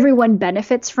 Everyone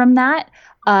benefits from that.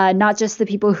 Not just the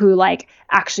people who like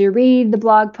actually read the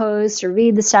blog post or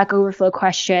read the Stack Overflow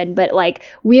question, but like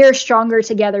we are stronger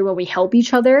together when we help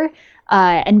each other.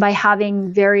 And by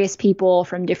having various people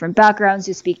from different backgrounds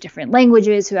who speak different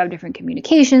languages, who have different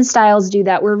communication styles do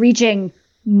that, we're reaching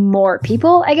more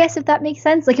people, I guess, if that makes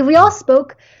sense. Like if we all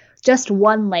spoke just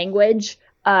one language,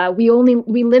 we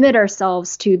limit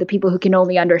ourselves to the people who can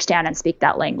only understand and speak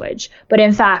that language. But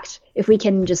in fact, if we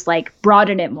can just like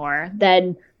broaden it more,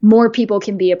 then more people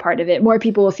can be a part of it. More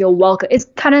people will feel welcome. It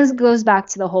kind of goes back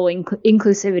to the whole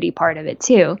inclusivity part of it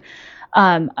too.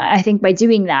 I think by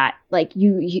doing that, like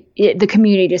the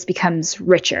community just becomes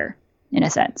richer. in a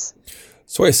sense.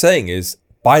 So what you're saying is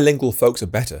bilingual folks are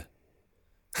better.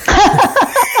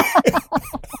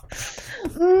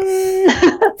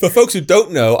 For folks who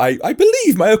don't know, I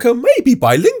believe Mayuko may be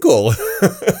bilingual.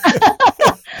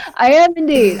 I am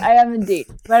indeed.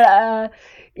 But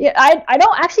yeah, I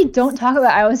don't talk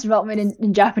about iOS development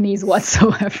in Japanese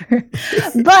whatsoever.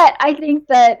 But I think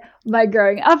that by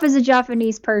growing up as a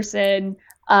Japanese person,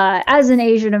 as an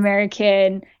Asian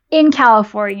American in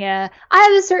California, I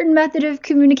have a certain method of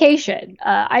communication.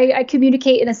 I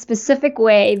communicate in a specific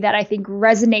way that I think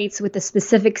resonates with a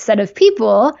specific set of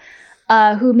people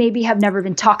who maybe have never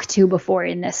been talked to before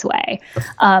in this way.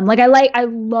 I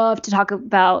love to talk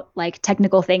about like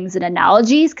technical things and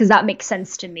analogies because that makes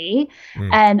sense to me.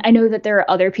 And I know that there are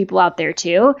other people out there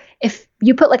too. If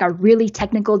you put like a really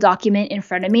technical document in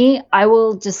front of me, I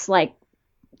will just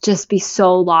be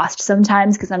so lost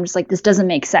sometimes because I'm just like, this doesn't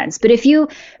make sense. But if you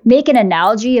make an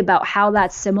analogy about how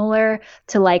that's similar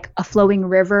to like a flowing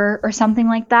river or something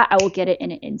like that, I will get it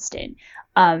in an instant.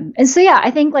 And so, yeah, I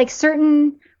think like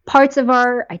certain parts of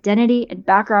our identity and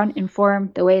background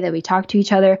inform the way that we talk to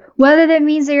each other, whether that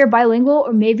means that you're bilingual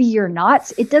or maybe you're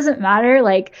not. It doesn't matter.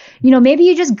 Like, maybe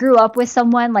you just grew up with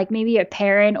someone, like maybe a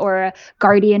parent or a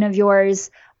guardian of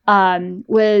yours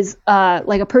was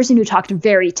like a person who talked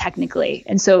very technically.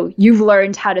 And so you've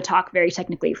learned how to talk very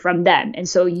technically from them. And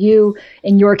so you,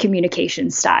 in your communication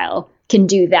style, can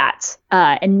do that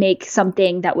and make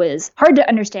something that was hard to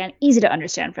understand, easy to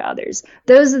understand for others.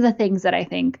 Those are the things that I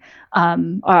think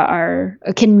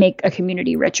can make a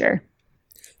community richer.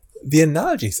 The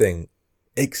analogy thing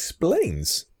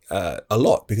explains a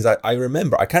lot because I can't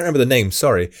remember the name,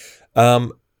 sorry.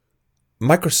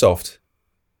 Microsoft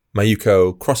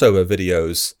Mayuko crossover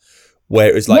videos where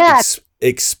it was like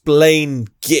explain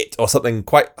Git or something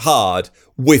quite hard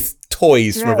with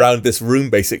toys from around this room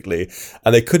basically,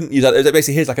 and they couldn't use that. It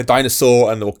basically, here's like a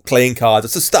dinosaur and playing cards.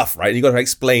 It's the stuff, right? And you got to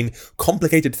explain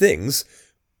complicated things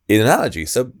in analogy.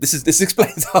 So this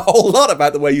explains a whole lot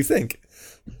about the way you think.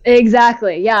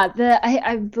 Exactly. Yeah.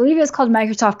 I believe it was called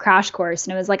Microsoft Crash Course,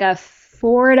 and it was like a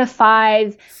 4 to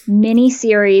 5 mini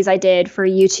series I did for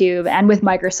YouTube and with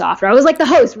Microsoft. I was like the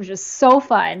host, which was so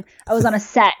fun. I was on a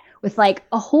set with like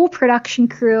a whole production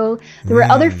crew. There were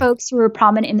other folks who were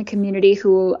prominent in the community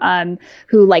who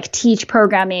like teach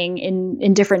programming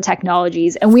in different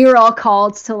technologies, and we were all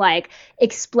called to like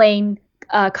explain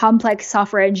complex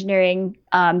software engineering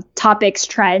topics,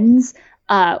 trends,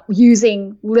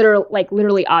 using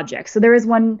literally objects. So there was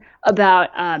one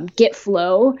about Git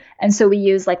flow, and so we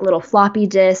used like little floppy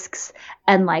disks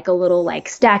and like a little like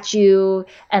statue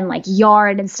and like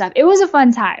yarn and stuff. It was a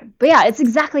fun time. But yeah, it's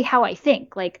exactly how I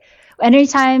think. Like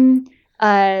anytime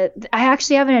I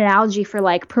actually have an analogy for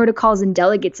like protocols and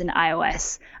delegates in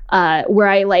iOS, where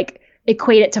I like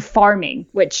equate it to farming,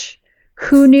 which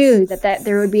who knew that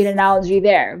there would be an analogy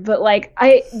there? But like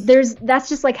that's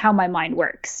just like how my mind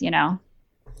works,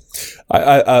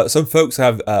 Some folks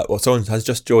have, someone has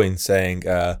just joined saying,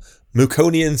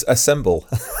 Mukonians assemble.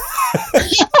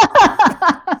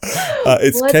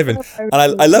 It's Kevin. And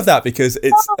I love that because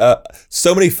it's,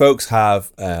 so many folks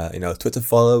have, Twitter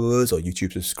followers or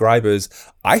YouTube subscribers.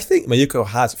 I think Mayuko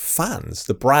has fans.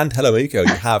 The brand Hello Mayuko,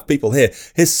 you have people here.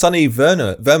 Here's Sunny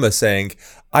Verma saying,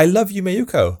 I love you,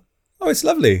 Mayuko. Oh, it's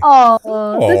lovely. Oh,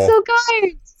 that's so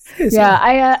kind.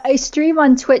 Yeah, I stream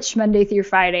on Twitch Monday through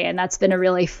Friday, and that's been a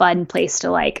really fun place to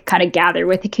like kind of gather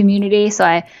with the community. So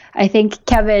I think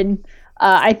Kevin,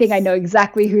 I think I know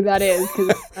exactly who that is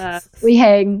because we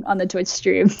hang on the Twitch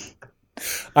stream.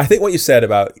 I think what you said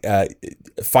about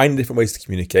finding different ways to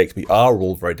communicate, we are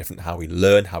all very different, how we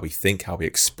learn, how we think, how we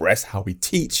express, how we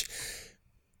teach.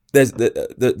 There's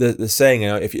the saying,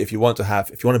 if you want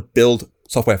to build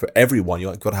software for everyone,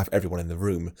 you've got to have everyone in the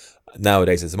room.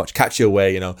 Nowadays, there's a much catchier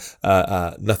way,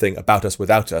 nothing about us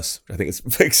without us. I think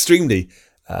it's extremely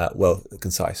well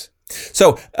concise.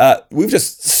 So we've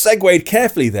just segued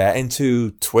carefully there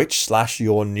into Twitch /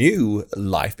 your new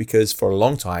life, because for a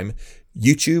long time,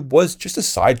 YouTube was just a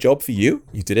side job for you.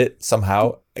 You did it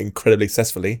somehow incredibly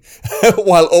successfully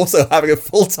while also having a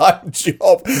full-time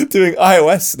job doing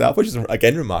iOS stuff, which is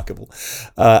again remarkable.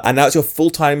 And now it's your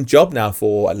full-time job now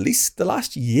for at least the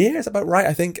last year. Is that about right,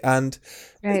 I think? And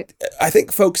right. I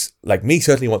think folks like me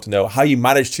certainly want to know how you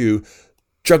managed to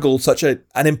juggle such an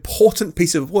important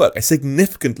piece of work, a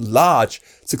significant, large,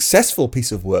 successful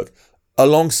piece of work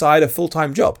alongside a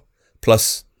full-time job,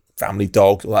 plus family,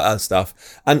 dogs, all that other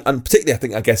stuff. And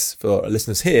particularly, I guess, for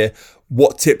listeners here,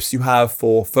 what tips you have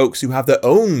for folks who have their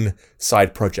own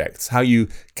side projects, how you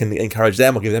can encourage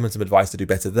them or give them some advice to do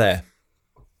better there.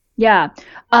 Yeah.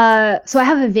 So I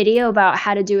have a video about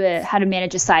how to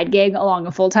manage a side gig along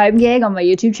a full-time gig on my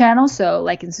YouTube channel. So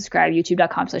like and subscribe,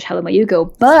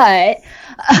 youtube.com/HelloMayuko. But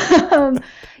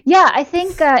yeah, I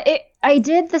think I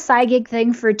did the side gig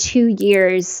thing for 2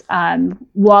 years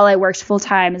while I worked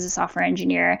full-time as a software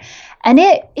engineer. And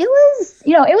it was,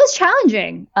 it was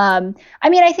challenging. I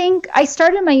mean, I think I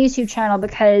started my YouTube channel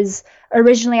because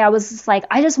originally I was just like,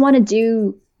 I just want to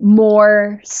do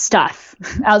more stuff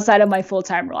outside of my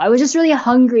full-time role. I was just really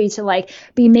hungry to like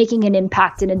be making an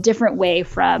impact in a different way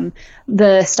from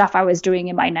the stuff I was doing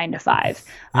in my 9 to 5.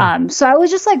 So I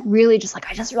was just like really just like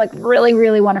I just like really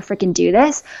really want to freaking do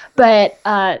this. But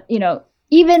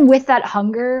even with that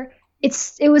hunger,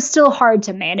 it was still hard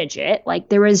to manage it. Like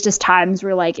there was just times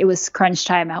where like it was crunch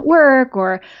time at work,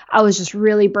 or I was just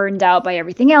really burned out by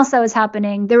everything else that was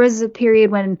happening. There was a period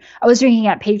when I was drinking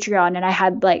at Patreon and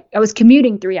I was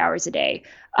commuting 3 hours a day.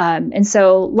 And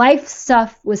so life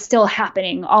stuff was still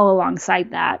happening all alongside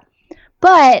that.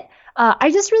 But I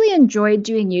just really enjoyed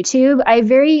doing YouTube. I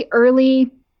very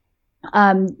early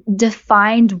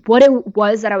defined what it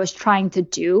was that I was trying to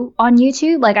do on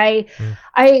YouTube. Like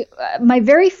my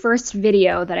very first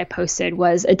video that I posted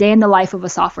was a day in the life of a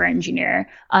software engineer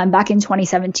back in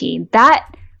 2017.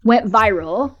 That went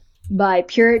viral by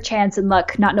pure chance and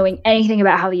luck, not knowing anything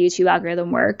about how the YouTube algorithm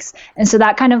works. And so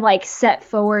that kind of like set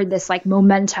forward this like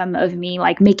momentum of me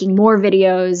like making more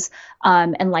videos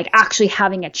and like actually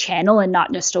having a channel and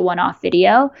not just a one-off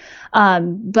video. I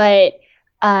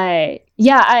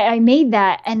made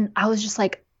that and I was just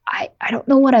like, I don't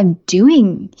know what I'm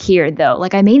doing here though.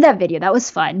 Like I made that video, that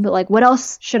was fun, but like what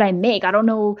else should I make? I don't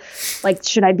know, like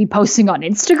should I be posting on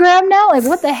Instagram now? Like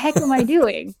what the heck am I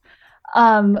doing?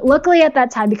 Luckily at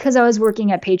that time, because I was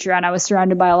working at Patreon, I was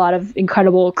surrounded by a lot of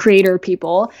incredible creator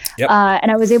people. Yep. And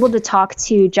I was able to talk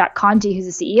to Jack Conte, who's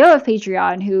the CEO of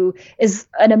Patreon, who is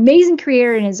an amazing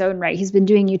creator in his own right. He's been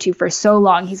doing YouTube for so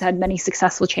long. He's had many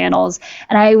successful channels.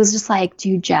 And I was just like,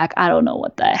 dude, Jack, I don't know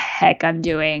what the heck I'm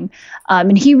doing.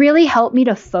 And he really helped me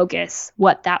to focus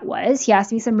what that was. He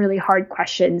asked me some really hard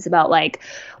questions about like,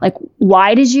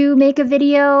 why did you make a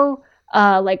video?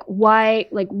 Why,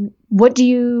 where do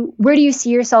you see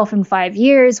yourself in 5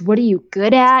 years? What are you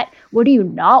good at? What do you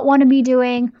not want to be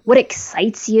doing? What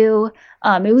excites you?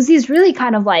 It was these really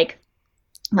kind of like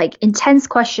intense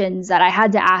questions that I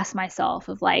had to ask myself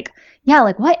of like,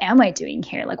 what am I doing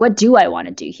here? Like, what do I want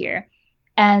to do here?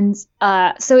 And,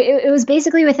 so it was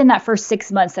basically within that first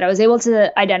 6 months that I was able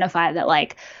to identify that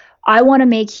like, I want to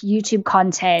make YouTube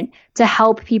content to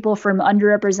help people from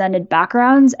underrepresented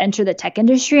backgrounds enter the tech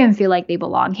industry and feel like they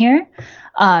belong here.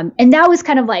 And that was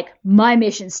kind of like my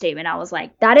mission statement. I was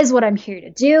like, that is what I'm here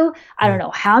to do. I don't know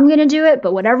how I'm going to do it,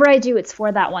 but whatever I do, it's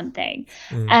for that one thing.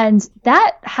 And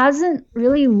that hasn't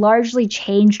really largely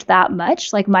changed that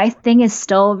much. Like my thing is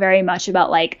still very much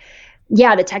about like,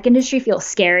 the tech industry feels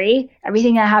scary.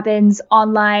 Everything that happens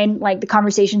online, like the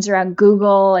conversations around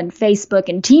Google and Facebook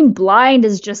and Team Blind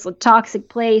is just a toxic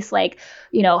place. Like,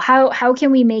 how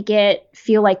can we make it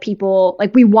feel like people,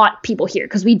 like we want people here?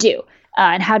 Because we do.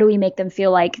 And how do we make them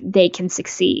feel like they can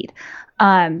succeed?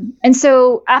 And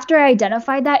so after I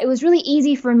identified that, it was really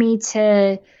easy for me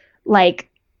to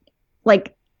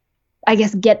I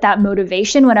guess get that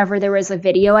motivation whenever there was a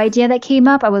video idea that came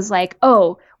up. I was like,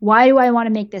 oh, why do I want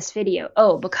to make this video?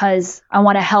 Oh, because I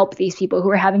want to help these people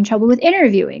who are having trouble with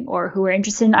interviewing or who are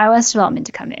interested in iOS development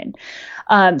to come in.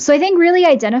 So I think really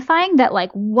identifying that,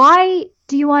 like, why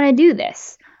do you want to do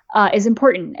this is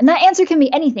important. And that answer can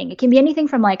be anything. It can be anything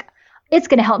from like, it's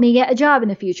going to help me get a job in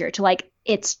the future to like,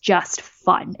 it's just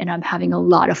fun and I'm having a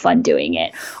lot of fun doing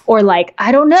it. Or like,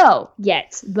 I don't know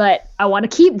yet, but I want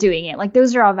to keep doing it. Like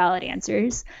those are all valid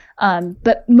answers.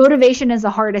 But motivation is the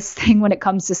hardest thing when it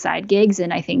comes to side gigs.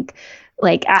 And I think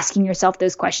like asking yourself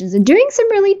those questions and doing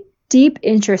some really deep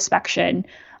introspection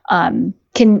can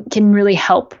really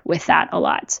help with that a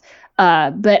lot.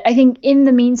 But I think in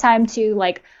the meantime too,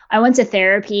 like I went to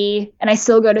therapy and I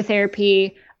still go to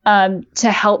therapy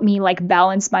to help me like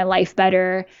balance my life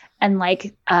better and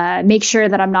like make sure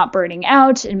that I'm not burning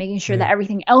out and making sure that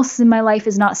everything else in my life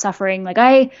is not suffering. Like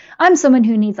I'm someone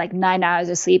who needs like 9 hours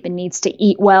of sleep and needs to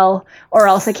eat well, or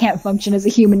else I can't function as a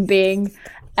human being.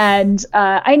 And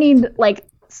I need like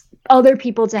other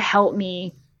people to help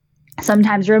me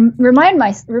sometimes remind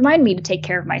me to take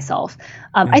care of myself.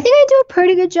 I think I do a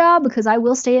pretty good job because I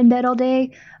will stay in bed all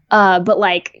day. But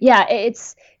like, yeah,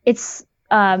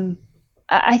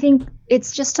 I think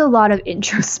it's just a lot of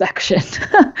introspection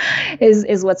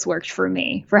is what's worked for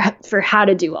me for how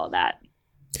to do all that.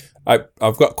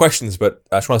 I've got questions, but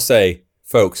I just want to say,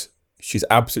 folks, she's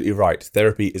absolutely right.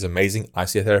 Therapy is amazing. I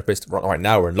see a therapist right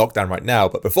now. We're in lockdown right now,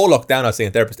 but before lockdown, I was seeing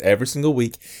a therapist every single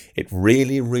week. It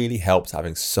really, really helps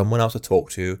having someone else to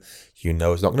talk to. You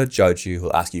know, is not going to judge you.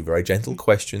 Who'll ask you very gentle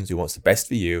questions. Who wants the best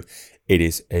for you. It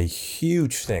is a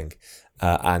huge thing.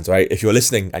 And so if you're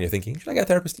listening and you're thinking, should I get a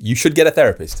therapist? You should get a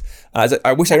therapist.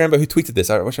 I wish I remember who tweeted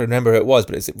this. I wish I remember who it was,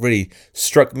 but it really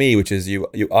struck me, which is you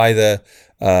either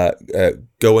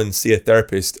go and see a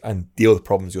therapist and deal with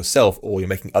problems yourself, or you're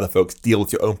making other folks deal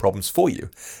with your own problems for you.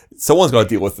 Someone's got to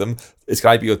deal with them. It's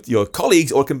going to be your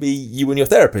colleagues, or it can be you and your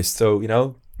therapist. So,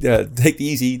 take the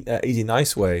easy,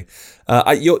 nice way.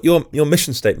 Your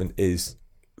mission statement is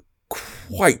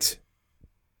quite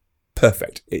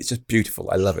perfect. It's just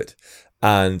beautiful. I love it.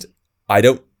 And I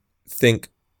don't think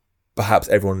perhaps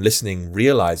everyone listening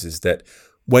realizes that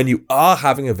when you are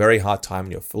having a very hard time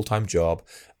in your full-time job,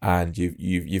 and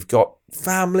you've got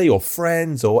family or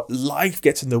friends or life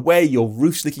gets in the way, your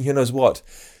roof's leaking, who knows what,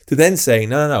 to then say,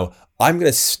 no, I'm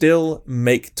going to still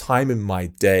make time in my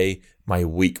day, my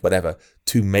week, whatever,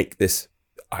 to make this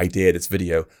idea, this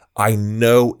video. I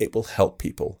know it will help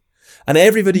people. And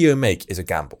every video you make is a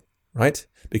gamble, right?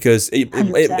 Because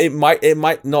it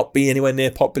might not be anywhere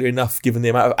near popular enough given the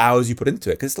amount of hours you put into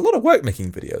it, because it's a lot of work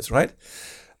making videos, right?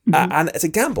 Mm-hmm. And it's a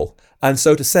gamble. And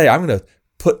so to say, I'm going to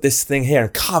put this thing here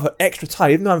and carve out extra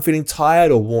time, even though I'm feeling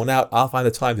tired or worn out, I'll find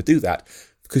the time to do that,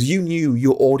 because you knew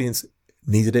your audience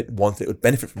needed it, wanted it, would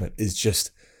benefit from it, is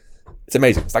just, it's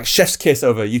amazing. It's like chef's kiss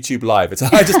over YouTube Live.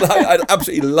 I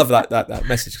absolutely love that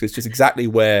message, because it's just exactly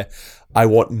where I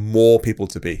want more people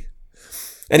to be.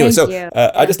 Anyway,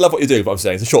 I just love what you're doing, what I'm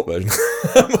saying. It's a short version.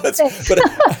 but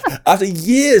after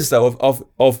years, though,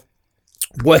 of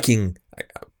working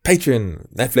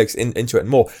Patreon, Netflix, into it and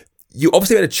more, you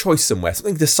obviously made a choice somewhere.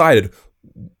 Something decided,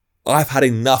 I've had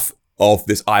enough of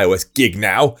this iOS gig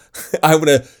now. I'm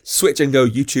going to switch and go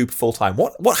YouTube full time.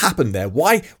 What happened there?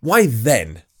 Why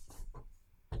then?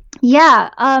 Yeah.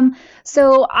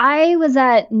 So I was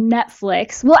at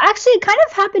Netflix. Well, actually, it kind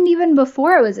of happened even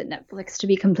before I was at Netflix, to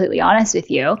be completely honest with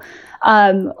you.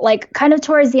 Kind of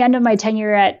towards the end of my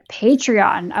tenure at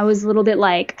Patreon, I was a little bit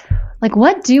like,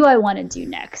 what do I want to do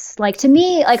next? To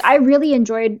me, I really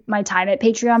enjoyed my time at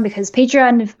Patreon, because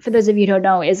Patreon, for those of you who don't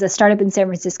know, is a startup in San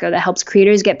Francisco that helps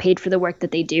creators get paid for the work that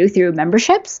they do through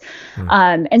memberships.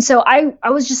 And so I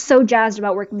was just so jazzed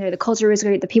about working there. The culture was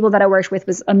great. The people that I worked with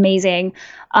was amazing.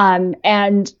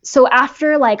 And so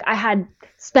after I had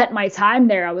spent my time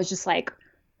there, I was just like,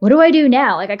 what do I do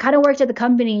now? I kind of worked at the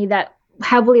company that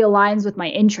heavily aligns with my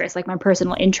interests, my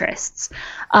personal interests.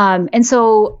 And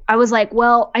so I was like,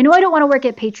 well, I know I don't want to work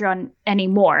at Patreon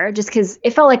anymore, just because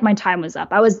it felt like my time was up.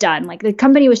 I was done. The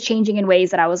company was changing in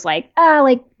ways that I was like,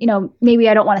 maybe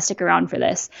I don't want to stick around for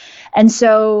this. And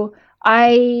so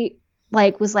I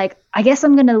was like, I guess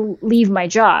I'm going to leave my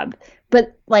job.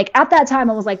 But at that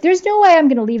time, I was like, there's no way I'm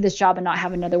going to leave this job and not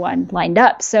have another one lined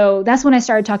up. So that's when I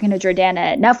started talking to Jordana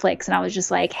at Netflix. And I was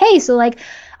just like, hey, so I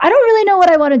don't really know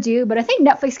what I want to do, but I think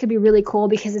Netflix could be really cool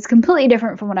because it's completely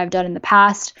different from what I've done in the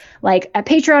past. At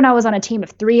Patreon, I was on a team of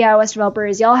 3 iOS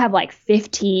developers. Y'all have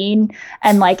 15,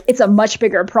 and it's a much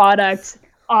bigger product,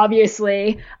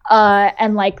 obviously,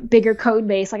 and bigger code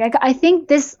base. I think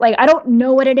this, I don't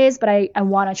know what it is, but I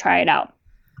want to try it out.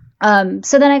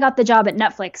 So then I got the job at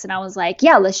Netflix, and I was like,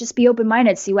 yeah, let's just be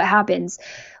open-minded, see what happens.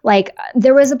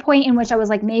 There was a point in which I was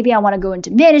like, maybe I want to go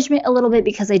into management a little bit,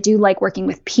 because I do like working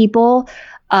with people,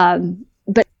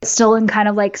 but still in kind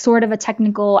of sort of a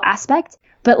technical aspect.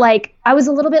 But I was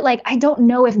a little bit I don't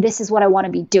know if this is what I want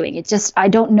to be doing. I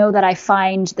don't know that I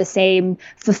find the same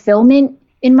fulfillment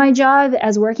in my job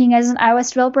as working as an iOS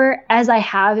developer as I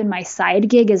have in my side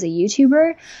gig as a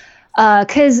YouTuber.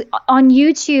 Because on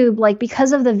YouTube,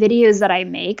 because of the videos that I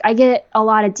make, I get a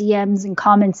lot of DMs and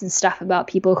comments and stuff about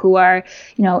people who are,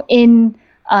 in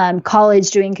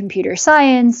college doing computer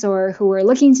science, or who are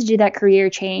looking to do that career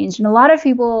change. And a lot of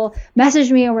people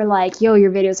messaged me and were like, yo,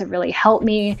 your videos have really helped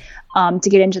me to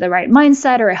get into the right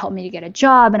mindset, or it helped me to get a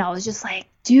job. And I was just like,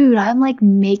 dude, I'm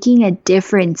making a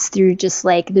difference through just the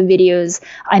videos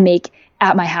I make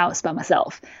at my house by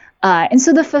myself. And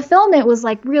so the fulfillment was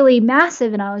really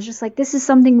massive. And I was just like, this is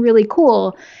something really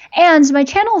cool. And my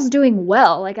channel's doing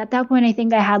well. At that point, I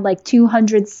think I had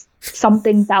 200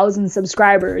 something thousand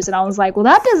subscribers. And I was like, well,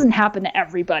 that doesn't happen to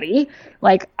everybody.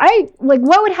 What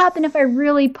would happen if I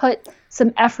really put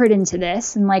some effort into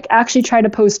this and actually try to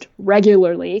post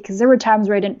regularly? Because there were times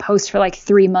where I didn't post for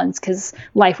 3 months because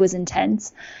life was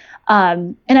intense.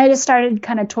 And I just started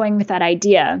kind of toying with that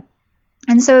idea.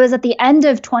 And so it was at the end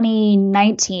of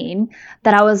 2019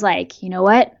 that I was like, you know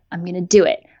what? I'm going to do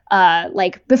it.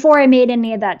 like before I made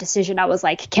any of that decision, I was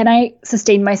like, can I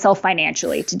sustain myself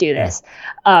financially to do this?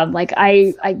 Like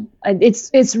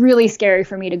it's really scary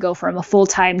for me to go from a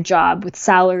full-time job with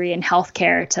salary and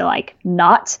healthcare to like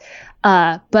not.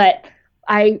 But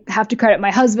I have to credit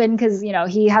my husband because, you know,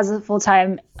 he has a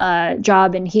full-time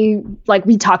job, and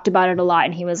we talked about it a lot,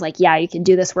 and he was like, yeah, you can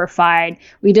do this. We're fine.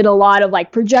 We did a lot of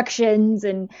like projections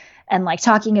and like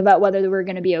talking about whether we're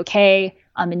going to be okay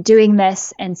in doing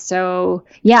this. And so,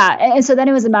 yeah. And so then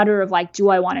it was a matter of like, do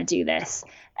I want to do this?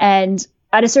 And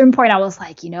at a certain point I was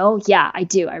like, you know, yeah, I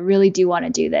do. I really do want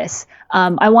to do this.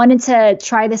 I wanted to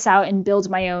try this out and build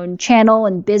my own channel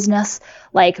and business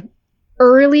like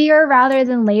earlier rather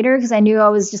than later, because I knew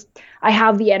I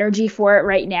have the energy for it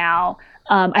right now.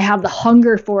 I have the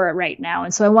hunger for it right now.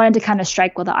 And so I wanted to kind of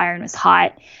strike while the iron was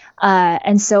hot.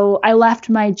 And so I left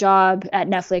my job at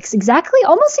Netflix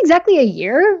almost exactly a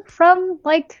year from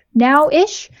like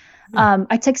now-ish.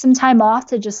 I took some time off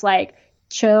to just like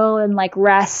chill and like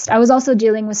rest. I was also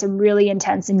dealing with some really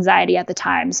intense anxiety at the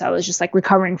time, so I was just like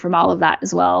recovering from all of that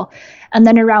as well. And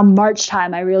then around March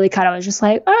time, I really kind of was just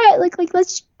like, all right, like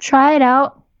let's try it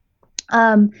out.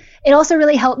 It also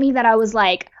really helped me that I was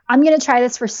like, I'm going to try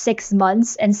this for 6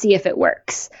 months and see if it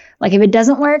works. Like if it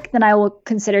doesn't work, then I will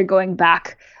consider going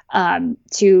back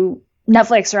to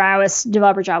Netflix or iOS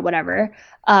developer job, whatever.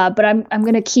 But I'm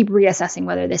going to keep reassessing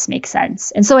whether this makes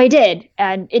sense. And so I did,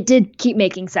 and it did keep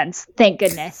making sense. Thank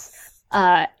goodness.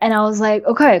 And I was like,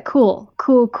 okay, cool.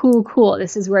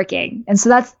 This is working. And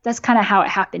so that's kind of how it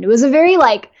happened. It was a very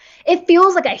like, it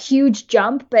feels like a huge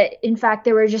jump, but in fact,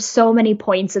 there were just so many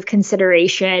points of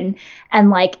consideration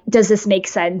and like, does this make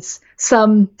sense?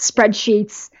 Some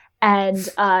spreadsheets and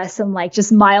some like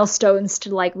just milestones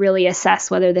to like really assess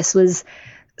whether this was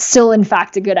still in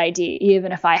fact a good idea,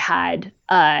 even if I had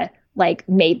like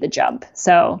made the jump.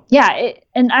 So yeah,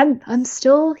 and I'm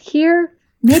still here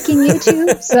making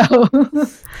YouTube, so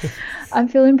I'm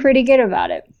feeling pretty good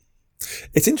about it.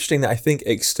 It's interesting that I think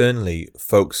externally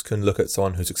folks can look at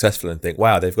someone who's successful and think,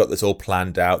 wow, they've got this all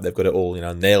planned out, they've got it all, you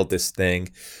know, nailed this thing.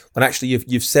 When actually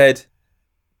you've said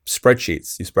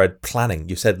spreadsheets, you've said planning,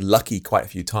 you've said lucky quite a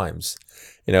few times.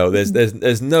 You know,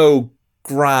 there's no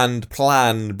grand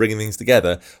plan bringing things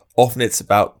together. Often it's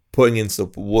about putting in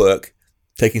some work,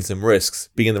 taking some risks,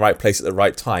 being in the right place at the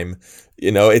right time.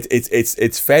 You know,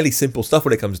 it's fairly simple stuff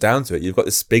when it comes down to it. You've got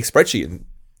this big spreadsheet, and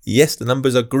yes, the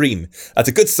numbers are green. That's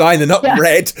a good sign. They're not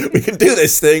red. We can do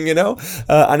this thing, you know.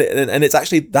 And it's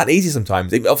actually that easy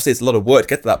sometimes. Obviously, it's a lot of work to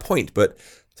get to that point, but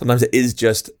sometimes it is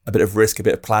just a bit of risk, a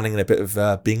bit of planning, and a bit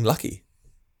of being lucky.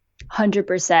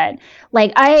 100%.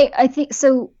 Like I think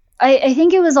so. I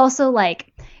think it was also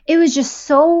like, it was just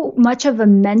so much of a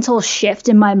mental shift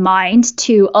in my mind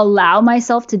to allow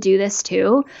myself to do this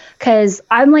too. Cause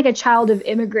I'm like a child of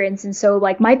immigrants. And so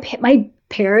like my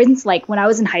parents, like when I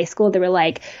was in high school, they were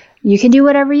like, you can do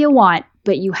whatever you want,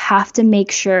 but you have to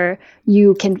make sure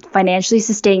you can financially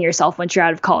sustain yourself once you're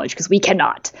out of college, because we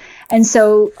cannot. And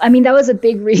so, I mean, that was a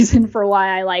big reason for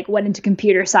why I like went into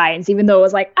computer science, even though it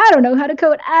was like, I don't know how to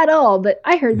code at all, but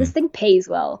I heard this thing pays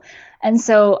well. And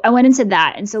so I went into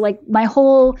that. And so like my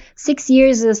whole 6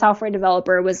 years as a software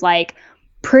developer was like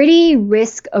pretty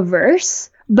risk averse,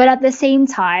 but at the same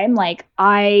time, like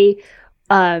I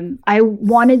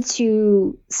wanted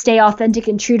to stay authentic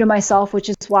and true to myself, which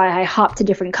is why I hopped to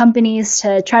different companies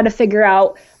to try to figure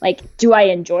out, like, do I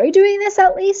enjoy doing this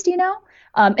at least, you know?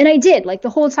 And I did, like, the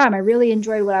whole time. I really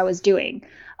enjoyed what I was doing.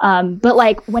 But,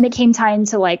 like, when it came time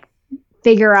to, like,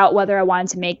 figure out whether I wanted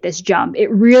to make this jump, it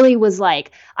really was,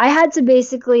 like, I had to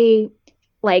basically,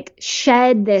 like,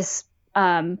 shed this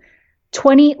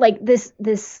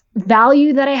this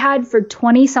value that I had for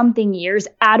 20 something years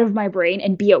out of my brain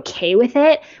and be okay with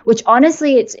it, which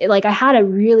honestly, it's like I had a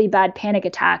really bad panic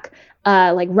attack,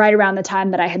 like right around the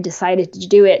time that I had decided to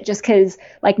do it, just because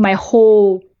like my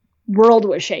whole world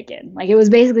was shaken. Like it was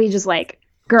basically just like,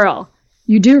 girl,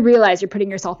 you do realize you're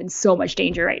putting yourself in so much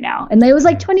danger right now. And it was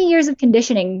like 20 years of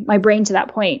conditioning my brain to that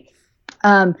point.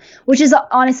 Which is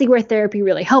honestly where therapy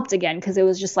really helped again, because it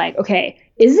was just like, okay,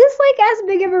 is this like as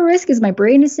big of a risk as my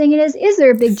brain is saying it is? Is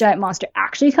there a big giant monster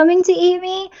actually coming to eat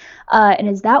me? And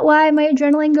is that why my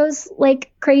adrenaline goes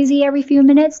like crazy every few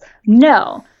minutes?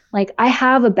 No, like I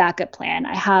have a backup plan.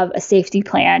 I have a safety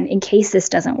plan in case this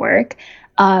doesn't work.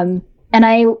 And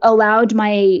I allowed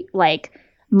my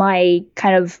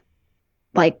kind of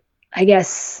like, I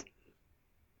guess,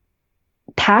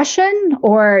 passion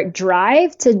or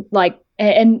drive to like,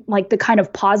 and like the kind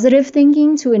of positive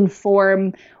thinking to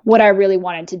inform what I really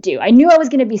wanted to do. I knew I was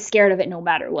going to be scared of it no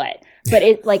matter what, but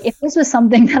it like, if this was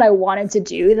something that I wanted to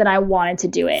do, then I wanted to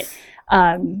do it.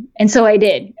 And so I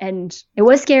did, and it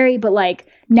was scary, but like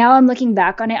now I'm looking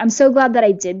back on it, I'm so glad that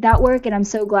I did that work. And I'm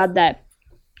so glad that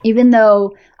even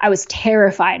though I was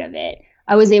terrified of it,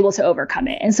 I was able to overcome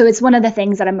it. And so it's one of the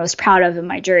things that I'm most proud of in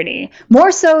my journey,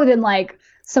 more so than like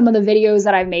some of the videos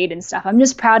that I've made and stuff. I'm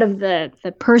just proud of the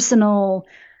personal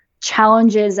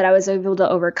challenges that I was able to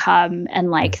overcome, and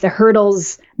like the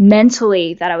hurdles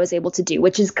mentally that I was able to do,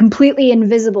 which is completely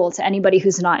invisible to anybody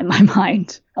who's not in my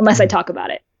mind unless I talk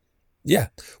about it. Yeah.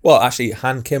 Well, actually,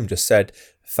 Han Kim just said,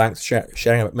 thanks for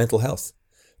sharing about mental health,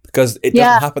 because it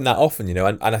doesn't happen that often, you know.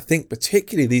 And I think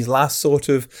particularly these last sort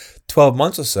of 12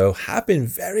 months or so have been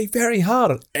very, very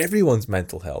hard on everyone's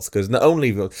mental health, because not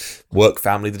only work,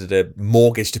 family, the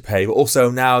mortgage to pay, but also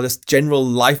now this general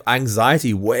life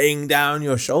anxiety weighing down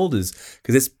your shoulders,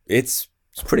 because it's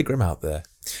pretty grim out there.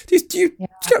 Just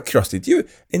out of curiosity, do you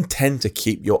intend to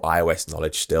keep your iOS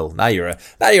knowledge still? Now you're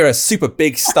a super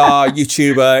big star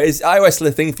YouTuber. Is iOS still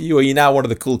a thing for you, or are you now one of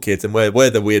the cool kids and we're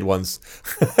the weird ones?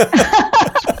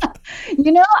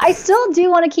 You know, I still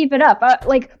do want to keep it up.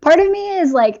 Like, part of me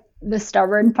is like the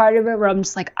stubborn part of it, where I'm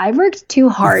just like, I worked too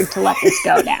hard to let this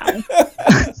go down.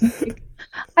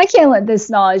 I can't let this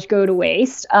knowledge go to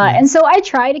waste. And so I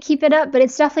try to keep it up, but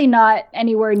it's definitely not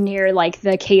anywhere near like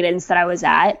the cadence that I was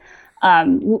at.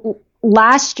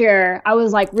 Last year, I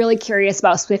was like really curious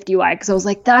about Swift UI, because I was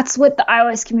like, that's what the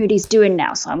iOS community is doing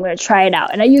now, so I'm going to try it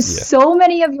out. And I used so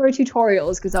many of your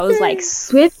tutorials, because I was like,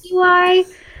 Swift UI?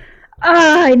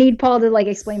 I need Paul to like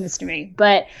explain this to me.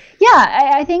 But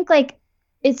yeah, I think like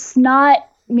it's not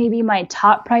maybe my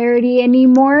top priority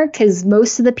anymore, because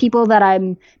most of the people that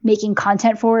I'm making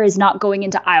content for is not going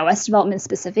into iOS development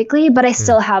specifically, but I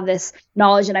still have this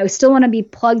knowledge, and I still want to be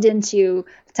plugged into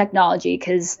technology,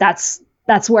 because that's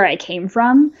where I came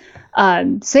from.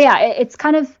 So yeah, it's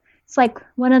like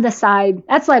one of the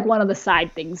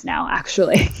side things now,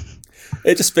 actually.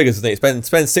 It just figures, doesn't it?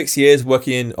 Spend 6 years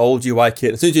working in old UI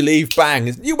kit. As soon as you leave, bang,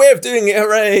 it's a new way of doing it.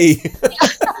 Hooray!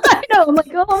 I know. I'm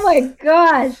like, oh my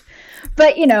gosh.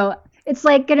 But, you know, it's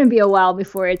like going to be a while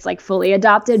before it's like fully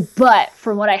adopted. But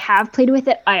from what I have played with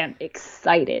it, I am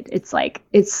excited. It's like,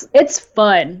 it's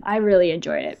fun. I really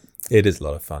enjoy it. It is a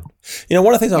lot of fun. You know,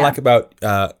 one of the things I like about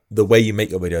the way you make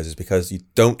your videos is because you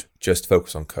don't just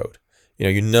focus on code.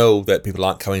 You know that people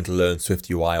aren't coming to learn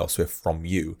Swift UI or Swift from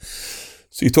you.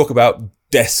 So you talk about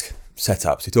desk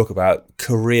setups, you talk about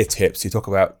career tips, you talk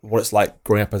about what it's like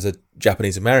growing up as a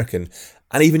Japanese American,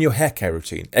 and even your hair care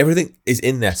routine. Everything is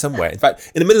in there somewhere. In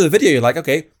fact, in the middle of the video, you're like,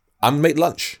 okay, I'm going to make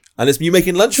lunch. And it's you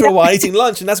making lunch for a while, eating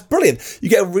lunch, and that's brilliant. You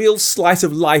get a real slice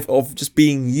of life of just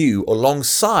being you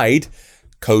alongside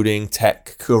coding,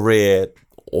 tech, career,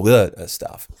 all the other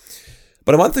stuff.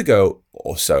 But a month ago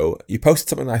or so, you posted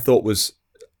something I thought was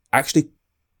actually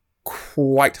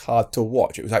quite hard to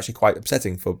watch. It was actually quite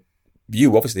upsetting for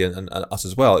you, obviously, and us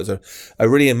as well. It was a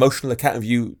really emotional account of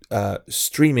you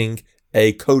streaming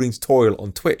a coding tutorial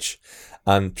on Twitch.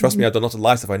 And trust me, I've done lots of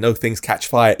live stuff. I know things catch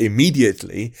fire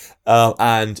immediately.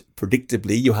 And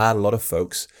predictably, you had a lot of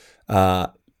folks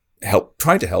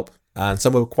trying to help. And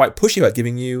some were quite pushy about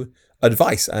giving you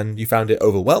advice. And you found it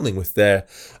overwhelming with their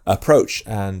approach.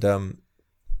 And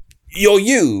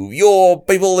you're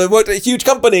people who worked at huge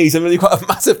companies and you've got a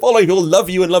massive following who will love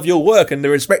you and love your work and they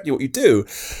respect you what you do.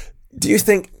 Do you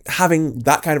think having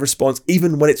that kind of response,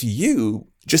 even when it's you,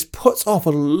 just puts off a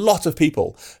lot of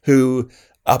people who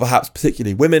are perhaps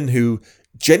particularly women who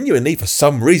genuinely, for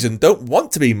some reason, don't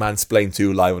want to be mansplained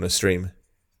to live on a stream?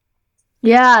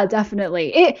 Yeah,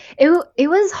 definitely. It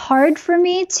was hard for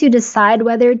me to decide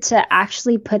whether to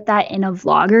actually put that in a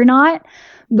vlog or not.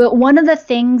 But one of the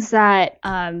things that,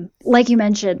 like you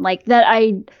mentioned, like that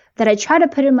I try to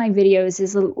put in my videos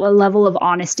is a level of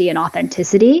honesty and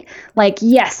authenticity. Like,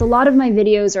 yes, a lot of my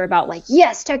videos are about like,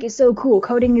 yes, tech is so cool.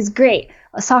 Coding is great.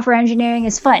 Software engineering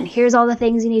is fun. Here's all the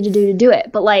things you need to do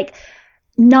it. But like,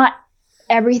 not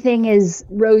everything is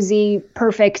rosy,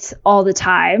 perfect all the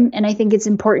time. And I think it's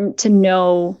important to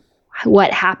know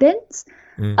what happens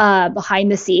behind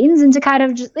the scenes and to kind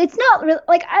of just, it's not really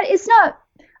like,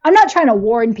 I'm not trying to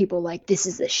warn people like this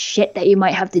is the shit that you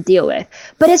might have to deal with,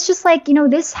 but it's just like,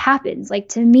 this happens, like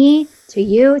to me, to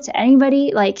you, to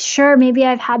anybody. Like, sure, maybe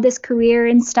I've had this career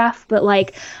and stuff, but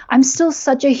like I'm still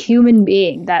such a human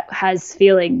being that has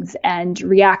feelings and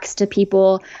reacts to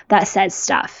people that says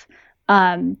stuff.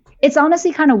 It's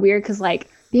honestly kind of weird because like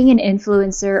being an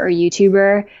influencer or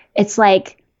YouTuber, it's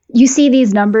like you see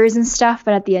these numbers and stuff,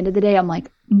 but at the end of the day,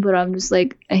 I'm just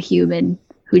like a human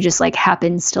who just like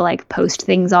happens to like post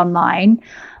things online.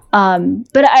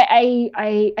 But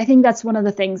I think that's one of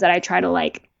the things that I try to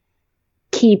like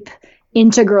keep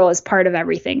integral as part of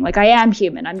everything. Like I am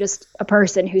human. I'm just a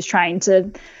person who's trying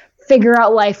to figure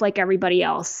out life like everybody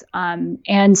else.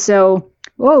 And so,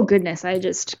 oh goodness, I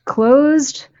just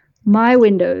closed my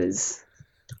windows.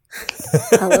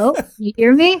 Hello? You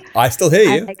hear me? I still hear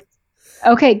you.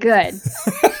 Okay, good.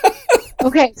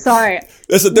 Okay, sorry.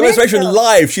 There's a demonstration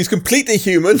live. She's completely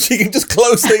human. She can just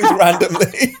close things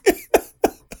randomly.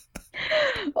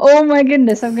 Oh my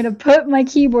goodness, I'm going to put my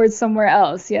keyboard somewhere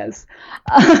else. Yes.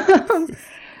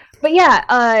 But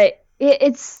yeah,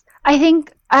 it's, I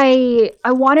think I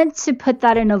wanted to put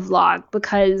that in a vlog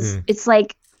because it's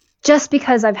like, just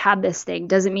because I've had this thing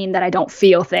doesn't mean that I don't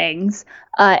feel things.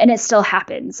 And it still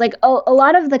happens. Like a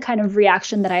lot of the kind of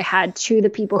reaction that I had to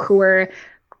the people who were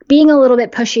being a little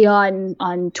bit pushy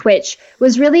on Twitch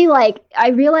was really like, I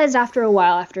realized after a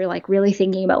while, after like really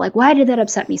thinking about like, why did that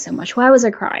upset me so much? Why was I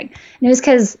crying? And it was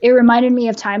because it reminded me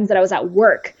of times that I was at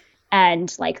work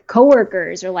and like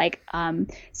coworkers or like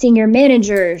senior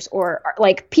managers or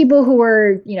like people who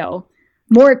were, you know,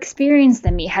 more experienced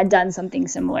than me had done something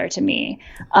similar to me.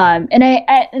 And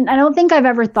I don't think I've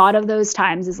ever thought of those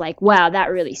times as like, wow,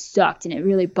 that really sucked and it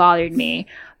really bothered me.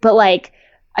 But like,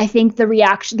 I think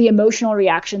the emotional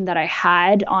reaction that I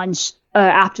had on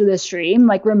after the stream,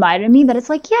 like reminded me that it's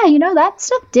like, yeah, you know, that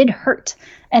stuff did hurt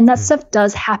and that stuff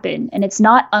does happen. And it's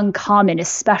not uncommon,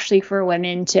 especially for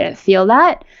women to feel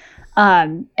that.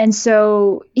 And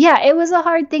so, yeah, it was a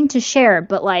hard thing to share,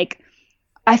 but like,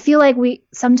 I feel like we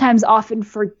sometimes often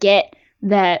forget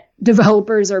that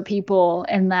developers are people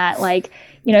and that like,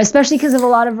 you know, especially because of a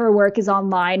lot of our work is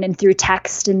online and through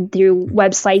text and through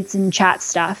websites and chat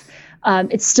stuff.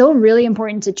 It's still really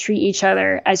important to treat each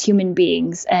other as human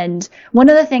beings. And one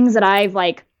of the things that I've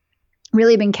like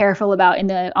really been careful about in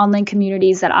the online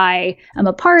communities that I am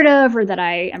a part of or that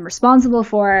I am responsible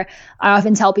for, I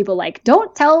often tell people like,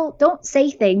 don't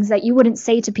say things that you wouldn't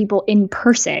say to people in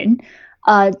person.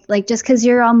 Like just because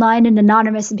you're online and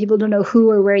anonymous and people don't know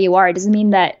who or where you are, doesn't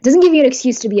give you an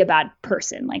excuse to be a bad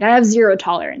person. Like I have zero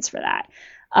tolerance for that.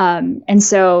 And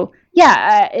so,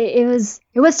 yeah, it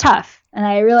was tough. And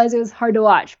I realized it was hard to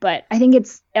watch, but I think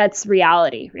it's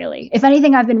reality, really. If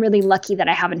anything, I've been really lucky that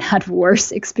I haven't had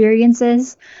worse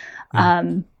experiences.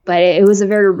 But it was a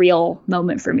very real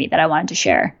moment for me that I wanted to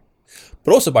share.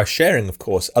 But also by sharing, of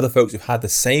course, other folks who've had the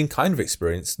same kind of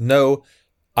experience know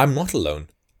I'm not alone.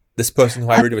 This person who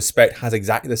I really respect has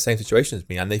exactly the same situation as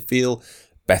me, and they feel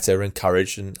better,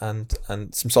 encouraged, and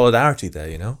some solidarity there,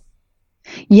 you know?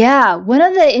 Yeah. One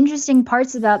of the interesting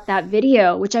parts about that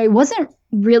video, which I wasn't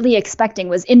really expecting,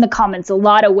 was in the comments, a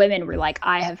lot of women were like,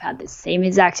 I have had the same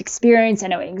exact experience. I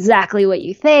know exactly what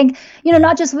you think. You know,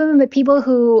 not just women, but people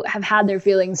who have had their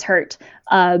feelings hurt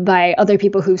by other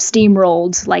people who've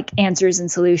steamrolled like answers and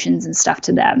solutions and stuff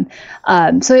to them.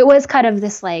 So it was kind of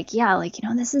this like, yeah, like, you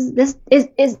know, this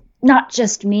is not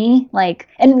just me. Like,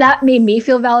 and that made me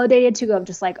feel validated to go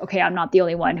just like, okay, I'm not the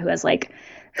only one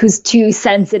who's too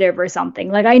sensitive or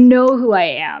something. Like I know who I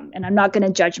am and I'm not going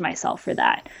to judge myself for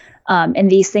that.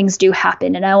 And these things do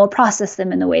happen and I will process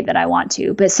them in the way that I want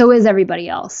to, but so is everybody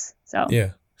else. So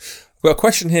yeah. Well, a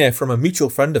question here from a mutual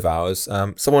friend of ours,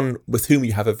 someone with whom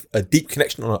you have a deep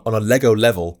connection on a Lego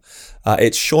level.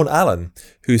 It's Sean Allen,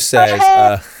 who says,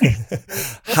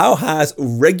 how has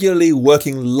regularly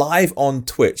working live on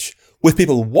Twitch with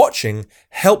people watching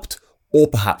helped or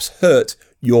perhaps hurt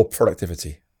your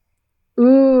productivity?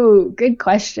 Ooh, good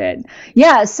question.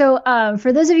 Yeah. So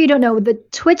for those of you who don't know, the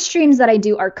Twitch streams that I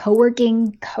do are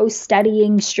co-working,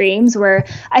 co-studying streams where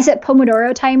I set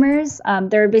Pomodoro timers.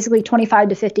 They're basically 25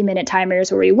 to 50-minute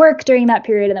timers where we work during that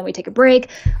period and then we take a break.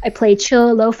 I play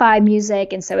chill, lo-fi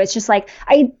music. And so it's just like,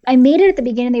 I made it at the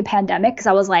beginning of the pandemic because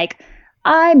I was like,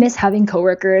 I miss having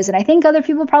coworkers, and I think other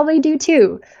people probably do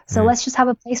too. So let's just have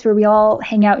a place where we all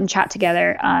hang out and chat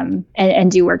together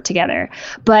and do work together.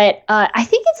 But I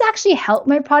think it's actually helped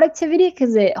my productivity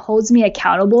because it holds me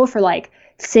accountable for like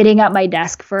sitting at my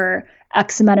desk for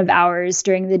X amount of hours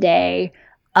during the day.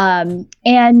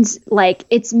 And like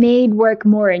it's made work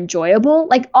more enjoyable.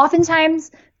 Like oftentimes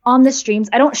on the streams,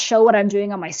 I don't show what I'm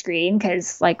doing on my screen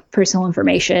because like personal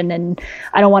information and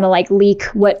I don't want to like leak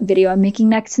what video I'm making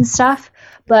next and stuff.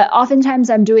 But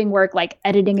oftentimes I'm doing work like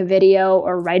editing a video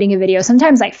or writing a video.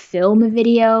 Sometimes I film a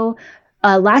video.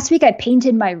 Last week I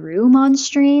painted my room on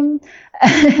stream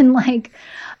and like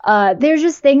there's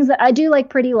just things that I do like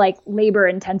pretty like labor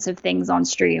intensive things on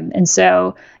stream. And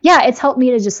so, yeah, it's helped me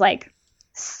to just like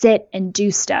sit and do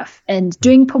stuff, and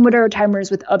doing Pomodoro timers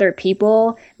with other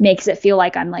people makes it feel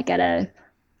like I'm like at a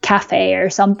cafe or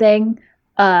something.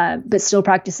 but still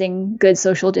practicing good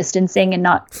social distancing and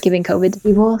not giving COVID to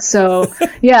people. So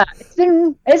yeah,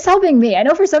 it's helping me. I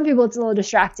know for some people it's a little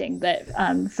distracting, but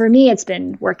for me, it's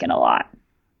been working a lot.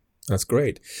 That's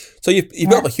great. So you've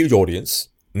built a huge audience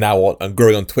now and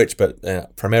growing on Twitch, but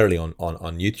primarily on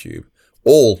YouTube,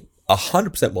 all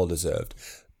 100% well-deserved.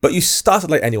 But you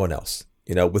started like anyone else,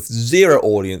 with zero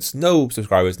audience, no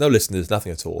subscribers, no listeners,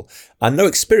 nothing at all, and no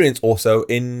experience also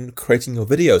in creating your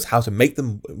videos, how to make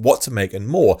them, what to make, and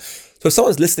more. So if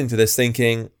someone's listening to this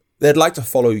thinking they'd like to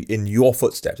follow in your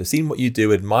footsteps, have seen what you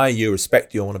do, admire you,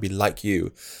 respect you, and want to be like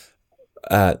you,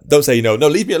 don't say, no,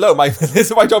 leave me alone. This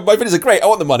is my job. My videos are great. I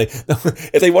want the money.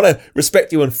 If they want to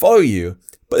respect you and follow you,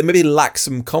 but they maybe lack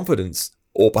some confidence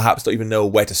or perhaps don't even know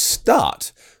where to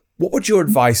start, what would your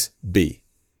advice be?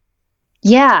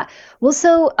 Yeah. Well,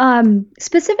 so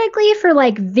specifically for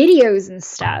like videos and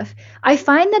stuff, I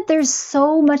find that there's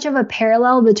so much of a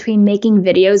parallel between making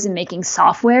videos and making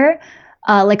software.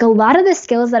 Like a lot of the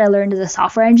skills that I learned as a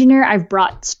software engineer, I've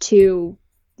brought to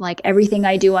like everything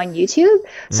I do on YouTube.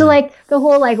 So like the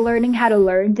whole like learning how to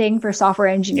learn thing for software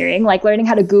engineering, like learning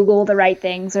how to Google the right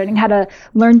things, learning how to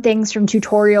learn things from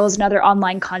tutorials and other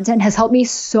online content has helped me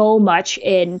so much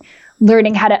in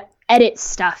learning how to edit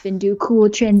stuff and do cool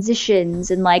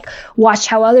transitions and like watch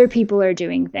how other people are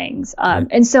doing things.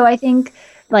 And so I think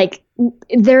like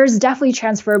there's definitely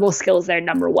transferable skills there,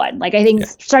 number one. Like I think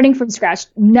starting from scratch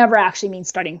never actually means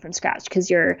starting from scratch because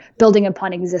you're building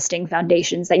upon existing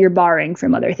foundations that you're borrowing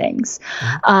from other things.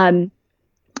 I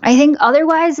think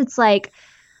otherwise it's like,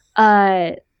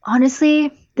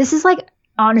 honestly, I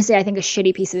think a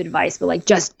shitty piece of advice, but like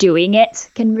just doing it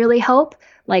can really help.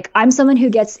 Like I'm someone who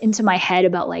gets into my head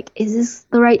about like, is this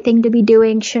the right thing to be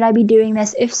doing? Should I be doing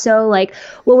this? If so, like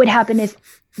what would happen if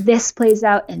this plays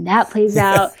out and that plays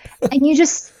out? And you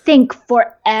just think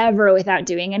forever without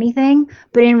doing anything.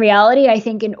 But in reality, I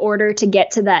think in order to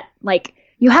get to that, like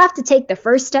you have to take the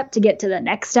first step to get to the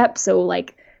next step. So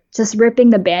like just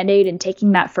ripping the Band-Aid and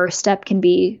taking that first step can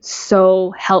be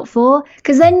so helpful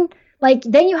because then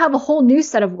you have a whole new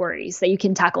set of worries that you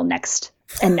can tackle next.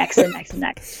 And next and next and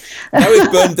next. Now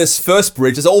we've burned this first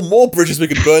bridge. There's all more bridges we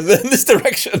can burn in this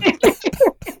direction.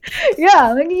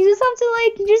 Yeah, like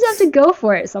you just have to go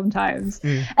for it sometimes.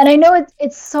 And I know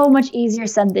it's so much easier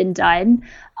said than done.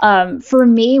 For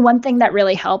me, one thing that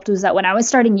really helped was that when I was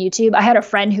starting YouTube, I had a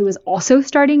friend who was also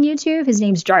starting YouTube. His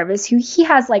name's Jarvis, he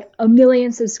has like 1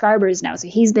 million subscribers now. So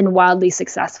he's been wildly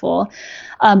successful.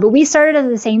 But we started at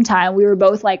the same time. We were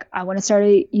both like, I want to start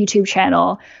a YouTube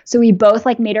channel. So we both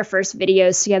like made our first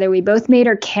videos together. We both made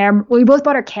we both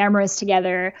bought our cameras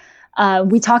together.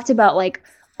 We talked about like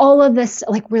all of this,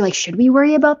 like we're like, should we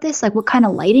worry about this? Like what kind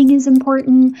of lighting is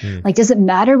important? Like, does it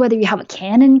matter whether you have a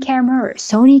Canon camera or a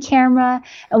Sony camera?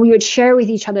 And we would share with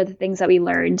each other the things that we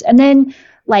learned. And then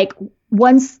like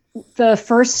once the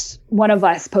first one of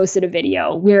us posted a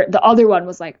video, the other one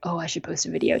was like, oh, I should post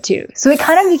a video too. So it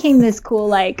kind of became this cool,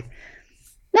 like,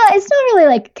 no, it's not really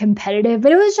like competitive,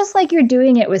 but it was just like you're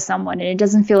doing it with someone and it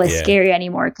doesn't feel as scary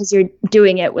anymore because you're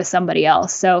doing it with somebody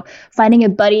else. So finding a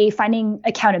buddy, finding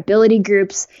accountability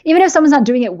groups, even if someone's not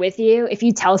doing it with you, if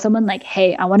you tell someone like,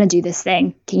 hey, I want to do this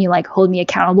thing, can you like hold me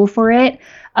accountable for it?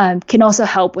 Can also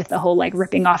help with the whole like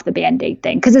ripping off the Band-Aid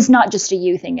thing because it's not just a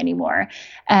you thing anymore.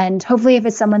 And hopefully if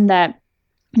it's someone that,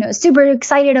 is super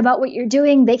excited about what you're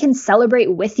doing, they can celebrate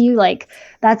with you. Like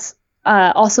that's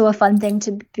also a fun thing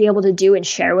to be able to do and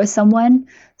share with someone.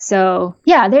 So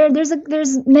yeah,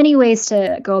 there's many ways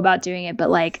to go about doing it, but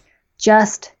like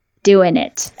just doing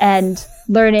it and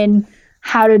learning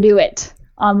how to do it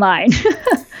online.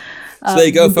 So there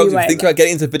you go, folks. If you think about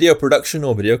getting into video production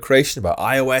or video creation, about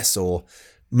iOS or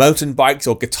mountain bikes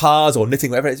or guitars or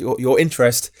knitting, whatever it is your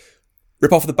interest,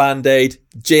 rip off the Band-Aid,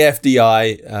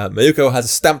 JFDI. Mayuko has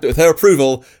stamped it with her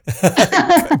approval.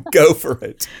 Go for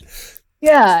it.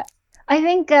 Yeah. I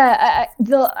think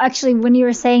actually when you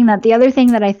were saying that, the other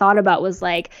thing that I thought about was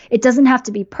like, it doesn't have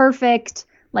to be perfect.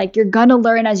 Like you're going to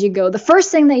learn as you go. The first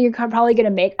thing that you're probably going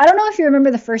to make, I don't know if you remember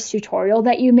the first tutorial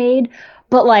that you made,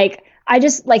 but like, I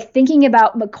just like thinking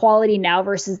about the quality now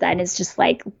versus then is just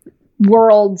like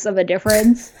worlds of a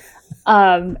difference.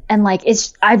 And like,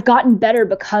 I've gotten better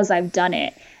because I've done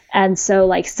it. And so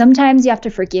like sometimes you have to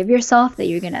forgive yourself that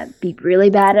you're going to be really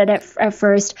bad at it at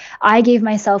first. I gave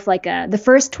myself like the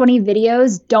first 20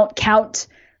 videos don't count.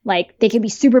 Like they can be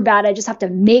super bad. I just have to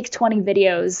make 20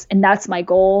 videos and that's my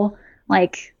goal.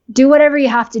 Like do whatever you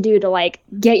have to do to like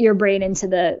get your brain into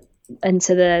the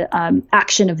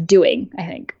action of doing, I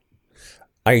think.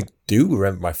 I do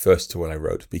remember my first one I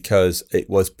wrote because it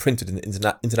was printed in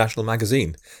an international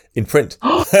magazine in print.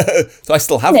 So I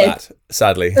still have that,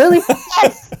 sadly. Early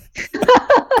success.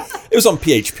 It was on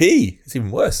PHP. It's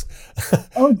even worse.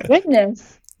 Oh,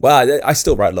 goodness. Well, I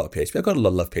still write a lot of PHP. I've got a lot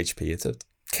of love PHP. It's a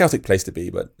chaotic place to be,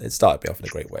 but it started me off in a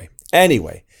great way.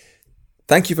 Anyway,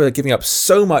 thank you for giving up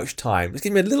so much time. Just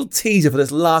give me a little teaser for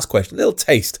this last question, a little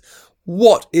taste.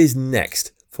 What is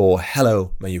next for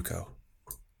Hello Mayuko?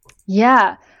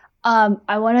 Yeah.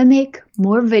 I want to make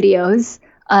more videos,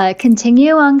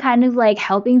 continue on kind of like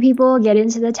helping people get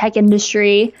into the tech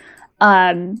industry.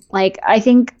 Like, I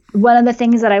think one of the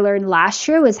things that I learned last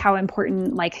year was how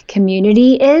important like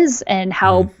community is, and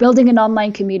how building an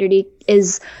online community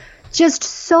is just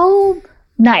so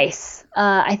nice.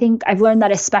 I think I've learned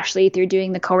that especially through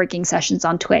doing the co-working sessions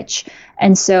on Twitch.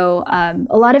 And so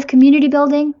a lot of community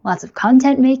building, lots of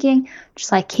content making,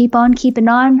 just like keep on keeping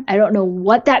on. I don't know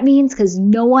what that means because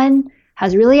no one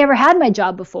has really ever had my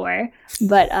job before,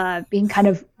 but being kind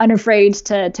of unafraid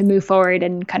to move forward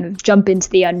and kind of jump into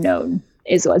the unknown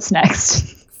is what's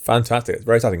next. Fantastic. It's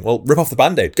very exciting. Well, rip off the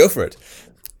Band-Aid. Go for it.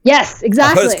 Yes,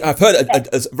 exactly. I've heard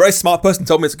a very smart person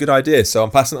told me it's a good idea, so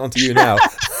I'm passing it on to you now.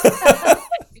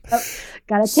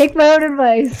 Gotta take my own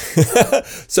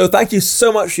advice. So thank you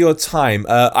so much for your time.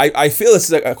 I feel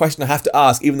this is a question I have to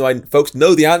ask, even though folks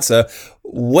know the answer.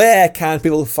 Where can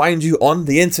people find you on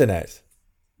the internet?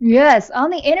 Yes, on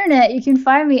the internet, you can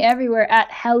find me everywhere at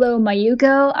Hello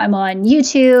Mayuko. I'm on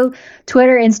YouTube,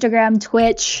 Twitter, Instagram,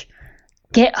 Twitch,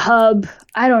 GitHub.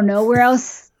 I don't know where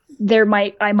else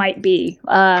I might be.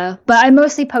 But I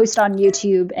mostly post on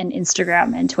YouTube and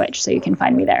Instagram and Twitch, so you can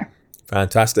find me there.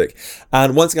 Fantastic.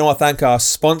 And once again, I want to thank our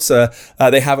sponsor.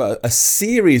 They have a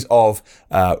series of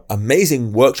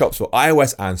amazing workshops for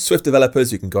iOS and Swift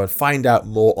developers. You can go and find out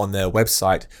more on their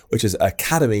website, which is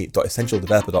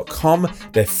academy.essentialdeveloper.com.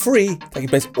 They're free, taking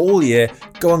place all year.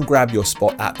 Go and grab your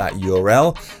spot at that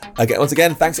URL. Once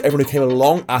again, thanks to everyone who came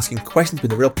along asking questions. It's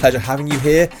been a real pleasure having you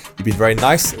here. You've been very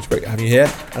nice. It's great having you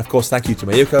here. And of course, thank you to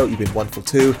Mayuko. You've been wonderful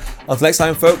too. Until next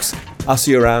time, folks, I'll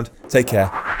see you around. Take care.